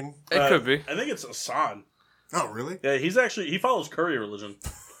not Jermaine? It could be. I think it's Hassan. Oh, really? Yeah, he follows Curry religion.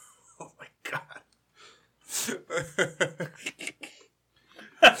 Oh my god.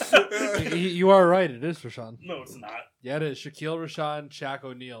 You are right. It is Rashawn. No, it's not. Yeah, it is. Shaquille Rashawn, Shaq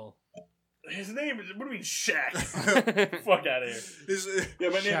O'Neal. His name is, what do you mean, Shaq? Fuck out of here. Yeah,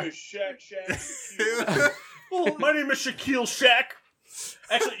 my Shaq. name is Shaq. Shaquille. Well, my name is Shaquille Shaq.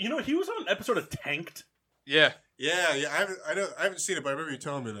 Actually, you know, he was on an episode of Tanked. Yeah. yeah. I haven't seen it, but I remember you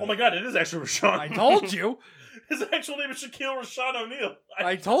telling me that. Oh my god, it is actually Rashawn. I told you. His actual name is Shaquille Rashawn O'Neal.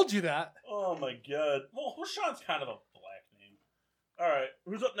 I told you that. Oh my god. Well, Rashawn's kind of a black name. Alright,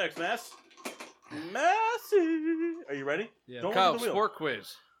 who's up next, Mass? Massey! Are you ready? Yeah. Don't Kyle, look at the wheel. sport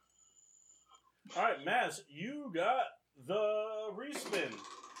quiz. Alright, Mass, you got the respin.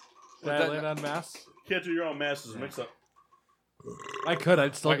 Did I land on Mass? Can't do your own Masses mix up. I could.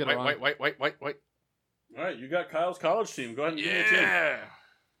 I'd still get it wrong. Wait. Alright, you got Kyle's college team. Go ahead and give me a team. Yeah.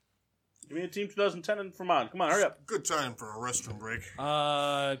 Give me a team 2010 and Vermont. Come on, hurry up. Good time for a restroom break.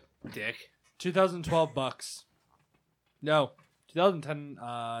 Dick. 2012 Bucks. No, 2010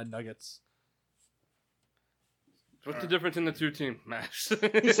 Nuggets. What's the difference in the two teams, Max?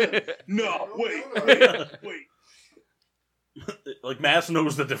 No, wait. Like, Mass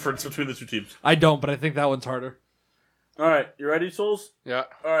knows the difference between the two teams. I don't, but I think that one's harder. Alright, you ready, Souls? Yeah.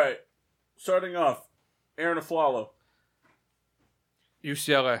 Alright, starting off, Aaron Aflalo.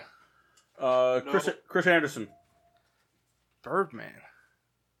 UCLA. Chris Anderson. Birdman.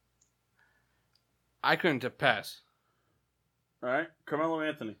 I couldn't pass. Alright, Carmelo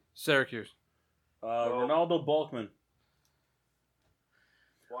Anthony. Syracuse. Ronaldo Balkman.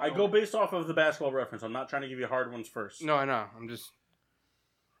 I go based off of the basketball reference. I'm not trying to give you hard ones first. No, I know. I'm just.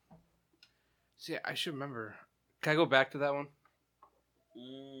 See, I should remember. Can I go back to that one?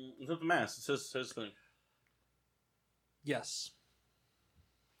 It's up to Mass. It's his thing. Yes.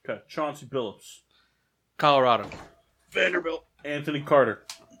 Okay, Chauncey Billups. Colorado. Vanderbilt. Anthony Carter.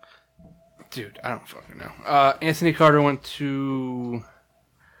 Dude, I don't fucking know. Anthony Carter went to.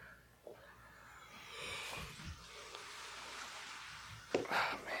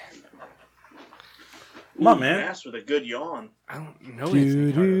 Come on, man. Mass with a good yawn. I don't know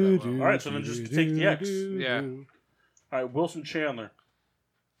Anthony Carter that well. All right, so then just take the X. Yeah. All right, Wilson Chandler.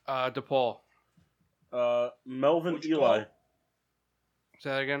 DePaul. Melvin What'd you Eli. call? Say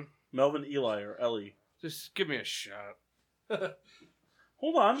that again? Melvin Eli or Ellie. Just give me a shot.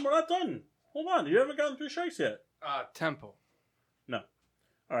 Hold on, we're not done. Hold on, you haven't gotten 3 strikes yet. Temple. No.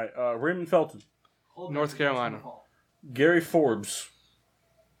 All right, Raymond Felton. North Carolina. Gary Forbes.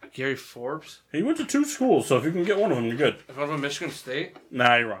 Gary Forbes? He went to 2 schools, so if you can get one of them, you're good. If I'm from Michigan State?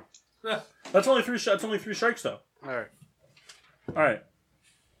 Nah, you're wrong. That's only 3. That's only 3 strikes, though. All right. All right.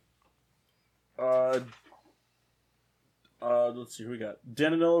 Let's see who we got.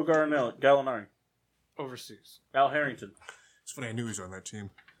 Danilo Gallinari. Overseas. Al Harrington. It's funny, I knew he was on that team.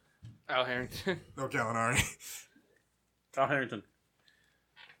 Al Harrington. No Gallinari. Al Harrington.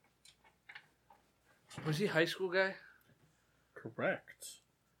 Was he a high school guy? Correct.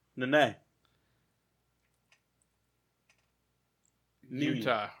 Nene.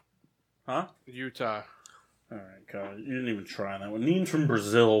 Utah. Huh? Utah. All right, God. You didn't even try on that one. Neen's from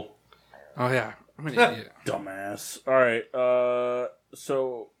Brazil. Oh, yeah. I'm an idiot. Dumbass. All right.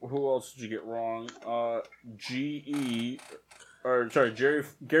 So who else did you get wrong?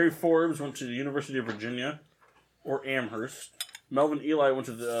 Gary Forbes went to the University of Virginia or Amherst. Melvin Eli went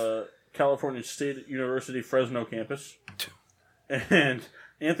to the California State University Fresno campus. And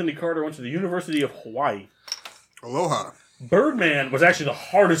Anthony Carter went to the University of Hawaii. Aloha. Birdman was actually the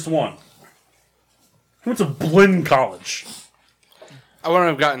hardest one. He went to Blinn College. I wouldn't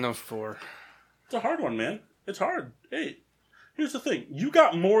have gotten those 4. It's a hard one, man. It's hard. Hey, here's the thing. You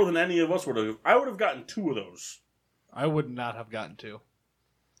got more than any of us would have. I would have gotten 2 of those. I would not have gotten 2. It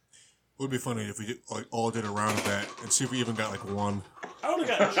would be funny if we all did a round of that and see if we even got like 1. I would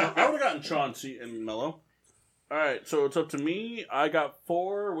have gotten Chauncey and Mello. All right, so it's up to me. I got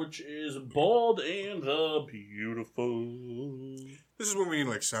 4, which is Bald and the Beautiful. This is when we need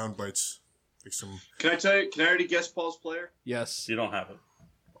like sound bites. Like some. Can I tell you? Can I already guess Paul's player? Yes. You don't have it.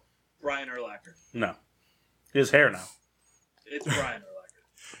 Brian Urlacher. No. His hair now. It's Brian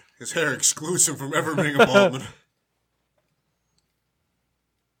Urlacher. His hair excludes him from ever being a Baldwin.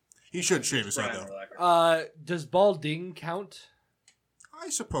 He should shave his head Brian though. Urlacher. Does balding count? I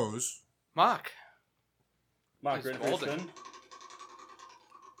suppose. Mock. Mark, He's ready for your balding. spin?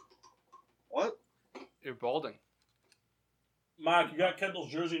 What? You're balding. Mark, you got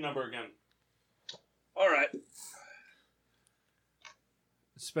Kendall's jersey number again. All right.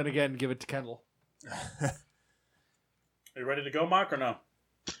 Spin again. Give it to Kendall. Are you ready to go, Mark, or no?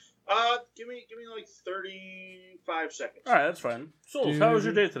 Give me like 35 seconds. All right, that's fine. Souls, how was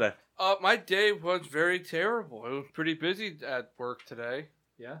your day today? My day was very terrible. It was pretty busy at work today.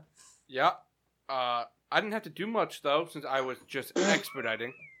 Yeah. Yeah. I didn't have to do much, though, since I was just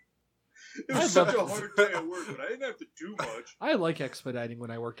expediting. It was such a hard day at work, but I didn't have to do much. I like expediting when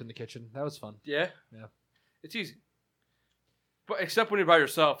I worked in the kitchen. That was fun. Yeah? Yeah. It's easy. But except when you're by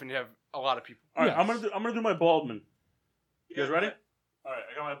yourself and you have a lot of people. All right, Yes. I'm gonna do my Baldman. You guys Yeah, ready? All right,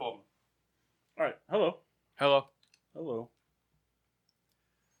 I got my Baldman. All right, hello. Hello. Hello.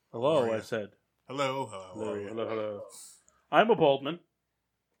 How Hello, are I ya? said. Hello. Hello. I'm a Baldman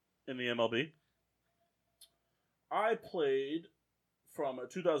in the MLB. I played from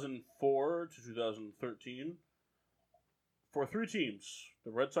 2004 to 2013 for 3 teams: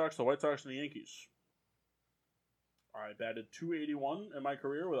 the Red Sox, the White Sox, and the Yankees. I batted .281 in my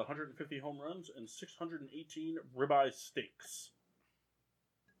career with 150 home runs and 618 ribeye steaks.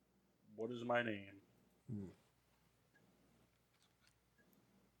 What is my name?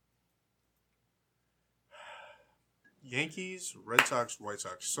 Yankees, Red Sox, White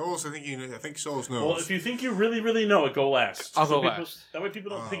Sox. Souls, I think Souls knows. Well, if you think you really, really know it, go last. I'll go people- last. That way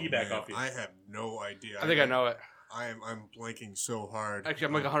people don't Oh, piggyback man, off you. I have no idea. I think I know it. I'm blanking so hard. Actually,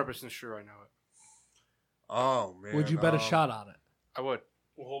 I'm like 100% sure I know it. Oh man. Would you bet a shot on it? I would.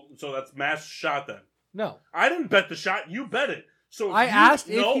 Well, so that's Matt's shot then. No. I didn't bet the shot. You bet it. So if I you- asked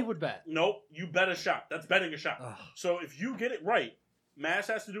if no, he would bet. Nope, you bet a shot. That's betting a shot. Ugh. So if you get it right, Mass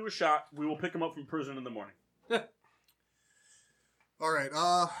has to do a shot. We will pick him up from prison in the morning. All right.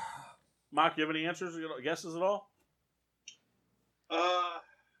 Mock, you have any answers or guesses at all?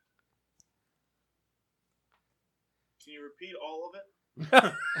 Can you repeat all of it?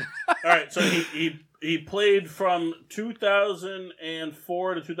 All right. So he played from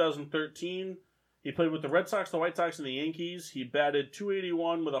 2004 to 2013. He played with the Red Sox, the White Sox, and the Yankees. He batted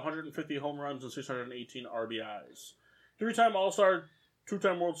 .281 with 150 home runs and 618 RBIs. 3-time All-Star,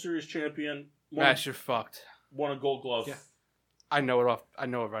 2-time World Series champion. Mash, you're fucked. Won a Gold Glove. Yeah. I know it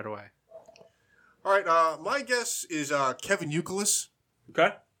right away. all right. My guess is Kevin Youkilis.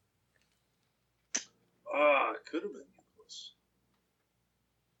 Okay. Could have been Nicholas.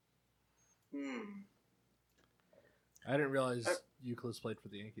 I didn't realize Euclid played for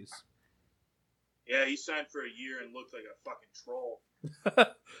the Yankees. Yeah, he signed for a year and looked like a fucking troll.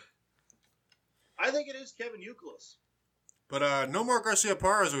 I think it is Kevin Youkilis. But Nomar Garcia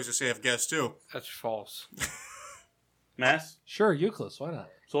Parra was a safe guess too. That's false. Mass? Sure, Euclid. Why not?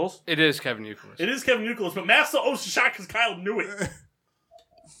 Souls? It is Kevin Youkilis. It is Kevin Youkilis, but Mass owes the shot because Kyle knew it.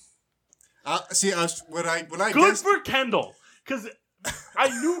 See, when I Good guessed, for Kendall, because I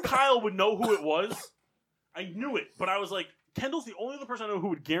knew Kyle would know who it was. I knew it, but I was like, Kendall's the only other person I know who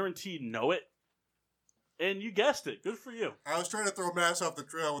would guaranteed know it. And you guessed it. Good for you. I was trying to throw Mass off the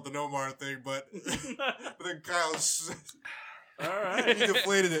trail with the Nomar thing, but then Kyle's All he right.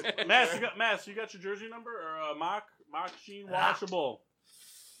 deflated it. Mass, you got your jersey number? Or Mock Sheen Washable?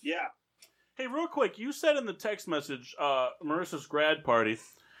 Yeah. Hey, real quick, you said in the text message, Marissa's grad party,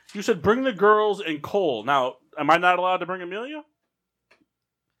 you said bring the girls and Cole. Now, am I not allowed to bring Amelia?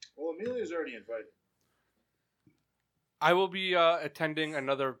 Well, Amelia's already invited. I will be attending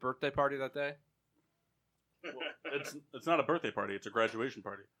another birthday party that day. It's not a birthday party. It's a graduation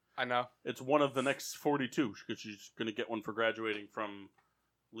party. I know. It's one of the next 42 because she's going to get one for graduating from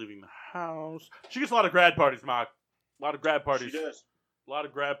leaving the house. She gets a lot of grad parties, Mock. A lot of grad parties. She does. A lot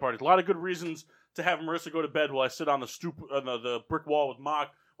of grad parties. A lot of good reasons to have Marissa go to bed while I sit on the stoop on the brick wall with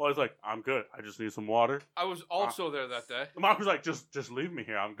Mock. While he's like, I'm good. I just need some water. I was also there that day. Mock was like, just leave me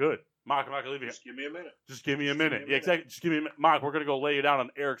here. I'm good. Mock, I'm not gonna leave you here. Just give me a minute. Just give me a Just give minute. me a Yeah, exactly. Just give me a minute. Mock, we're gonna go lay you down on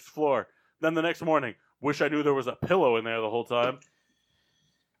Eric's floor. Then the next morning, wish I knew there was a pillow in there the whole time.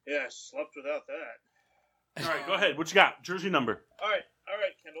 Yeah, I slept without that. All right, go ahead. What you got? Jersey number. All right,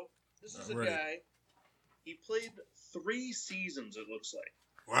 Kendall. This is I'm a ready. guy. He played 3 seasons. It looks like.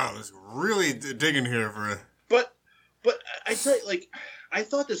 Wow, this is really digging here for a. But I tell you, like, I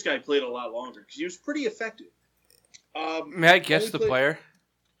thought this guy played a lot longer because he was pretty effective. May I guess only the played- player?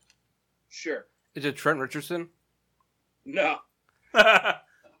 Sure. Is it Trent Richardson? No.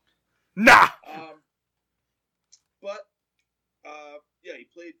 Nah. But yeah, he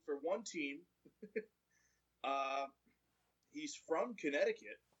played for one team. He's from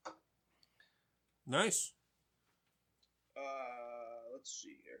Connecticut. Nice. Let's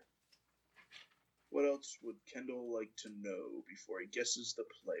see here. What else would Kendall like to know before he guesses the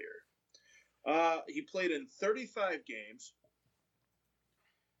player? He played in 35 games,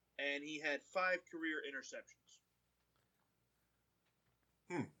 and he had 5 career interceptions.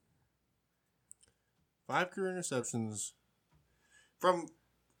 5 career interceptions.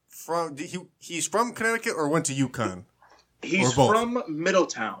 He's from Connecticut or went to UConn? He's Or both. from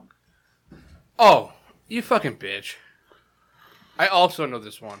Middletown. Oh, you fucking bitch. I also know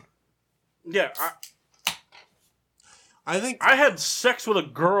this one. Yeah, I think I had sex with a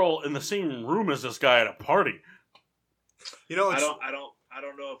girl in the same room as this guy at a party. you know. I It's,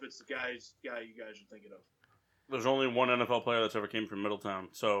 don't know if it's the guy you guys are thinking of. There's only one NFL player that's ever came from Middletown,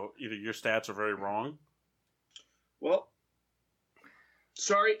 so either your stats are very wrong. Well,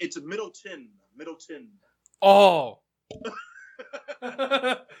 sorry, it's a Middleton. Middleton. Oh.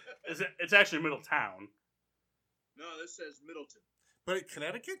 It's actually Middletown. No, this says Middleton. but in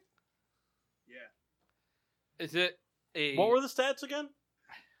Connecticut. Yeah. Is it a... What were the stats again?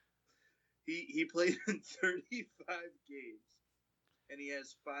 He played in 35 games, and he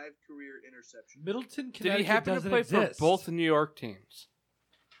has 5 career interceptions. Middleton, Did Connecticut he happen to doesn't play exist. for both New York teams?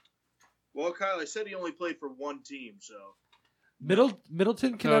 Well, Kyle, I said he only played for one team, so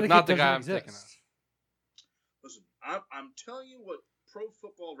Middleton, Connecticut not the doesn't guy I'm exist. thinking of. listen. I'm telling you what Pro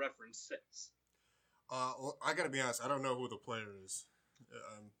Football Reference says. Well, I gotta be honest. I don't know who the player is.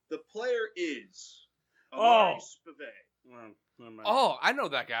 The player is Oh. Amari Spivey. Well, never mind. Oh, I know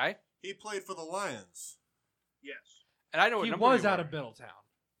that guy. He played for the Lions. Yes. And I know what He number was you out were. of Middletown.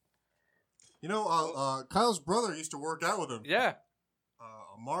 You know, Kyle's brother used to work out with him. Yeah.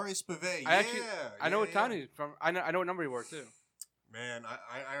 Amari Spivey. I know what town he's from. I know what number he wore, too. Man,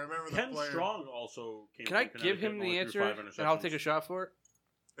 I remember the Ken player. Strong also came Can from I give Connecticut him and the only threw answer, 5 and I'll take a interceptions. shot for it?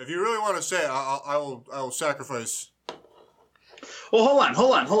 If you really want to say it, I will sacrifice. Well,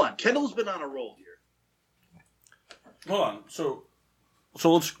 hold on. Kendall's been on a roll here. Hold on. So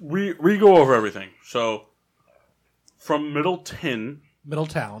let's re-go over everything. So, from Middleton.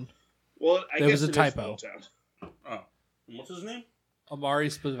 Middletown. Well, I There guess was a it is typo. Middletown. Oh, what's his name? Amari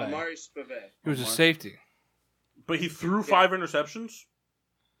Spivey. Amari Spivey. He was a Omar. safety. But he threw 5 interceptions?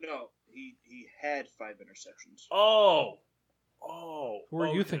 No, he had 5 interceptions. Oh. Who are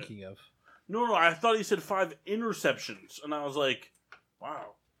you okay. thinking of? No, I thought he said 5 interceptions. And I was like,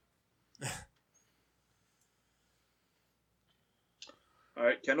 wow. All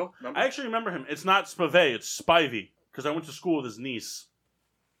right, Kendall, number? I actually remember him. It's not Spivey, it's Spivey. Because I went to school with his niece.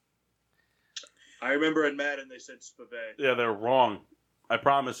 I remember in Madden they said Spivey. Yeah, they're wrong. I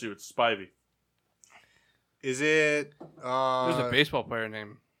promise you, it's Spivey. Is it? There's a baseball player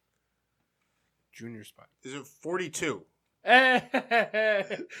named Junior Spy. Is it 42? It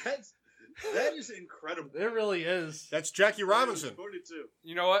That is incredible. really is. That's Jackie Robinson. 42.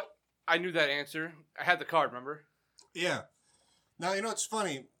 You know what? I knew that answer. I had the card, remember? Yeah. Now you know it's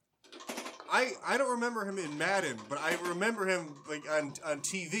funny. I don't remember him in Madden, but I remember him like on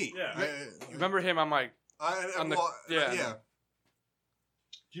TV. Yeah. Remember him on my... on the- yeah. yeah.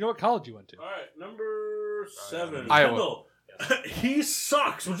 Do you know what college you went to? All right, number 7. Iowa. Kendall. He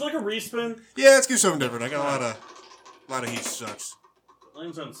sucks. Would you like a respin? Yeah, let's do something different. I got a lot of he sucks.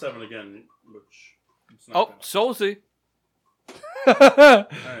 Lane's on 7 again, which... it's not Oh, gonna- Solzy. All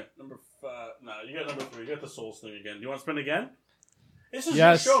right, number 5. No, you got number 3. You got the Souls thing again. Do you want to spin again? This is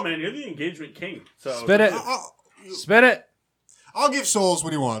Yes. your show, man. You're the engagement king. So Spin it. Spin it. I'll give Souls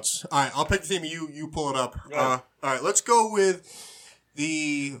what he wants. All right, I'll pick the team. You pull it up. Go ahead. All right, let's go with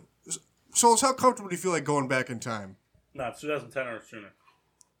the Souls. How comfortable do you feel like going back in time? No, it's 2010 or sooner.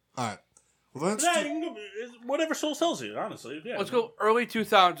 All right. Well, let's Yeah, do- you can go, whatever Souls tells you, honestly. Yeah. Let's go early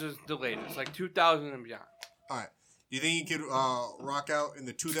 2000s the latest, like 2000 and beyond. all right. You think you could rock out in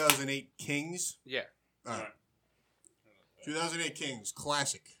the 2008 Kings? Yeah, All right. All right. 2008 Kings,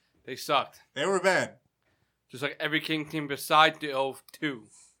 classic. they sucked. They were bad, Just like every King team besides the 02.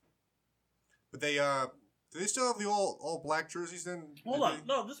 but they do they still have the all black jerseys then? Hold Did on.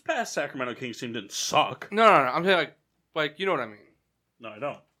 No, this past Sacramento Kings team didn't suck. No. I'm saying like you know what I mean. No, I don't.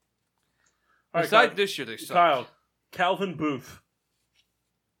 All right, Besides Kyle, this year, they sucked. Kyle, Calvin Booth.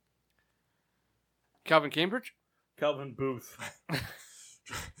 Calvin Cambridge? Calvin Booth.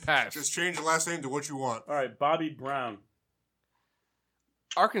 Pass. Just change the last name to what you want. All right, Bobby Brown.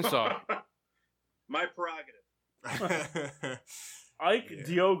 Arkansas. My prerogative. Ike Yeah.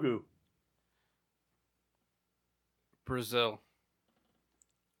 Diogu. Brazil.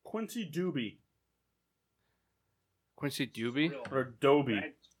 Quincy Doobie. Quincy Doobie? Real Or Doby.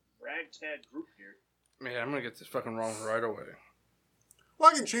 ragtag group here. Man, I'm gonna get this fucking wrong right away.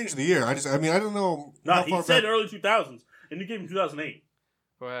 Well, I can change the year. I don't know. No, how he far said back- early 2000s, and you gave him 2008.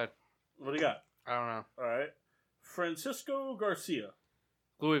 Go ahead. What do you got? I don't know. All right. Francisco Garcia.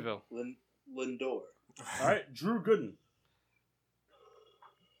 Louisville. Lindor. All right. Drew Gooden.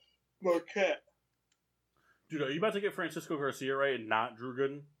 Marquette. Dude, are you about to get Francisco Garcia right and not Drew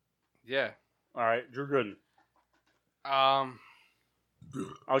Gooden? Yeah. All right, Drew Gooden. Um,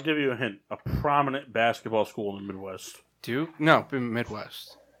 I'll give you a hint. A prominent basketball school in the Midwest. Duke? No,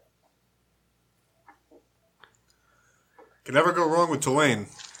 Midwest. Can never go wrong with Tulane.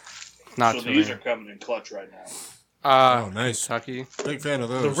 Not So Tulane. these are coming in clutch right now. Oh, nice. Kentucky. Big fan of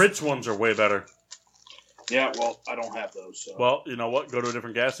those. The Ritz ones are way better. Yeah, well, I don't have those. So. Well, you know what? Go to a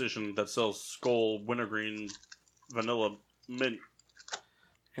different gas station that sells Skull Wintergreen Vanilla Mint.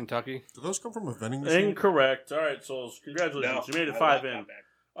 Kentucky. Do those come from a vending machine? Incorrect. All right, Souls. Congratulations. No, You made it I 5 like in. that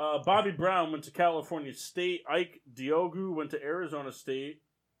back. Bobby Brown went to California State. Ike Diogu went to Arizona State.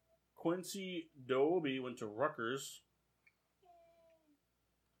 Quincy Dobie went to Rutgers.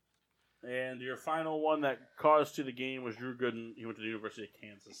 And your final one that caused to the game was Drew Gooden. He went to the University of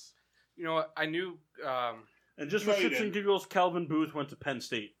Kansas. You know what? I knew. And just No, for you shits and didn't. giggles, Calvin Booth went to Penn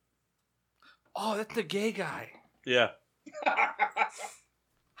State. Oh, that's the gay guy. Yeah.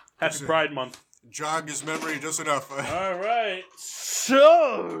 Happy Pride Month. Jog his memory just enough. All right.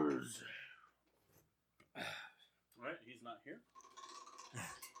 Shows. All right, he's not here.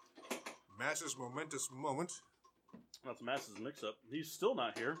 Mass's momentous moment. That's a massive mix-up. He's still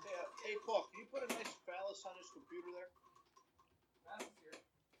not here. Hey, Paul, can you put a nice phallus on his computer there?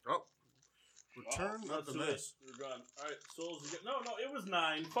 Oh. Return Not of the too late. mess. We're gone. All right, Souls. No, it was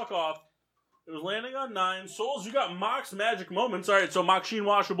 9. Fuck off. It was landing on 9. Souls, you got Mock's magic moments. All right, so Mock Sheen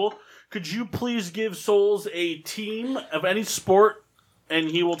Washable. Could you please give Souls a team of any sport, and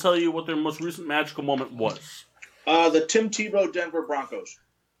he will tell you what their most recent magical moment was. The Tim Tebow Denver Broncos.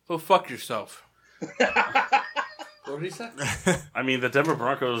 Well, fuck yourself. What did he say? I mean, the Denver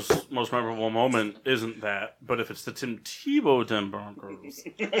Broncos' most memorable moment isn't that, but if it's the Tim Tebow Denver Broncos,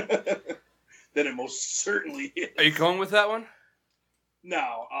 Then it most certainly is. Are you going with that one?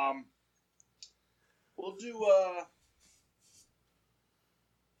 No, we'll do,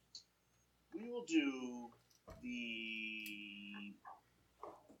 we will do the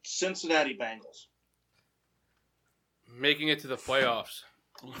Cincinnati Bengals. Making it to the playoffs.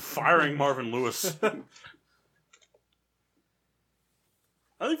 firing Marvin Lewis.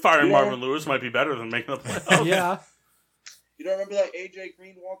 I think firing Marvin Lewis might be better than making the playoffs. Yeah. You don't remember that A.J.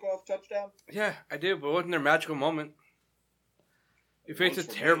 Green walk-off touchdown? Yeah, I do, but it wasn't their magical moment. You faced a was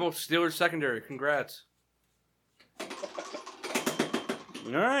for terrible Steelers secondary. Congrats.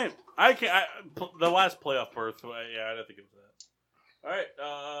 All right, the last playoff berth. Yeah, I don't think it was that.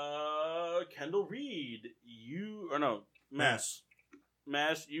 All right, Kendall Reed, Mass,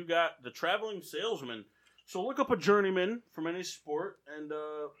 you got the traveling salesman. So look up a journeyman from any sport, and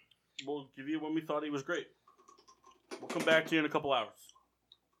we'll give you when we thought he was great. We'll come back to you in a couple hours.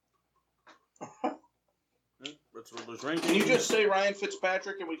 Let's Riddler's rankings. Can you just say Ryan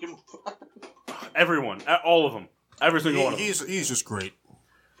Fitzpatrick and we can... Everyone, all of them, every single one of them. He's just great.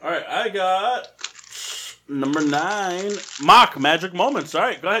 All right, I got number 9, Mock Magic Moments. All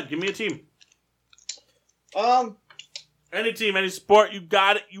right, go ahead, give me a team. Any team, any sport, you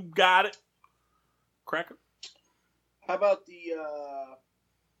got it, Cracker. How about the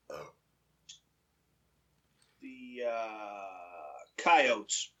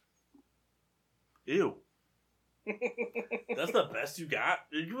Coyotes? Ew. That's the best you got?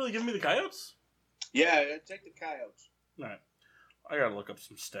 Are you really giving me the Coyotes? Yeah, take the Coyotes. All right. I gotta look up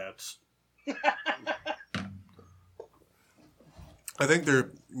some stats. I think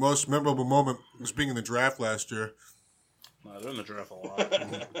their most memorable moment was being in the draft last year. No, they're in the draft a lot.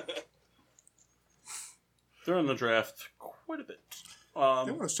 They're in the draft quite a bit. They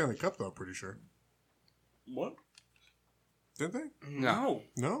won a Stanley Cup, though, I'm pretty sure. What? Didn't they? No.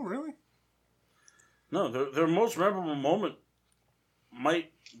 No, really? No, their most memorable moment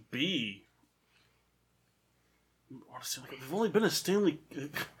might be... They've only been a Stanley...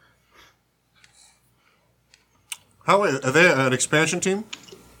 Are they an expansion team?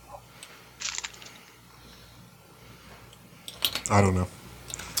 I don't know.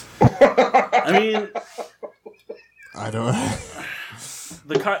 I mean... I don't.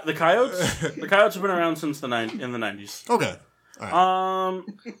 The Coyotes. The Coyotes have been around since in the 90s. Okay. All right.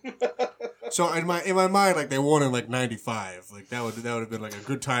 So in my mind, like they won in like '95. Like that would have been like a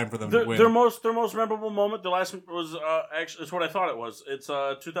good time for them to win. Their most memorable moment. The last one was actually it's what I thought it was. It's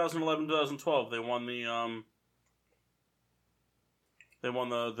 2011-2012. They won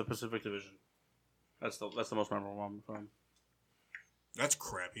the Pacific Division. That's the most memorable moment for them. That's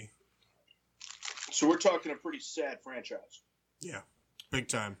crappy. So we're talking a pretty sad franchise. Yeah, big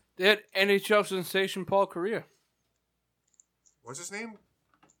time. They had NHL sensation Paul Kariya. What's his name?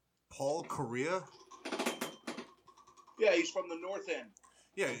 Paul Kariya? Yeah, he's from the North End.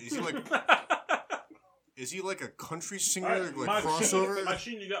 Yeah, is he like? Is he like a country singer, All right, like crossover?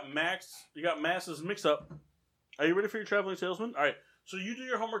 Machine, you got Max. You got Mass's mix-up. Are you ready for your traveling salesman? All right. So you do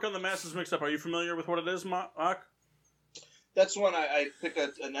your homework on the Mass's mix-up. Are you familiar with what it is, Mock? That's when I pick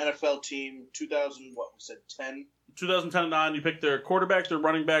an NFL team, 2000, what was it, 10? 2010 and on, you pick their quarterback, their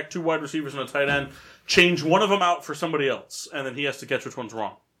running back, 2 wide receivers, and a tight end. Change one of them out for somebody else, and then he has to guess which one's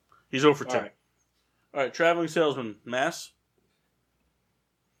wrong. He's 0 for 2. All right, traveling salesman, Mass.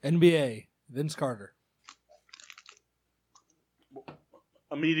 NBA, Vince Carter.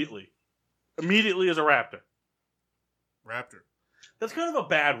 Immediately as a Raptor. Raptor. That's kind of a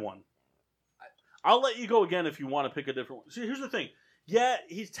bad one. I'll let you go again if you want to pick a different one. See, here's the thing. Yeah,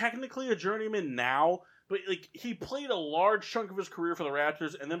 he's technically a journeyman now, but like he played a large chunk of his career for the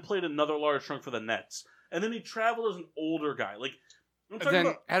Raptors and then played another large chunk for the Nets. And then he traveled as an older guy. Like I'm talking then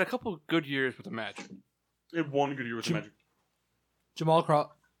about, had a couple good years with the Magic. he had 1 good year with the Magic.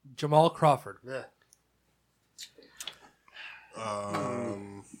 Jamal Crawford. Yeah. I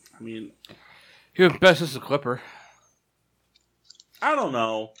mean, He was best as a Clipper. I don't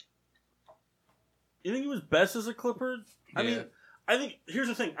know. You think he was best as a Clipper? I mean, I think here's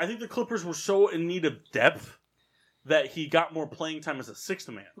the thing. I think the Clippers were so in need of depth that he got more playing time as a sixth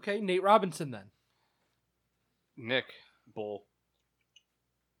man. Okay, Nate Robinson then. Nick. Bull.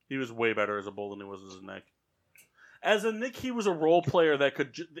 He was way better as a Bull than he was as a Nick. As a Nick, he was a role player that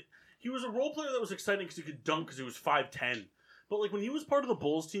could. He was a role player that was exciting because he could dunk because he was 5'10". But like when he was part of the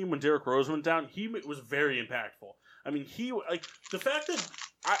Bulls team when Derrick Rose went down, he was very impactful. I mean, he like the fact that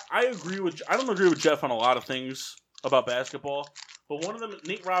I don't agree with Jeff on a lot of things about basketball, but one of them,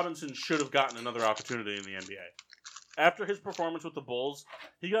 Nate Robinson should have gotten another opportunity in the NBA. After his performance with the Bulls,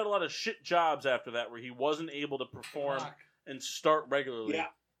 he got a lot of shit jobs after that where he wasn't able to perform and start regularly. Yeah.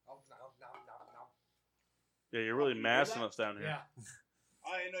 Yeah, you're really massing us down here. Yeah.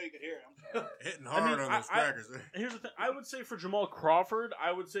 I didn't know you could hear it. I'm sorry. Hitting hard on those crackers. Here's the thing. I would say for Jamal Crawford,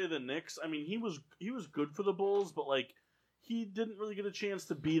 I would say the Knicks. I mean, he was good for the Bulls, but like he didn't really get a chance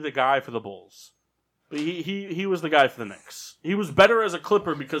to be the guy for the Bulls. But he was the guy for the Knicks. He was better as a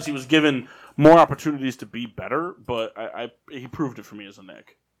Clipper because he was given more opportunities to be better. But he proved it for me as a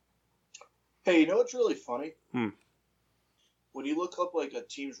Knick. Hey, you know what's really funny? Hmm. When you look up like a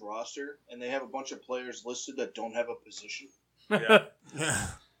team's roster and they have a bunch of players listed that don't have a position. Yeah. Yeah.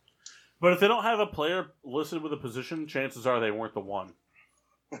 But if they don't have a player listed with a position, chances are they weren't the one.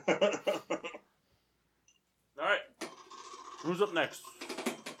 All right. Who's up next?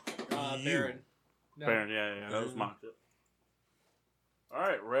 Baron. No. Baron, yeah, that was mocked it. All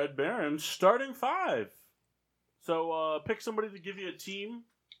right, Red Baron, starting 5. So pick somebody to give you a team,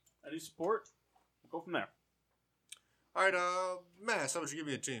 any sport. We'll go from there. All right, Mass, how about you give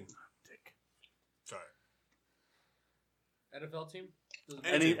me a team? Dick. Sorry. NFL team?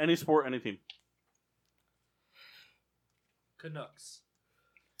 Any sport, any team. Canucks.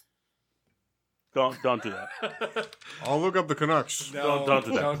 Don't do that. I'll look up the Canucks. Don't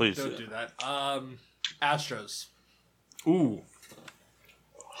do that, please. Don't do that. Astros. Ooh.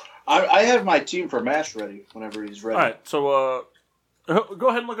 I have my team for Mash ready whenever he's ready. All right, so go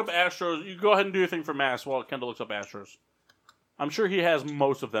ahead and look up Astros. You go ahead and do your thing for Mass while Kendall looks up Astros. I'm sure he has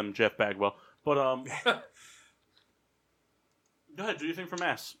most of them, Jeff Bagwell. But go ahead, do your thing for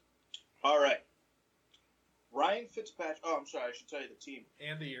Mass. All right. Ryan Fitzpatrick. Oh, I'm sorry. I should tell you the team.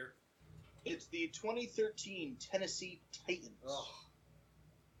 And the year. It's the 2013 Tennessee Titans. Oh.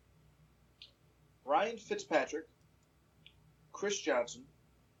 Ryan Fitzpatrick, Chris Johnson.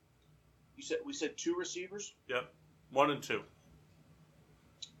 We said 2 receivers. Yep, 1 and 2.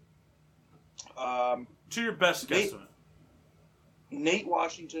 To your best guesstimate. Nate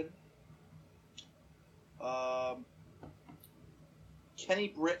Washington. Kenny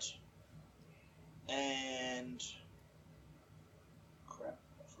Britt. And crap,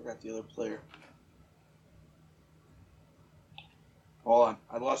 I forgot the other player. Hold on,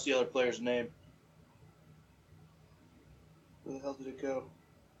 I lost the other player's name. Where the hell did it go?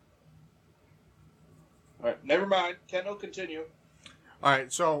 All right, never mind. Kendall, continue. All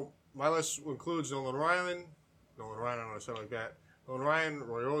right, so my list includes Nolan Ryan, I don't know, something like that. Nolan Ryan,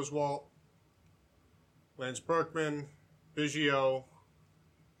 Roy Oswalt, Lance Berkman, Biggio,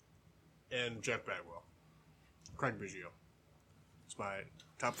 and Jeff Bagwell. Craig Biggio. It's my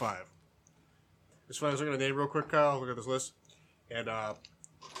top 5. As far as I'm going to name real quick, Kyle, look at this list. And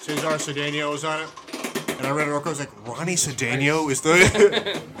Cesar Cedeno is on it. And I read it real quick. I was like, Ronnie Cedeno is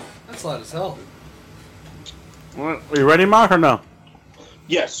the... That's loud as hell. Are you ready, Mark, or no?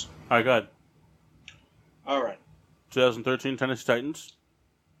 Yes. All right, go ahead. All right. 2013 Tennessee Titans.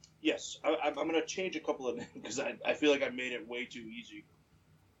 Yes. I'm going to change a couple of names because I feel like I made it way too easy.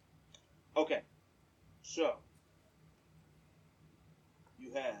 Okay. So,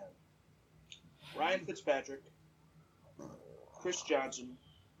 you have Ryan Fitzpatrick, Chris Johnson,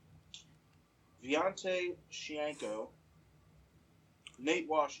 Viante Shianko, Nate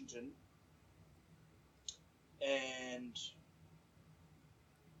Washington, and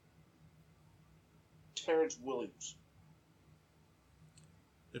Terrence Williams.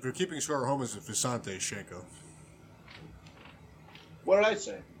 If you're keeping score at home, it's Vicente Shenko. What did I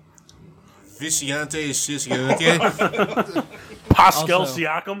say? Vicente Siciante. Pascal Also-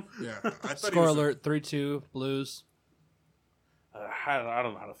 Siakam. Yeah. I thought he Score was alert 3-2 Blues. I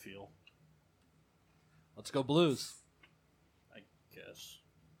don't know how to feel. Let's go Blues. I guess.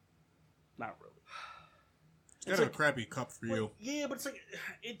 Not really. It's kind of a crappy cup for you. Yeah, but it's like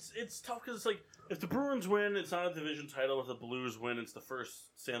it's tough because it's like if the Bruins win, it's not a division title. If the Blues win, it's the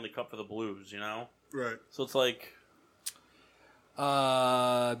first Stanley Cup for the Blues. You know, Right. so it's like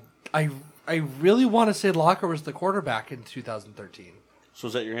I really want to say Locker was the quarterback in 2013. so.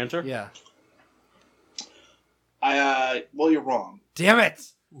 Is that your answer? Yeah. Well, you're wrong. Damn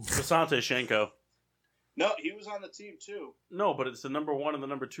it! Vasante Shenko. No, he was on the team too. No, but it's the number 1 and the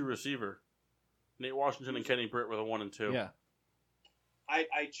number 2 receiver. Nate Washington and Kenny Britt were the 1 and 2. Yeah.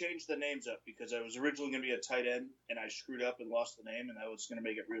 I changed the names up because I was originally going to be a tight end, and I screwed up and lost the name, and I was going to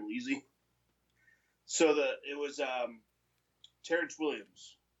make it real easy. So it was Terrence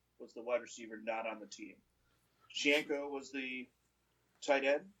Williams was the wide receiver not on the team. Shianko was the tight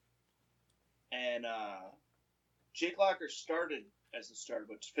end, and Jake Locker started as the starter,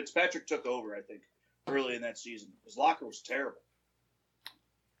 but Fitzpatrick took over, I think, early in that season. Because Locker was terrible.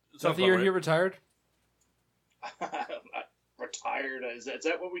 Is that the year he retired? Retired, is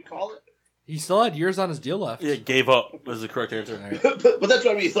that what we call it? He still had years on his deal left. Yeah, gave up was the correct answer. but that's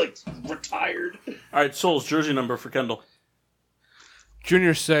what I mean, like, retired. All right, Souls, jersey number for Kendall.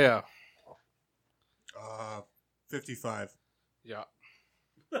 Junior Seau. 55. Yeah.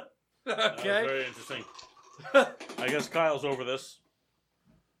 That was very interesting. I guess Kyle's over this.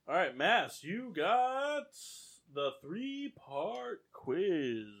 All right, Mass, you got the 3-part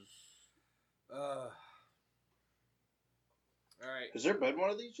quiz. All right. Has there been one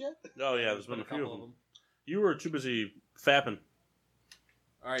of these yet? Oh, yeah, there's been a few couple of them. You were too busy fapping,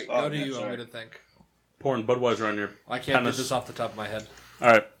 All right, Oh, go to yeah, you. I'm sorry. going to think. pouring Budweiser on your I can't Tennis. do this off the top of my head. All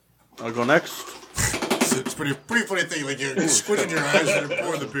right, I'll go next. It's a pretty funny thing. Like you're squinting your eyes when you're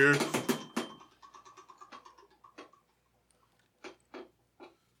pouring the beer.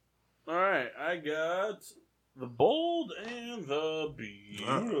 All right, I got the bold and the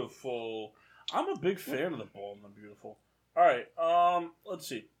beautiful. I'm a big fan of the bold and the beautiful. All right, let's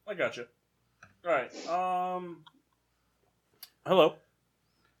see. I got you. All right, hello.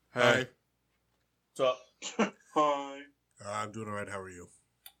 Hi. What's up? Hi. I'm doing all right. How are you?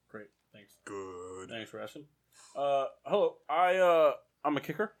 Great, thanks. Good. Thanks for asking. Hello. I'm a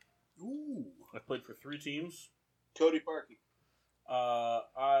kicker. Ooh. I played for 3 teams. Cody Parkey.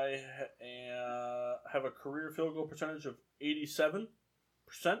 I have a career field goal percentage of 87%.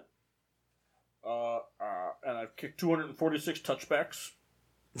 And I've kicked 246 touchbacks.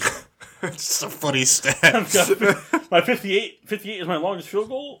 It's a funny stat. I've got my 58 is my longest field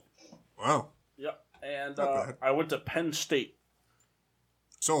goal. Wow. Yep. And Not bad. I went to Penn State.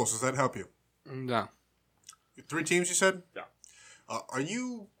 Souls, does that help you? No. 3 teams, you said? Yeah. Are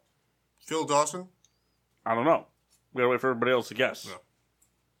you Phil Dawson? I don't know. We gotta wait for everybody else to guess. No.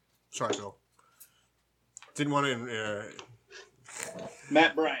 Sorry, Phil. Didn't want to.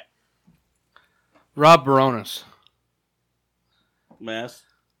 Matt Bryant. Rob Baronis. Mass.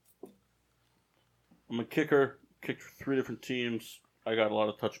 I'm a kicker. Kicked for 3 different teams. I got a lot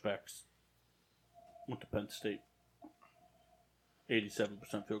of touchbacks. Went to Penn State.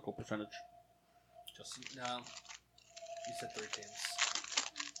 87% field goal percentage. Just no. You said 3 teams.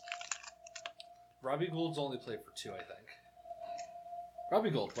 Robbie Gould's only played for 2, I think. Robbie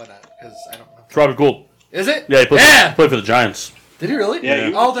Gould, why not? Because I don't know. It's Robbie Gould. Is it? Yeah, he played, Yeah! played for the Giants. Did he really? Yeah,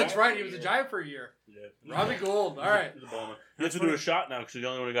 he was Oh, a that's Giant right. for He a was a year. Giant for a year. Yeah. Robbie Gould. All right. He's a ballman. You have to do a shot now because you're the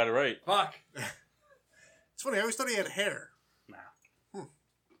only one who got it right. Fuck. It's funny. I always thought he had hair.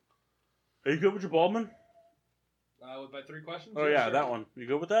 Are you good with your Baldwin? With my 3 questions? Oh, yeah, sure. that one. You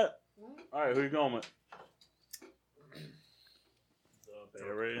good with that? All right, who you going with? The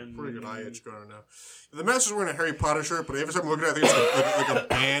Baron. Pretty good eye itch going on now. The Master's wearing a Harry Potter shirt, but every time I'm looking at it, I think it's like a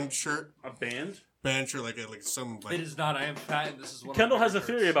band shirt. A band? Band shirt, like some. Like, It is not. I am fat, and this is one. Kendall of my has a favorite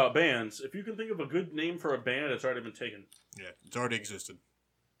theory shirts. about bands. If you can think of a good name for a band, it's already been taken. yeah, it's already existed.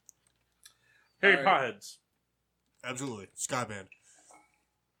 Harry All right. Potheads. Absolutely, ska band.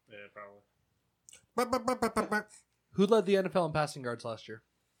 Yeah, probably. Ba-ba-ba-ba-ba-ba. Who led the NFL in passing yards last year?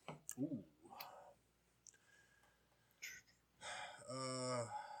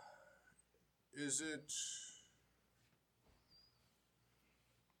 Is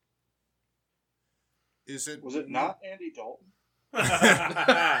it? Was it not Andy Dalton? Was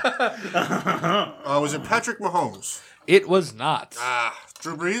it Patrick Mahomes? It was not.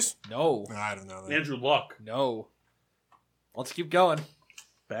 Drew Brees? No. I don't know that. Andrew Luck. No. Let's keep going.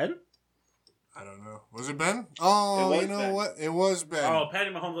 Ben? I don't know. Was it Ben? Oh, It you was know Ben. what? It was Ben. Oh,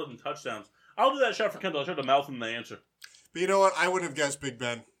 Patty Mahomes doesn't touchdowns. I'll do that shot for Kendall. I'll try to mouth him the answer. But you know what? I wouldn't have guessed Big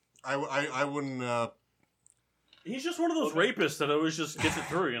Ben. I wouldn't. He's just one of those rapists that always just gets it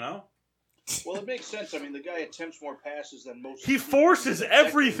through, you know? Well, it makes sense. I mean, the guy attempts more passes than most. He forces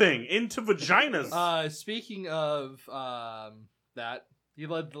everything into vaginas. Speaking of that, he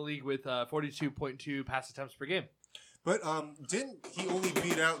led the league with 42.2 pass attempts per game. But didn't he only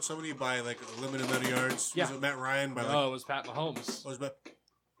beat out somebody by like a limited amount of yards? Yeah. Was it Matt Ryan by like? Oh, it was Pat Mahomes. Was Matt?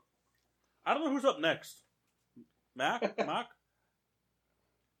 I don't know who's up next. Mac? Mock?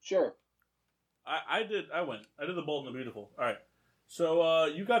 Sure. I did. I went. I did the Bold and the Beautiful. All right. So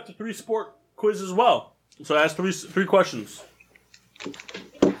you got the 3-sport quiz as well. So I asked three questions.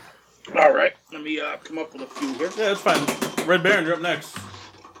 All right. Let me come up with a few here. Yeah, that's fine. Red Baron, you're up next.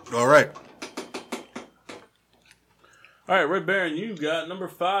 All right. All right, Red Baron, you got number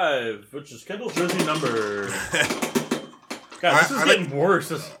 5, which is Kendall's jersey number. God, this is getting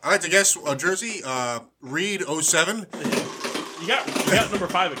worse. I like to guess a jersey. Reed 07. You got number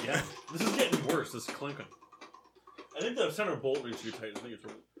 5 again. This is getting worse. This is clinking. I think the center bolt needs to be tight. I think it's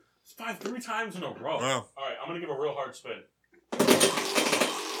 5 3 times in a row. Wow. All right, I'm gonna give a real hard spin.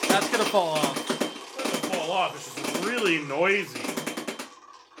 That's gonna fall off. It's not gonna fall off. It's just really noisy.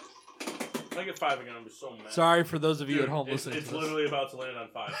 If I get 5 again, I'm just so mad. Sorry for those of you Dude, at home it's listening. It's to this. literally about to land on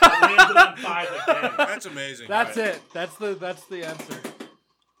 5. It landed on 5 again. That's amazing. That's All right. it. That's the answer.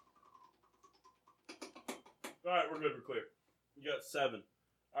 All right, we're good. We're clear. You got 7.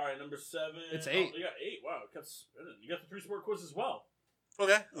 All right, number 7. It's 8. Oh, you got 8. Wow, it kept spinning. You got the 3-sport quiz as well.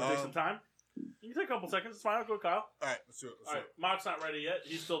 Okay. You take some time. You can take a couple seconds. It's fine. I'll go, Kyle. All right. Let's do it. All right, Mock's not ready yet.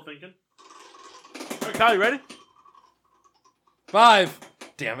 He's still thinking. All right, Kyle, you ready? 5.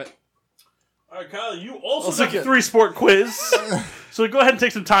 Damn it. All right, Kyle, you also Also got the get- 3-sport quiz. So go ahead and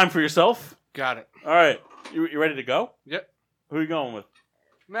take some time for yourself. Got it. All right, you ready to go? Yep. Who are you going with?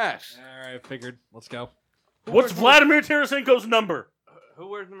 Mash. All right, figured. Let's go. What's Vladimir Tarasenko's number? Who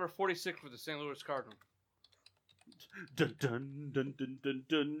wears number 46 for the St. Louis Cardinals? Dun dun dun dun dun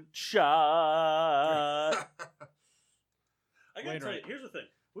dun. Shot. I gotta tell you, Wainwright. here's the thing.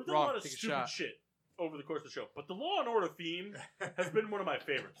 We've done Wrong, a lot of take a stupid shot. shit over the course of the show, but the Law and Order theme has been one of my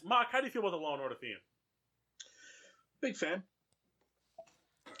favorites. Mock, how do you feel about the Law and Order theme? Big fan.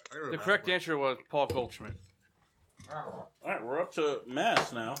 The correct answer was Paul Goldschmidt. All right, we're up to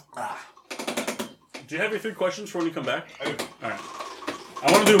Mass now. Do you have your 3 questions for when you come back? I do. All right.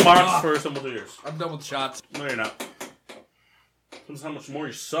 I want to do Mock's first, and we'll do yours. I'm done with shots. No, you're not. Depends how much more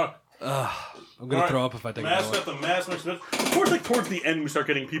you suck. I'm gonna All right. throw up if I take Mass another got the Mass mixed with. Of course, like towards the end, we start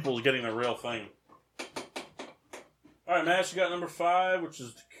getting people getting the real thing. All right, Mass, you got number 5, which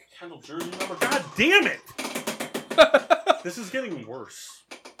is the Kendall jersey number. God damn it! This is getting worse.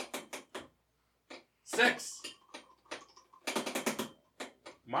 6.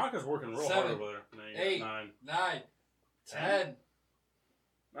 Mock is working real 7, hard over there. No, you got 8. 9. 9. 10.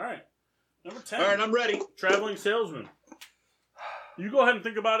 All right, number 10. All right, I'm ready. Traveling salesman. You go ahead and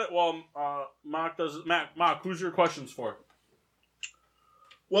think about it while Mock does it. Mock, who's your questions for?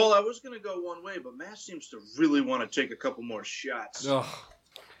 Well, I was going to go one way, but Matt seems to really want to take a couple more shots. Ugh.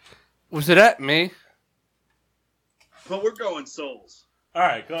 Was it at me? But we're going Souls. All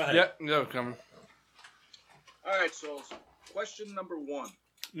right, go ahead. Yep, no coming. All right, Souls. Question number 1.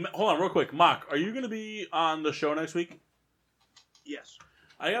 Hold on, real quick. Mock, are you going to be on the show next week? Yes.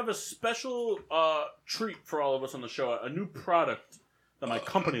 I have a special treat for all of us on the show. A new product that my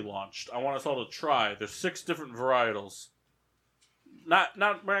company launched. I want us all to try. There's 6 different varietals. We're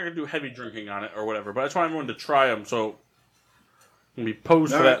not gonna do heavy drinking on it or whatever, but I just want everyone to try them. So, gonna be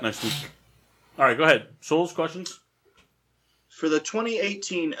posed for All that right. next week. All right, go ahead. Souls, questions? For the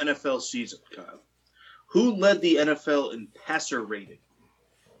 2018 NFL season, Kyle, who led the NFL in passer rating?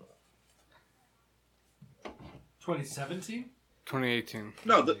 2017? 2018.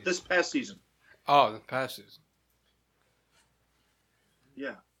 No, this past season. Oh, the passes.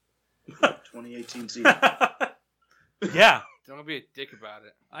 Yeah. 2018 season. Yeah. Don't be a dick about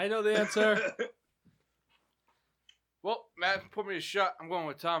it. I know the answer. Well, Matt, put me a shot. I'm going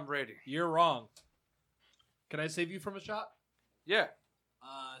with Tom Brady. You're wrong. Can I save you from a shot? Yeah.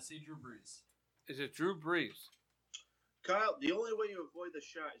 Say Drew Brees. Is it Drew Brees? Kyle, the only way you avoid the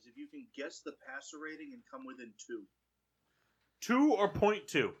shot is if you can guess the passer rating and come within 2. 2 or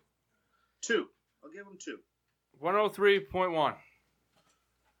 0.2? 2. I'll give him 2. 103.1.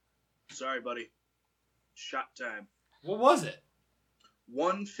 Sorry, buddy. Shot time. What was it?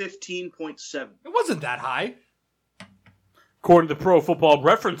 115.7. It wasn't that high. According to Pro Football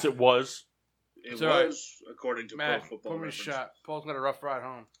Reference, it was. It It's all right. was, according to Matt, Pro Football put me a Reference. shot. Paul's got a rough ride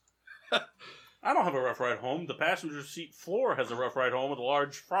home. I don't have a rough ride home. The passenger seat floor has a rough ride home with a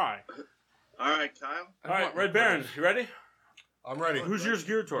large fry. All right, Kyle. All right, Red Baron, you ready? I'm ready. Who's yours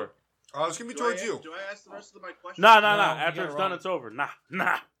geared toward? It's gonna be towards you. Do I ask the rest of my questions? Nah. No, you After got it's it done, wrong. it's over. Nah.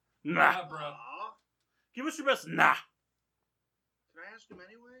 bro. Aw. Give us your best nah. Can I ask him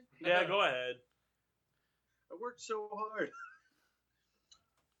anyway? Yeah, go ahead. I worked so hard.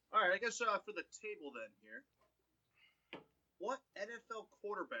 All right, I guess for the table then here. What NFL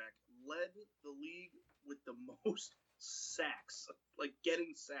quarterback led the league with the most sacks? Like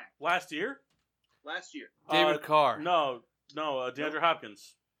getting sacked Last year? last year. David Carr. No, DeAndre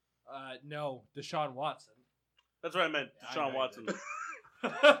Hopkins. No, Deshaun Watson. That's what I meant. I Deshaun know you Watson.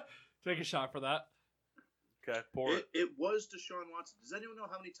 Take a shot for that. Okay, pour it. It was Deshaun Watson. Does anyone know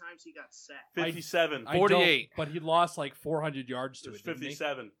how many times he got sacked? 57. I don't, 48. but he lost like 400 yards to It was it. Didn't he?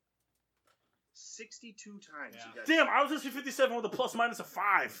 57. 62 times he got Damn, I was going to say 57 with a plus minus of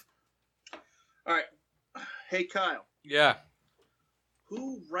 5. All right. Hey, Kyle. Yeah.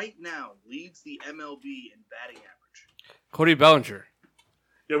 Who right now leads the MLB in batting average? Cody Bellinger.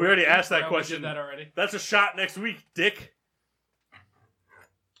 Yeah, we already asked that Yeah, we question. did that already. That's a shot next week, dick.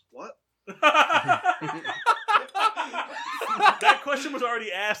 What? That question was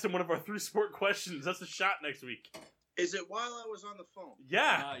already asked in one of our 3 sport questions. That's a shot next week. Is it while I was on the phone?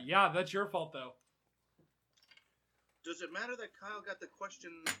 Yeah. Yeah, that's your fault though. Does it matter that Kyle got the question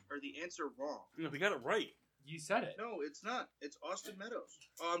or the answer wrong? No, we got it right. You said it. No, it's not. It's Austin Meadows.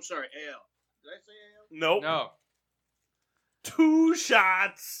 Oh, I'm sorry, AL. Did I say AL? Nope. No. 2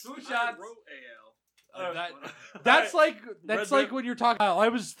 shots. Two I shots. wrote AL. That's All right. that's Red like Bear- when you're talking. I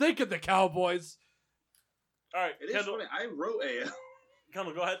was thinking the Cowboys. All right, It is Kendall, funny. I wrote AL.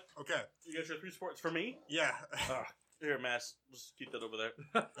 Kendall, go ahead. Okay. You got your 3 sports for me? Yeah. Here, Mass. Just keep that over there.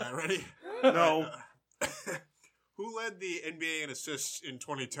 All right, ready? No. Who led the NBA in assists in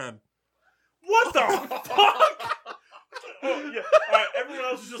 2010? What the fuck? Oh, yeah. All right, everyone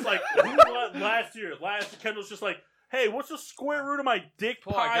else is just like, who led last year? Kendall's just like, hey, what's the square root of my dick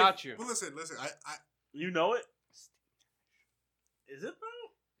Paul, pie? I got you. Well, listen. I You know it? Is it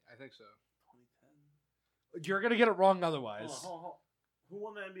though? I think so. 2010. You're gonna get it wrong otherwise. Hold on. Who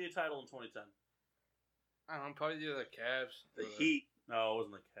won the NBA title in 2010? I don't know. Probably the Cavs. The or Heat. No, it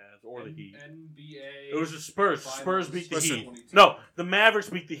wasn't the Cavs or the Heat. NBA. It was the Spurs. Finals. Spurs beat the Listen. Heat. No, the Mavericks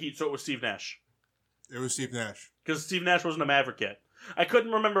beat the Heat, so it was Steve Nash. it was Steve Nash. Because Steve Nash wasn't a Maverick yet. I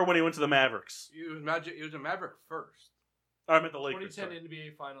couldn't remember when he went to the Mavericks. He was Magic. He was a Maverick first. Oh, I meant the Lakers. 2010 sorry.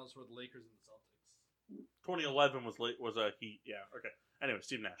 NBA Finals were the Lakers and the Celtics. 2011 was a Heat. Yeah, okay. Anyway,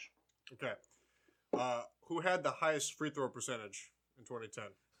 Steve Nash. Okay. Who had the highest free throw percentage in 2010?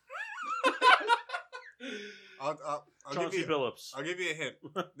 I'll Chauncey give you. Billups. I'll give you a hint.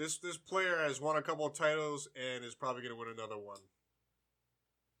 This player has won a couple of titles and is probably going to win another one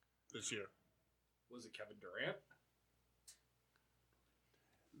this year. Was it Kevin Durant?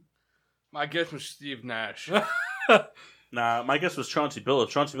 My guess was Steve Nash. Nah, my guess was Chauncey Billups.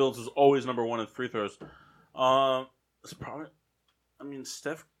 Chauncey Billups was always number 1 in free throws. It's probably. I mean,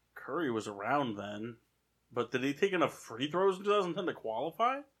 Steph Curry was around then, but did he take enough free throws in 2010 to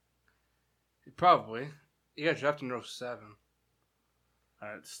qualify? Probably. He got drafted in 07. All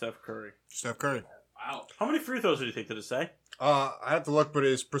right, Steph Curry. Steph Curry. Wow. How many free throws did he take? Did it say? I have to look, but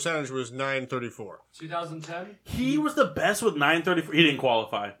his percentage was 934. 2010. He was the best with 934. He didn't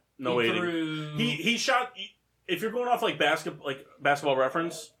qualify. No He waiting. threw- He shot. If you're going off like basketball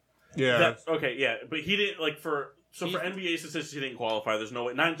reference, Yeah. okay, yeah, but he didn't for NBA statistics he didn't qualify. There's no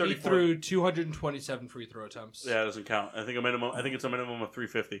way. He 934. threw 227 free throw attempts. Yeah, it doesn't count. I think it's a minimum of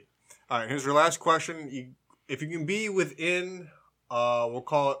 350. All right, here's your last question. If you can be within, we'll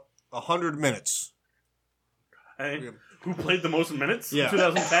call it 100 minutes. Hey, who played the most minutes? Yeah. In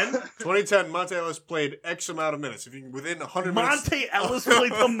 2010. 2010, Monte Ellis played X amount of minutes. If you can within 100 minutes, Monte Ellis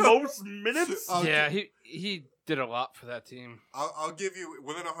played the most minutes. Yeah, he did a lot for that team. I'll give you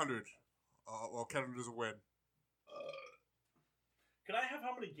within 100. Well, Kevin doesn't win. Can I have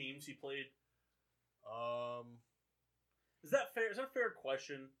how many games he played? Is that fair? Is that a fair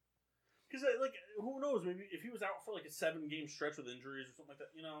question? Because who knows? Maybe if he was out for like a 7-game stretch with injuries or something like that,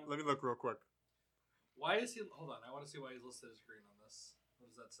 Let me look real quick. Why is he? Hold on, I want to see why he's listed as green on this. What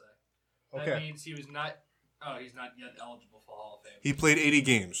does that say? Okay. That means he was not. Oh, he's not yet eligible for Hall of Fame. He played 80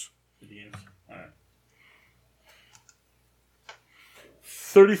 games. Games. All right.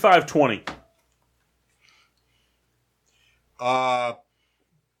 35-20.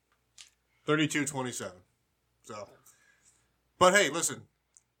 32-27. So, but hey, listen,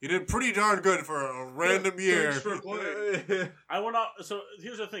 you did pretty darn good for a random year. Thanks for playing. I went out. So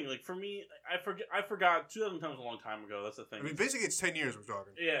here's the thing. Like for me, I forgot 2010 was a long time ago. That's the thing. I mean, basically, it's 10 years we're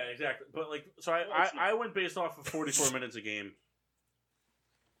talking. Yeah, exactly. But like, so I went based off of 44 minutes a game.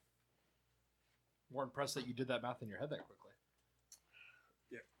 More impressed that you did that math in your head that quickly.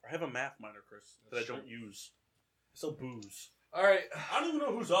 Yeah, I have a math minor, Chris, that I don't use. I sell booze. All right, I don't even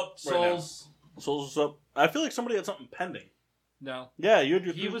know who's up right Souls. now. Souls is up. I feel like somebody had something pending. No, Yeah, you had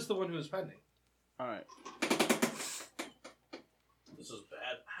your. he was the one who was pending. All right. This is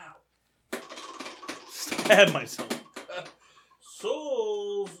bad. Ow. Stab myself.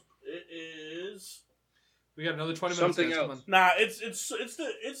 Souls. It is. We got another 20 minutes. Something guys, else. come on. Nah,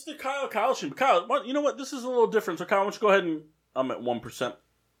 it's the Kyle stream. But Kyle, you know what? This is a little different. So Kyle, why don't you go ahead and I'm at 1%.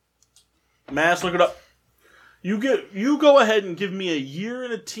 Mass, look it up. You go ahead and give me a year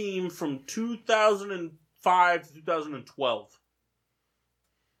in a team from 2005 to 2012.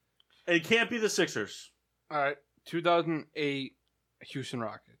 And it can't be the Sixers. All right, 2008 Houston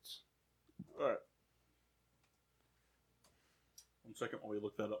Rockets. All right. 1 second while we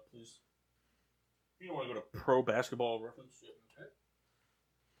look that up, please. You don't want to go to Pro Basketball Reference? Yeah.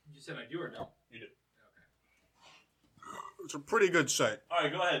 You said I do or no? You do. It's a pretty good site. All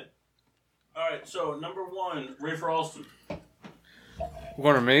right, go ahead. All right, so number 1, Rafer Alston.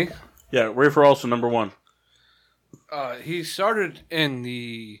 One of me. Yeah, Rafer Alston, number 1. He started in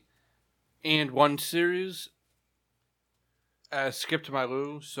the And One series as Skip to My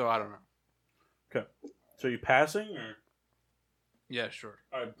Lou, so I don't know. Okay. So you passing or? Yeah, sure.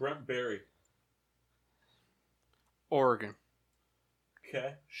 All right, Brent Berry. Oregon,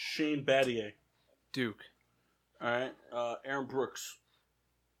 Okay. Shane Battier. Duke, All right. Aaron Brooks.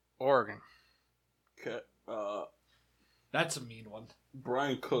 Oregon, Okay. That's a mean one.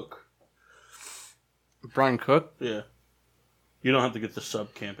 Brian Cook. Brian Cook. Yeah. You don't have to get the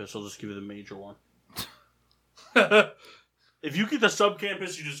sub campus. I'll just give you the major one. If you get the sub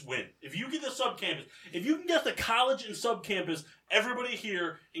campus, you just win. If you get the sub campus, if you can get the college and sub campus, everybody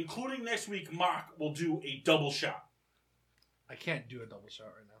here, including next week, Mock will do a double shot. I can't do a double shot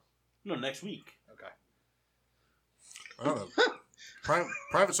right now. No, next week. Okay. I don't know.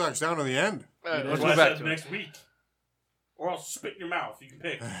 Private Sock's down to the end. Let's That's go why I back said to it. next week. Or I'll spit in your mouth. You can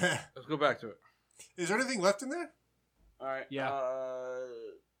pick. Let's go back to it. Is there anything left in there? All right. Yeah.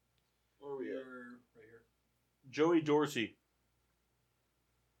 Where are we at? Right here. Joey Dorsey.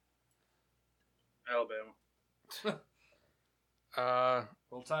 Alabama.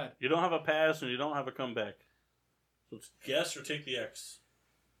 Roll Tide. You don't have a pass and you don't have a comeback. So it's guess or take the X.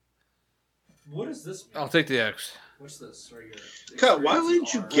 What is this? I'll take the X. What's this right here? Cut, why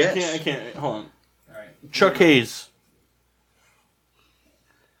wouldn't you Experiences get- I Yes. can't. Hold on. are- All right. Chuck Hayes.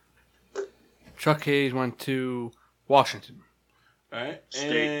 Chuck Hayes went to Washington, All right.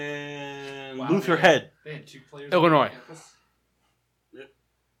 State. And Wow, Luther man. Head. They had 2 players. Illinois. on campus.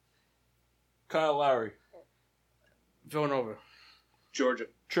 Kyle Lowry. Villanova, Georgia.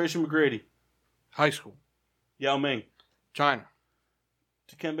 Tracy McGrady. high school, Yao Ming. China.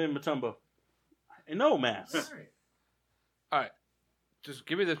 Dikembe Mutombo. And no Mass. All right. Just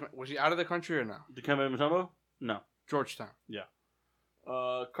give me this. Was he out of the country or no? Dikembe Mutombo? No. Georgetown.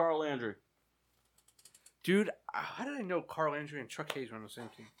 Carl Landry. Dude, how did I know Carl Landry and Chuck Hayes were on the same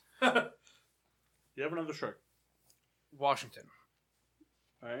team? You have another strike. Washington.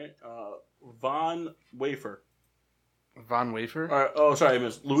 All right. Von Wafer. Von Wafer. All right. Oh, sorry, I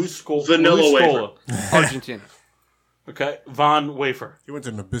missed. Luis Scola. Vanilla Luis Wafer. Scola. Argentina. Okay. Von Wafer. He went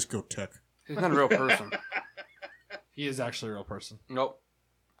to Nabisco Tech. He's not a real person. He is actually a real person. Nope.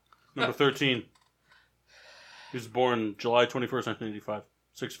 Number 13. He was born July 21st, 1985.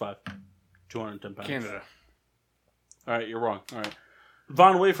 6'5". 210 pounds. Canada. All right, you're wrong. All right.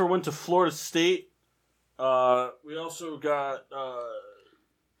 Von Wafer went to Florida State. We also got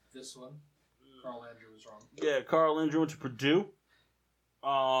This one, Carl Andrew was wrong. Carl Landry went to Purdue.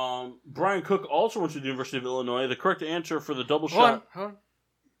 Brian Cook also went to the University of Illinois. The correct answer for the double shot. Hold on.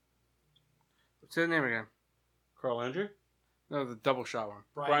 Say the name again. Carl Landry? No, the double shot one.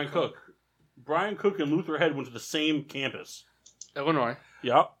 Brian Cook. Brian Cook and Luther Head went to the same campus. Illinois.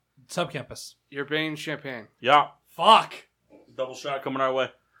 Yeah. Subcampus. Urbane-Champaign. Yeah. Fuck. Double shot coming our way.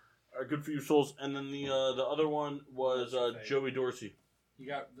 Good for you, Souls. And then the other one was Joey Dorsey. You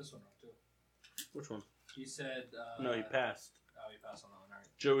got this one wrong too. Which one? He said. No, he passed. Oh, he passed on that one. All right.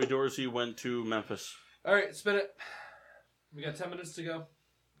 Joey Dorsey went to Memphis. All right, spin it. We got 10 minutes to go.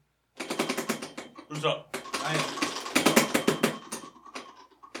 Who's up? I am.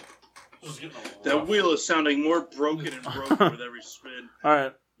 Just getting a That rough. wheel is sounding more broken and broken with every spin. All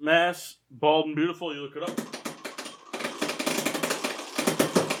right, Mass, Bald and Beautiful. You look it up.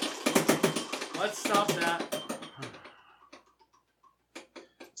 Let's stop that.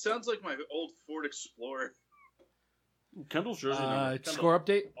 Sounds like my old Ford Explorer. Kendall's jersey number. Kendall, Score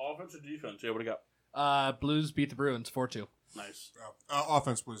update. Offense or defense? Yeah, what do you got? Blues beat the Bruins 4-2. Nice.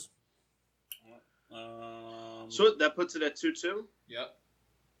 Offense, please. So that puts it at 2-2. Yep.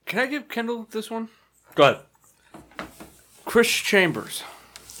 Can I give Kendall this one? Go ahead. Chris Chambers.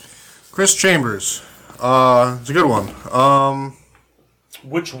 Chris Chambers. It's a good one.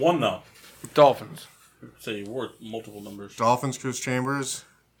 Which one though? Dolphins. Say you wore multiple numbers. Dolphins, Chris Chambers.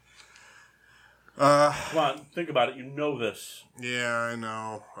 Come on, think about it. You know this. Yeah, I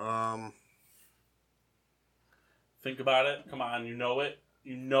know. Think about it. Come on, you know it.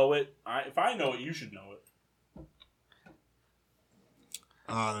 You know it. If I know it, you should know it.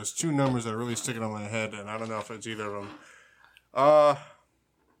 There's two numbers that are really sticking on my head, and I don't know if it's either of them. I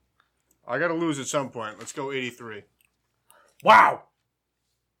got to lose at some point. Let's go 83. Wow,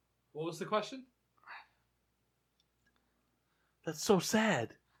 What was the question? that's so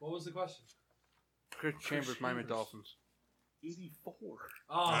sad. What was the question? Chris Chambers, Miami Dolphins. 84.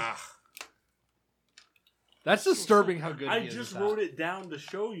 Oh, that's disturbing how good I he is just at that. wrote it down to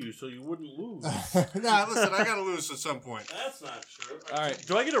show you so you wouldn't lose. Nah, listen, I got to lose at some point. That's not true. All right.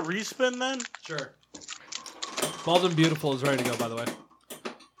 Do I get a respin then? Sure. Bald and Beautiful is ready to go, by the way.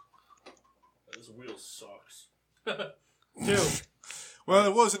 This wheel sucks. 2. Well,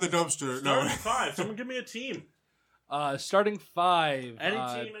 it was in the dumpster. Starting No. 5. Someone give me a team. Starting 5. Any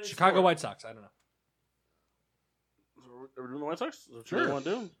team, any Chicago sport. White Sox. I don't know. Are we doing the White Sox? Is that Sure. what you want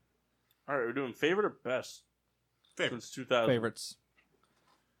to do? All right, we're doing favorite or best Favorite. since 2000. Favorites.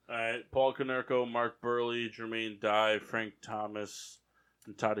 All right, Paul Konerko, Mark Burley, Jermaine Dye, Frank Thomas,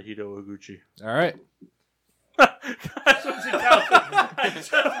 and Tadahito Oguchi. All right. That's what she Kyle's face.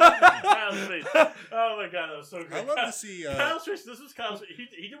 Oh my god, that was so great. I love to see. Kyle's face. This was Kyle's face.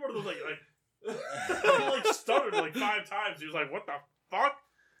 He did one of those like stuttered like 5 times. He was like, "What the fuck?"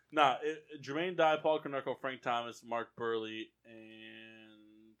 Nah, Jermaine Dye, Paul Konerko, Frank Thomas, Mark Burley,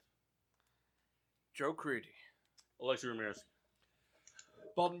 and Joe Creedy. Alexi Ramirez.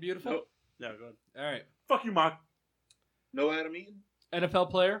 Bald and Beautiful. Nope. Yeah, go ahead. All right. Fuck you, Mock. No Adam Eaton? NFL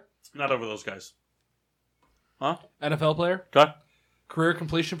player. Not over those guys. Huh? NFL player. Okay. Career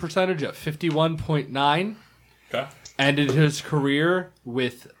completion percentage at 51.9. Okay. Ended his career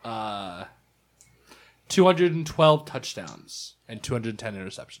with 212 touchdowns and 210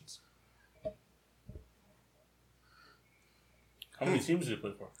 interceptions. How many teams did he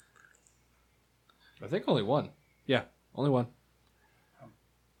play for? I think only one. Yeah, only one.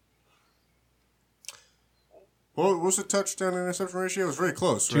 What was the touchdown interception ratio? It was very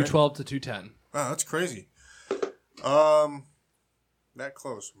close, right? 212 to 210. Wow, that's crazy. That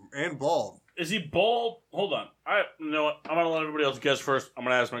close and bald. Is he bald? Hold on. You know what? I'm gonna let everybody else guess first. I'm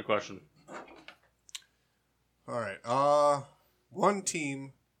gonna ask my question. All right. One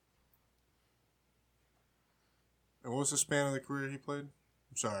team. And what was the span of the career he played?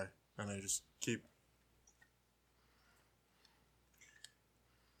 I'm sorry. I know you just keep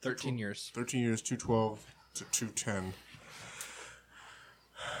 13 years. 13 years, 212 to 210.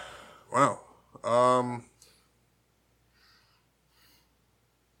 Wow.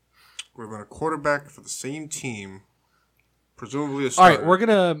 We've been a quarterback for the same team, presumably a All starter. right, we're going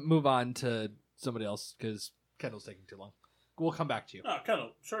to move on to somebody else because Kendall's taking too long. We'll come back to you. No, kind of.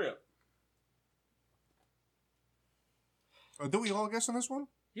 Sorry up. Do we all guess on this one?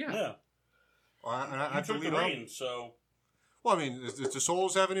 Yeah. Well, I You have to took lead the off. reins, so Well, I mean, does the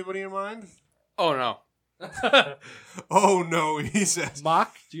Souls have anybody in mind? Oh, no. Oh, no, he says.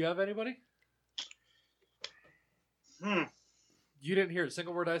 Mock, do you have anybody? Hmm. You didn't hear a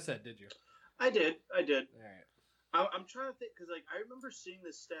single word I said, did you? I did. All right. I'm trying to think because I remember seeing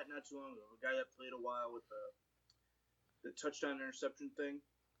this stat not too long ago. A guy that played a while with the touchdown interception thing.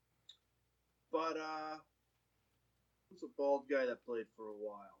 But who's a bald guy that played for a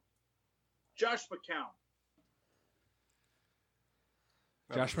while? Josh McCown.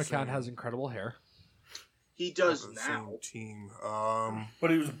 Josh McCown has incredible hair. He does the now. same team. but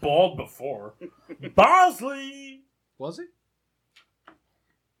he was bald before. Bosley. Was he?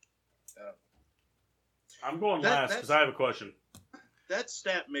 I'm going That- last because I have a question. That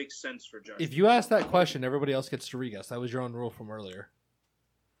stat makes sense for Josh. If you ask that question, everybody else gets to re-guess. That was your own rule from earlier.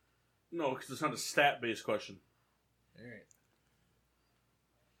 No, because it's not a stat-based question. All right.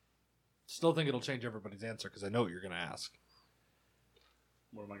 Still think it'll change everybody's answer because I know what you're going to ask.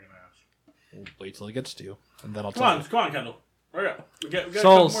 What am I going to ask? We'll wait till he gets to you, and then I'll Come tell on, you. come on, Kendall. Okay. We got a couple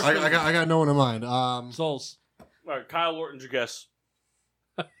Souls. more I spins. got no one in mind. Souls. All right, Kyle Orton's your guess.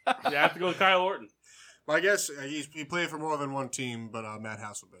 You have to go with Kyle Orton. I guess he played for more than one team, but Matt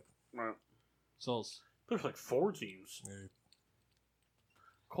Hasselbeck. All right. Souls. There's like 4 teams. Yeah.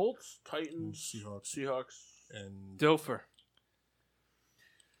 Colts, Titans, Seahawks. And Dilfer.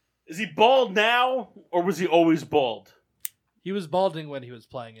 Is he bald now, or was he always bald? He was balding when he was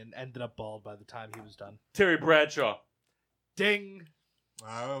playing and ended up bald by the time he was done. Terry Bradshaw. Ding.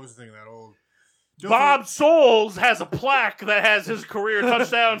 I was thinking that old. Bob Souls has a plaque that has his career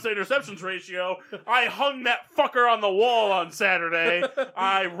touchdowns to interceptions ratio. I hung that fucker on the wall on Saturday.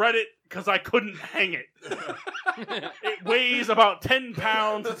 I read it because I couldn't hang it. It weighs about 10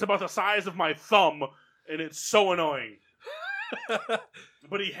 pounds. It's about the size of my thumb, and it's so annoying.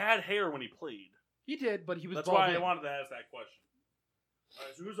 But he had hair when he played. He did, but he was That's why I balding. wanted to ask that question. All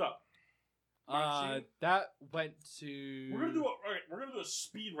right, so who's up? That went to. We're gonna do a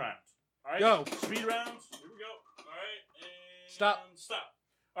speed round. All right, Go. Speed rounds. Here we go. All right, and Stop.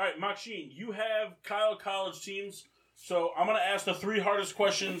 All right, Maxine, you have Kyle college teams, so I'm gonna ask the 3 hardest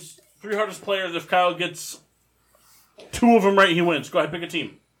questions, 3 hardest players. If Kyle gets 2 of them right, he wins. Go ahead, pick a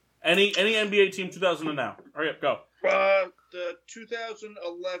team. Any NBA team, 2000 and now. Hurry up, go. The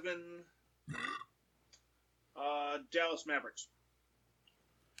 2011 Dallas Mavericks.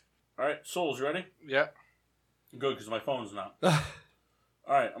 All right, Souls, you ready? Yeah. Good, because my phone's not. All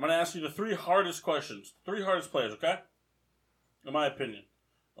right, I'm going to ask you the 3 hardest questions. 3 hardest players, okay? In my opinion.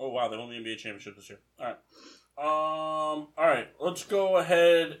 Oh, wow, they won the NBA championship this year. All right. All right, let's go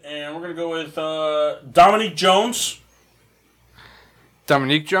ahead, and we're going to go with Dominique Jones.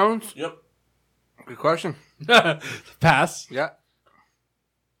 Dominique Jones? Yep. Good question. Pass. Yeah.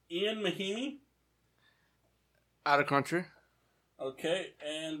 Ian Mahinmi. Out of country. Okay,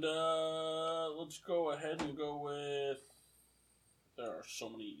 and let's go ahead and go with... There are so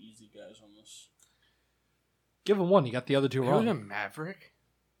many easy guys on this. Give him one. You got the other 2 He was a wrong. Maverick?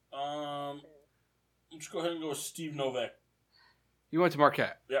 Let's go ahead and go with Steve Novak. You went to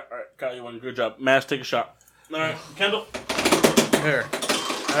Marquette. Yeah, all right. Kyle, you won. Good job. Mass, take a shot. All right, Kendall. Here.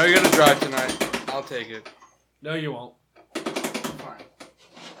 I know you're going to drive tonight. I'll take it. No, you won't. Fine.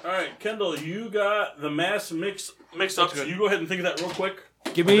 All right, Kendall, you got the Mass mix up. That's So good. you go ahead and think of that real quick.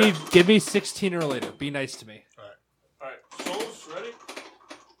 Give me 16 or later. Be nice to me. All right, Souls, ready?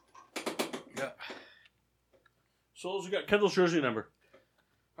 Yeah. Souls, you got Kendall's jersey number.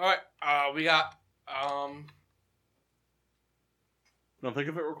 All right. We got... Don't think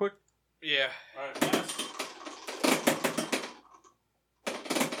of it real quick. Yeah. All right, Mass.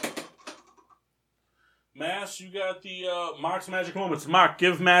 Mass, you got the Mock's Magic Moments. Mock,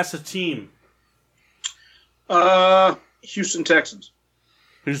 give Mass a team. Houston Texans.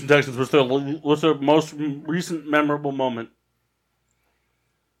 Houston Texans, what's their most recent memorable moment?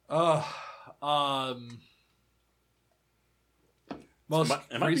 Most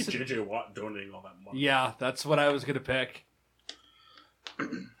It might recent. be J.J. Watt donating all that money. Yeah, that's what I was gonna pick.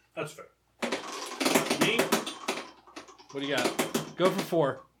 That's fair. Me? What do you got? Go for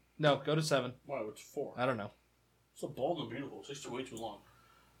 4. No, go to 7. Wow, it's 4. I don't know. So bold and beautiful. It takes way too long.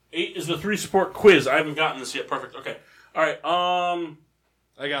 8 is the 3 sport quiz. I haven't gotten this yet. Perfect. Okay. All right.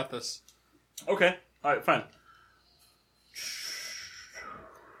 I got this. Okay. All right. Fine.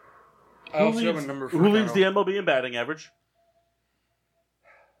 I also have a number for Who leads the Kendall. MLB in batting average?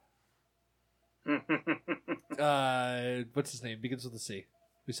 What's his name? Begins with a C.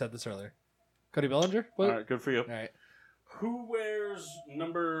 We said this earlier. Cody Bellinger? What? All right. Good for you. All right. Who wears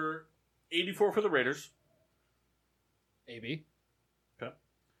number 84 for the Raiders? AB. Okay.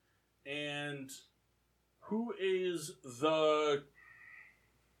 And who is the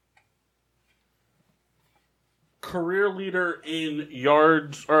career leader in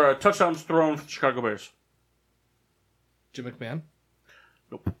yards or touchdowns thrown for the Chicago Bears? Jim McMahon.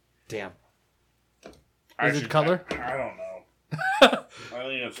 Nope. Damn. Actually, Is it Cutler? I don't know.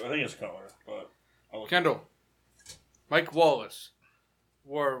 I think it's Cutler, but I'll look. Kendall. Mike Wallace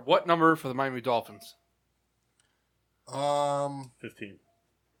wore what number for the Miami Dolphins? 15.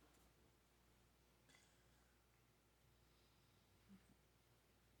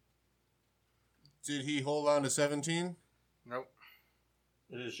 Did he hold on to 17? Nope.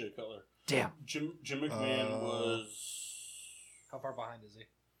 It is Jay Cutler. Damn. Jim McMahon was How far behind is he?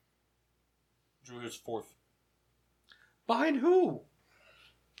 drew his 4th. Behind who?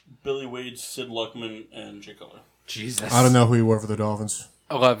 Billy Wade, Sid Luckman, and Jay Cutler. Jesus. I don't know who he wore for the Dolphins.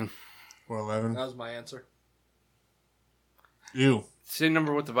 11. Or 11. That was my answer. You. Same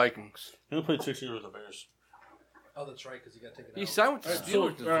number with the Vikings. He only played 6 years with the Bears. Oh, that's right, because he got taken He out. signed with the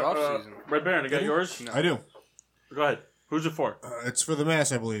Steelers this offseason. Red Baron, I got yours? No. I do. Go ahead. Who's it for? It's for the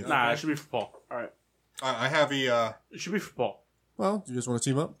mass, I believe. Nah, it should be for Paul. All right. I have a. It should be for Paul. Well, do you guys want to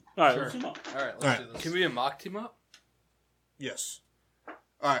team up? All right, Sure. let's team up. All right, let's All right. do this. Can we a mock team up? Yes. All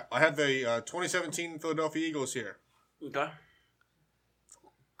right. I have the 2017 Philadelphia Eagles here. Okay.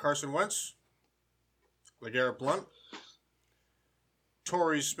 Carson Wentz, LeGarrette Blount,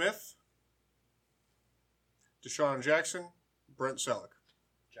 Torrey Smith, Deshaun Jackson, Brent Selleck.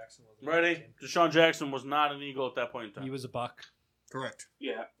 Jackson was Ready? Deshaun Jackson was not an Eagle at that point in time. He was a buck. Correct.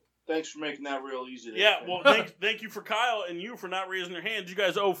 Yeah. Thanks for making that real easy. there, Yeah, Ken. well, thank you for Kyle and you for not raising your hands. You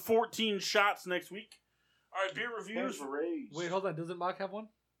guys owe 14 shots next week. All right, beer Thanks reviews. for raise. Wait, hold on. Doesn't Mock have one?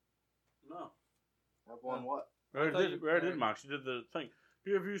 No. Have one what? We already did, Mox. You did the thing.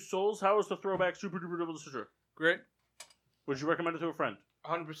 Beer reviews, Souls. How was the throwback Super Duper Double Citrus? Great. Would you recommend it to a friend?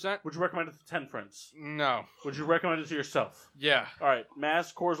 100%? Would you recommend it to 10 friends? No. Would you recommend it to yourself? Yeah. All right,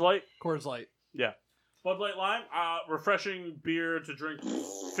 Mass, Coors Light. Coors Light. Yeah. Bud Light Lime, refreshing beer to drink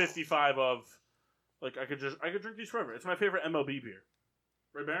 55 of. Like I could drink these forever. It's my favorite MLB beer.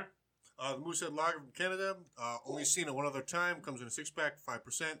 Right, Baron? The Moosehead Lager from Canada. Only seen it one other time. Comes in a 6-pack,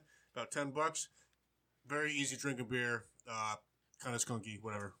 5%, about $10. Very easy drinking beer. Kind of skunky,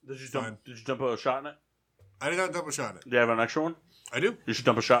 whatever. Did you Fine. dump a shot in it? I did not double shot it. Do you have an extra one? I do. You should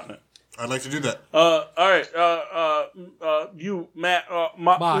dump a shot in it. I'd like to do that. All right. You, Matt,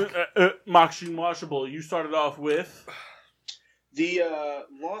 Moxie Washable. You started off with The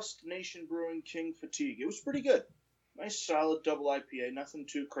Lost Nation Brewing King Fatigue. It was pretty good. Nice, solid double IPA. Nothing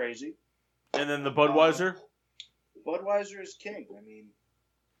too crazy. and then the Budweiser. Budweiser is king. I mean,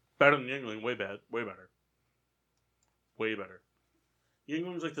 Better than Yingling. Way better. Way better.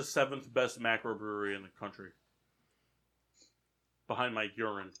 Yingling's like the 7th best macro brewery in the country. Behind my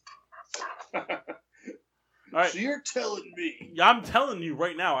urine. All right. so you're telling me. I'm telling you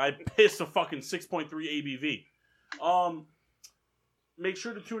right now, I piss a fucking 6.3 ABV. Make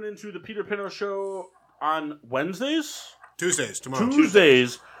sure to tune into the Peter Pino Show on Wednesdays? Tuesdays, tomorrow.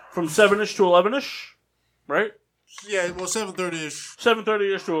 Tuesdays from 7-ish to 11-ish, right? Yeah, well, 7:30ish.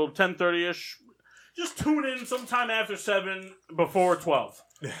 7:30-ish to 10:30-ish. Just tune in sometime after 7, before 12.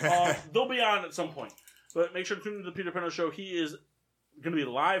 They'll be on at some point. But make sure to tune into the Peter Pino Show. He is going to be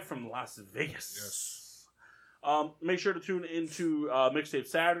live from Las Vegas. Yes. Make sure to tune into Mixtape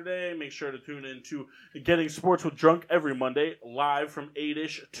Saturday. Make sure to tune into Getting Sports with Drunk every Monday, live from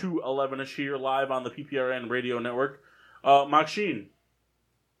 8-ish to 11-ish here, live on the PPRN Radio Network. Maxine,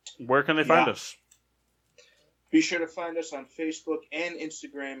 where can they find us? Be sure to find us on Facebook and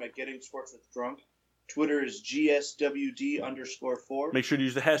Instagram at Getting Sports with Drunk. Twitter is GSWD_4. Make sure to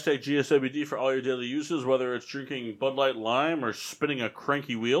use the hashtag GSWD for all your daily uses, whether it's drinking Bud Light Lime or spinning a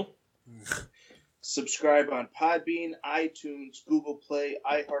cranky wheel. Subscribe on Podbean, iTunes, Google Play,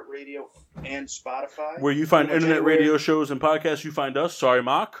 iHeartRadio, and Spotify. Where you find Pretty much internet anywhere. radio shows and podcasts, you find us. Sorry,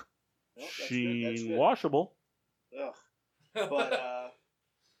 Mock. Nope, that's good, Sheen that's good. Washable. Ugh. But,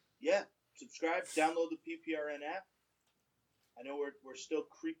 yeah, subscribe, download the PPRN app. I know we're still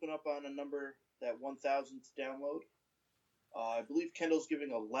creeping up on a number, that 1,000th download. I believe Kendall's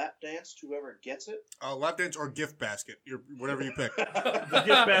giving a lap dance to whoever gets it. Lap dance or gift basket, whatever you pick. The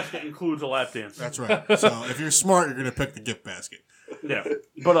gift basket includes a lap dance. That's right. So if you're smart, you're gonna pick the gift basket. Yeah,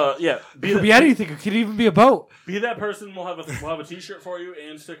 but yeah, It could be anything. It could even be a boat. be that person. We'll have a T-shirt for you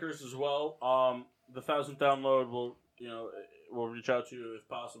and stickers as well. The 1,000th download we'll reach out to you if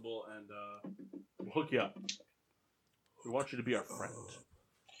possible and we'll hook you up. We want you to be our friend.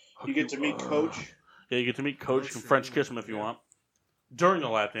 You get to meet Coach. Yeah, you get to meet Coach. You can French kiss him if you want during the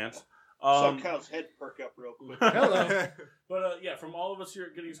lap dance. Saw Kyle's head perk up real quick. Hello. But yeah, from all of us here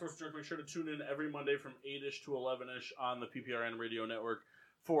at Getting Sports Drunk, make sure to tune in every Monday from 8-ish to 11-ish on the PPRN Radio Network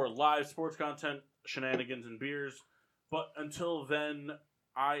for live sports content, shenanigans, and beers. But until then,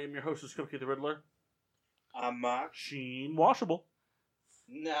 I am your hostess, Cupcake the Riddler. I'm Mark. Sheen Washable.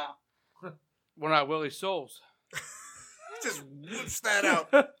 No. We're not Willie Souls. Just whips that out.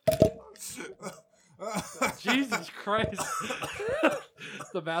 Jesus Christ.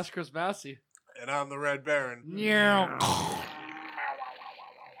 The Masker's Massey. And I'm the Red Baron. Yeah.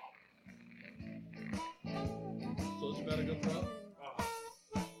 So you better go throw.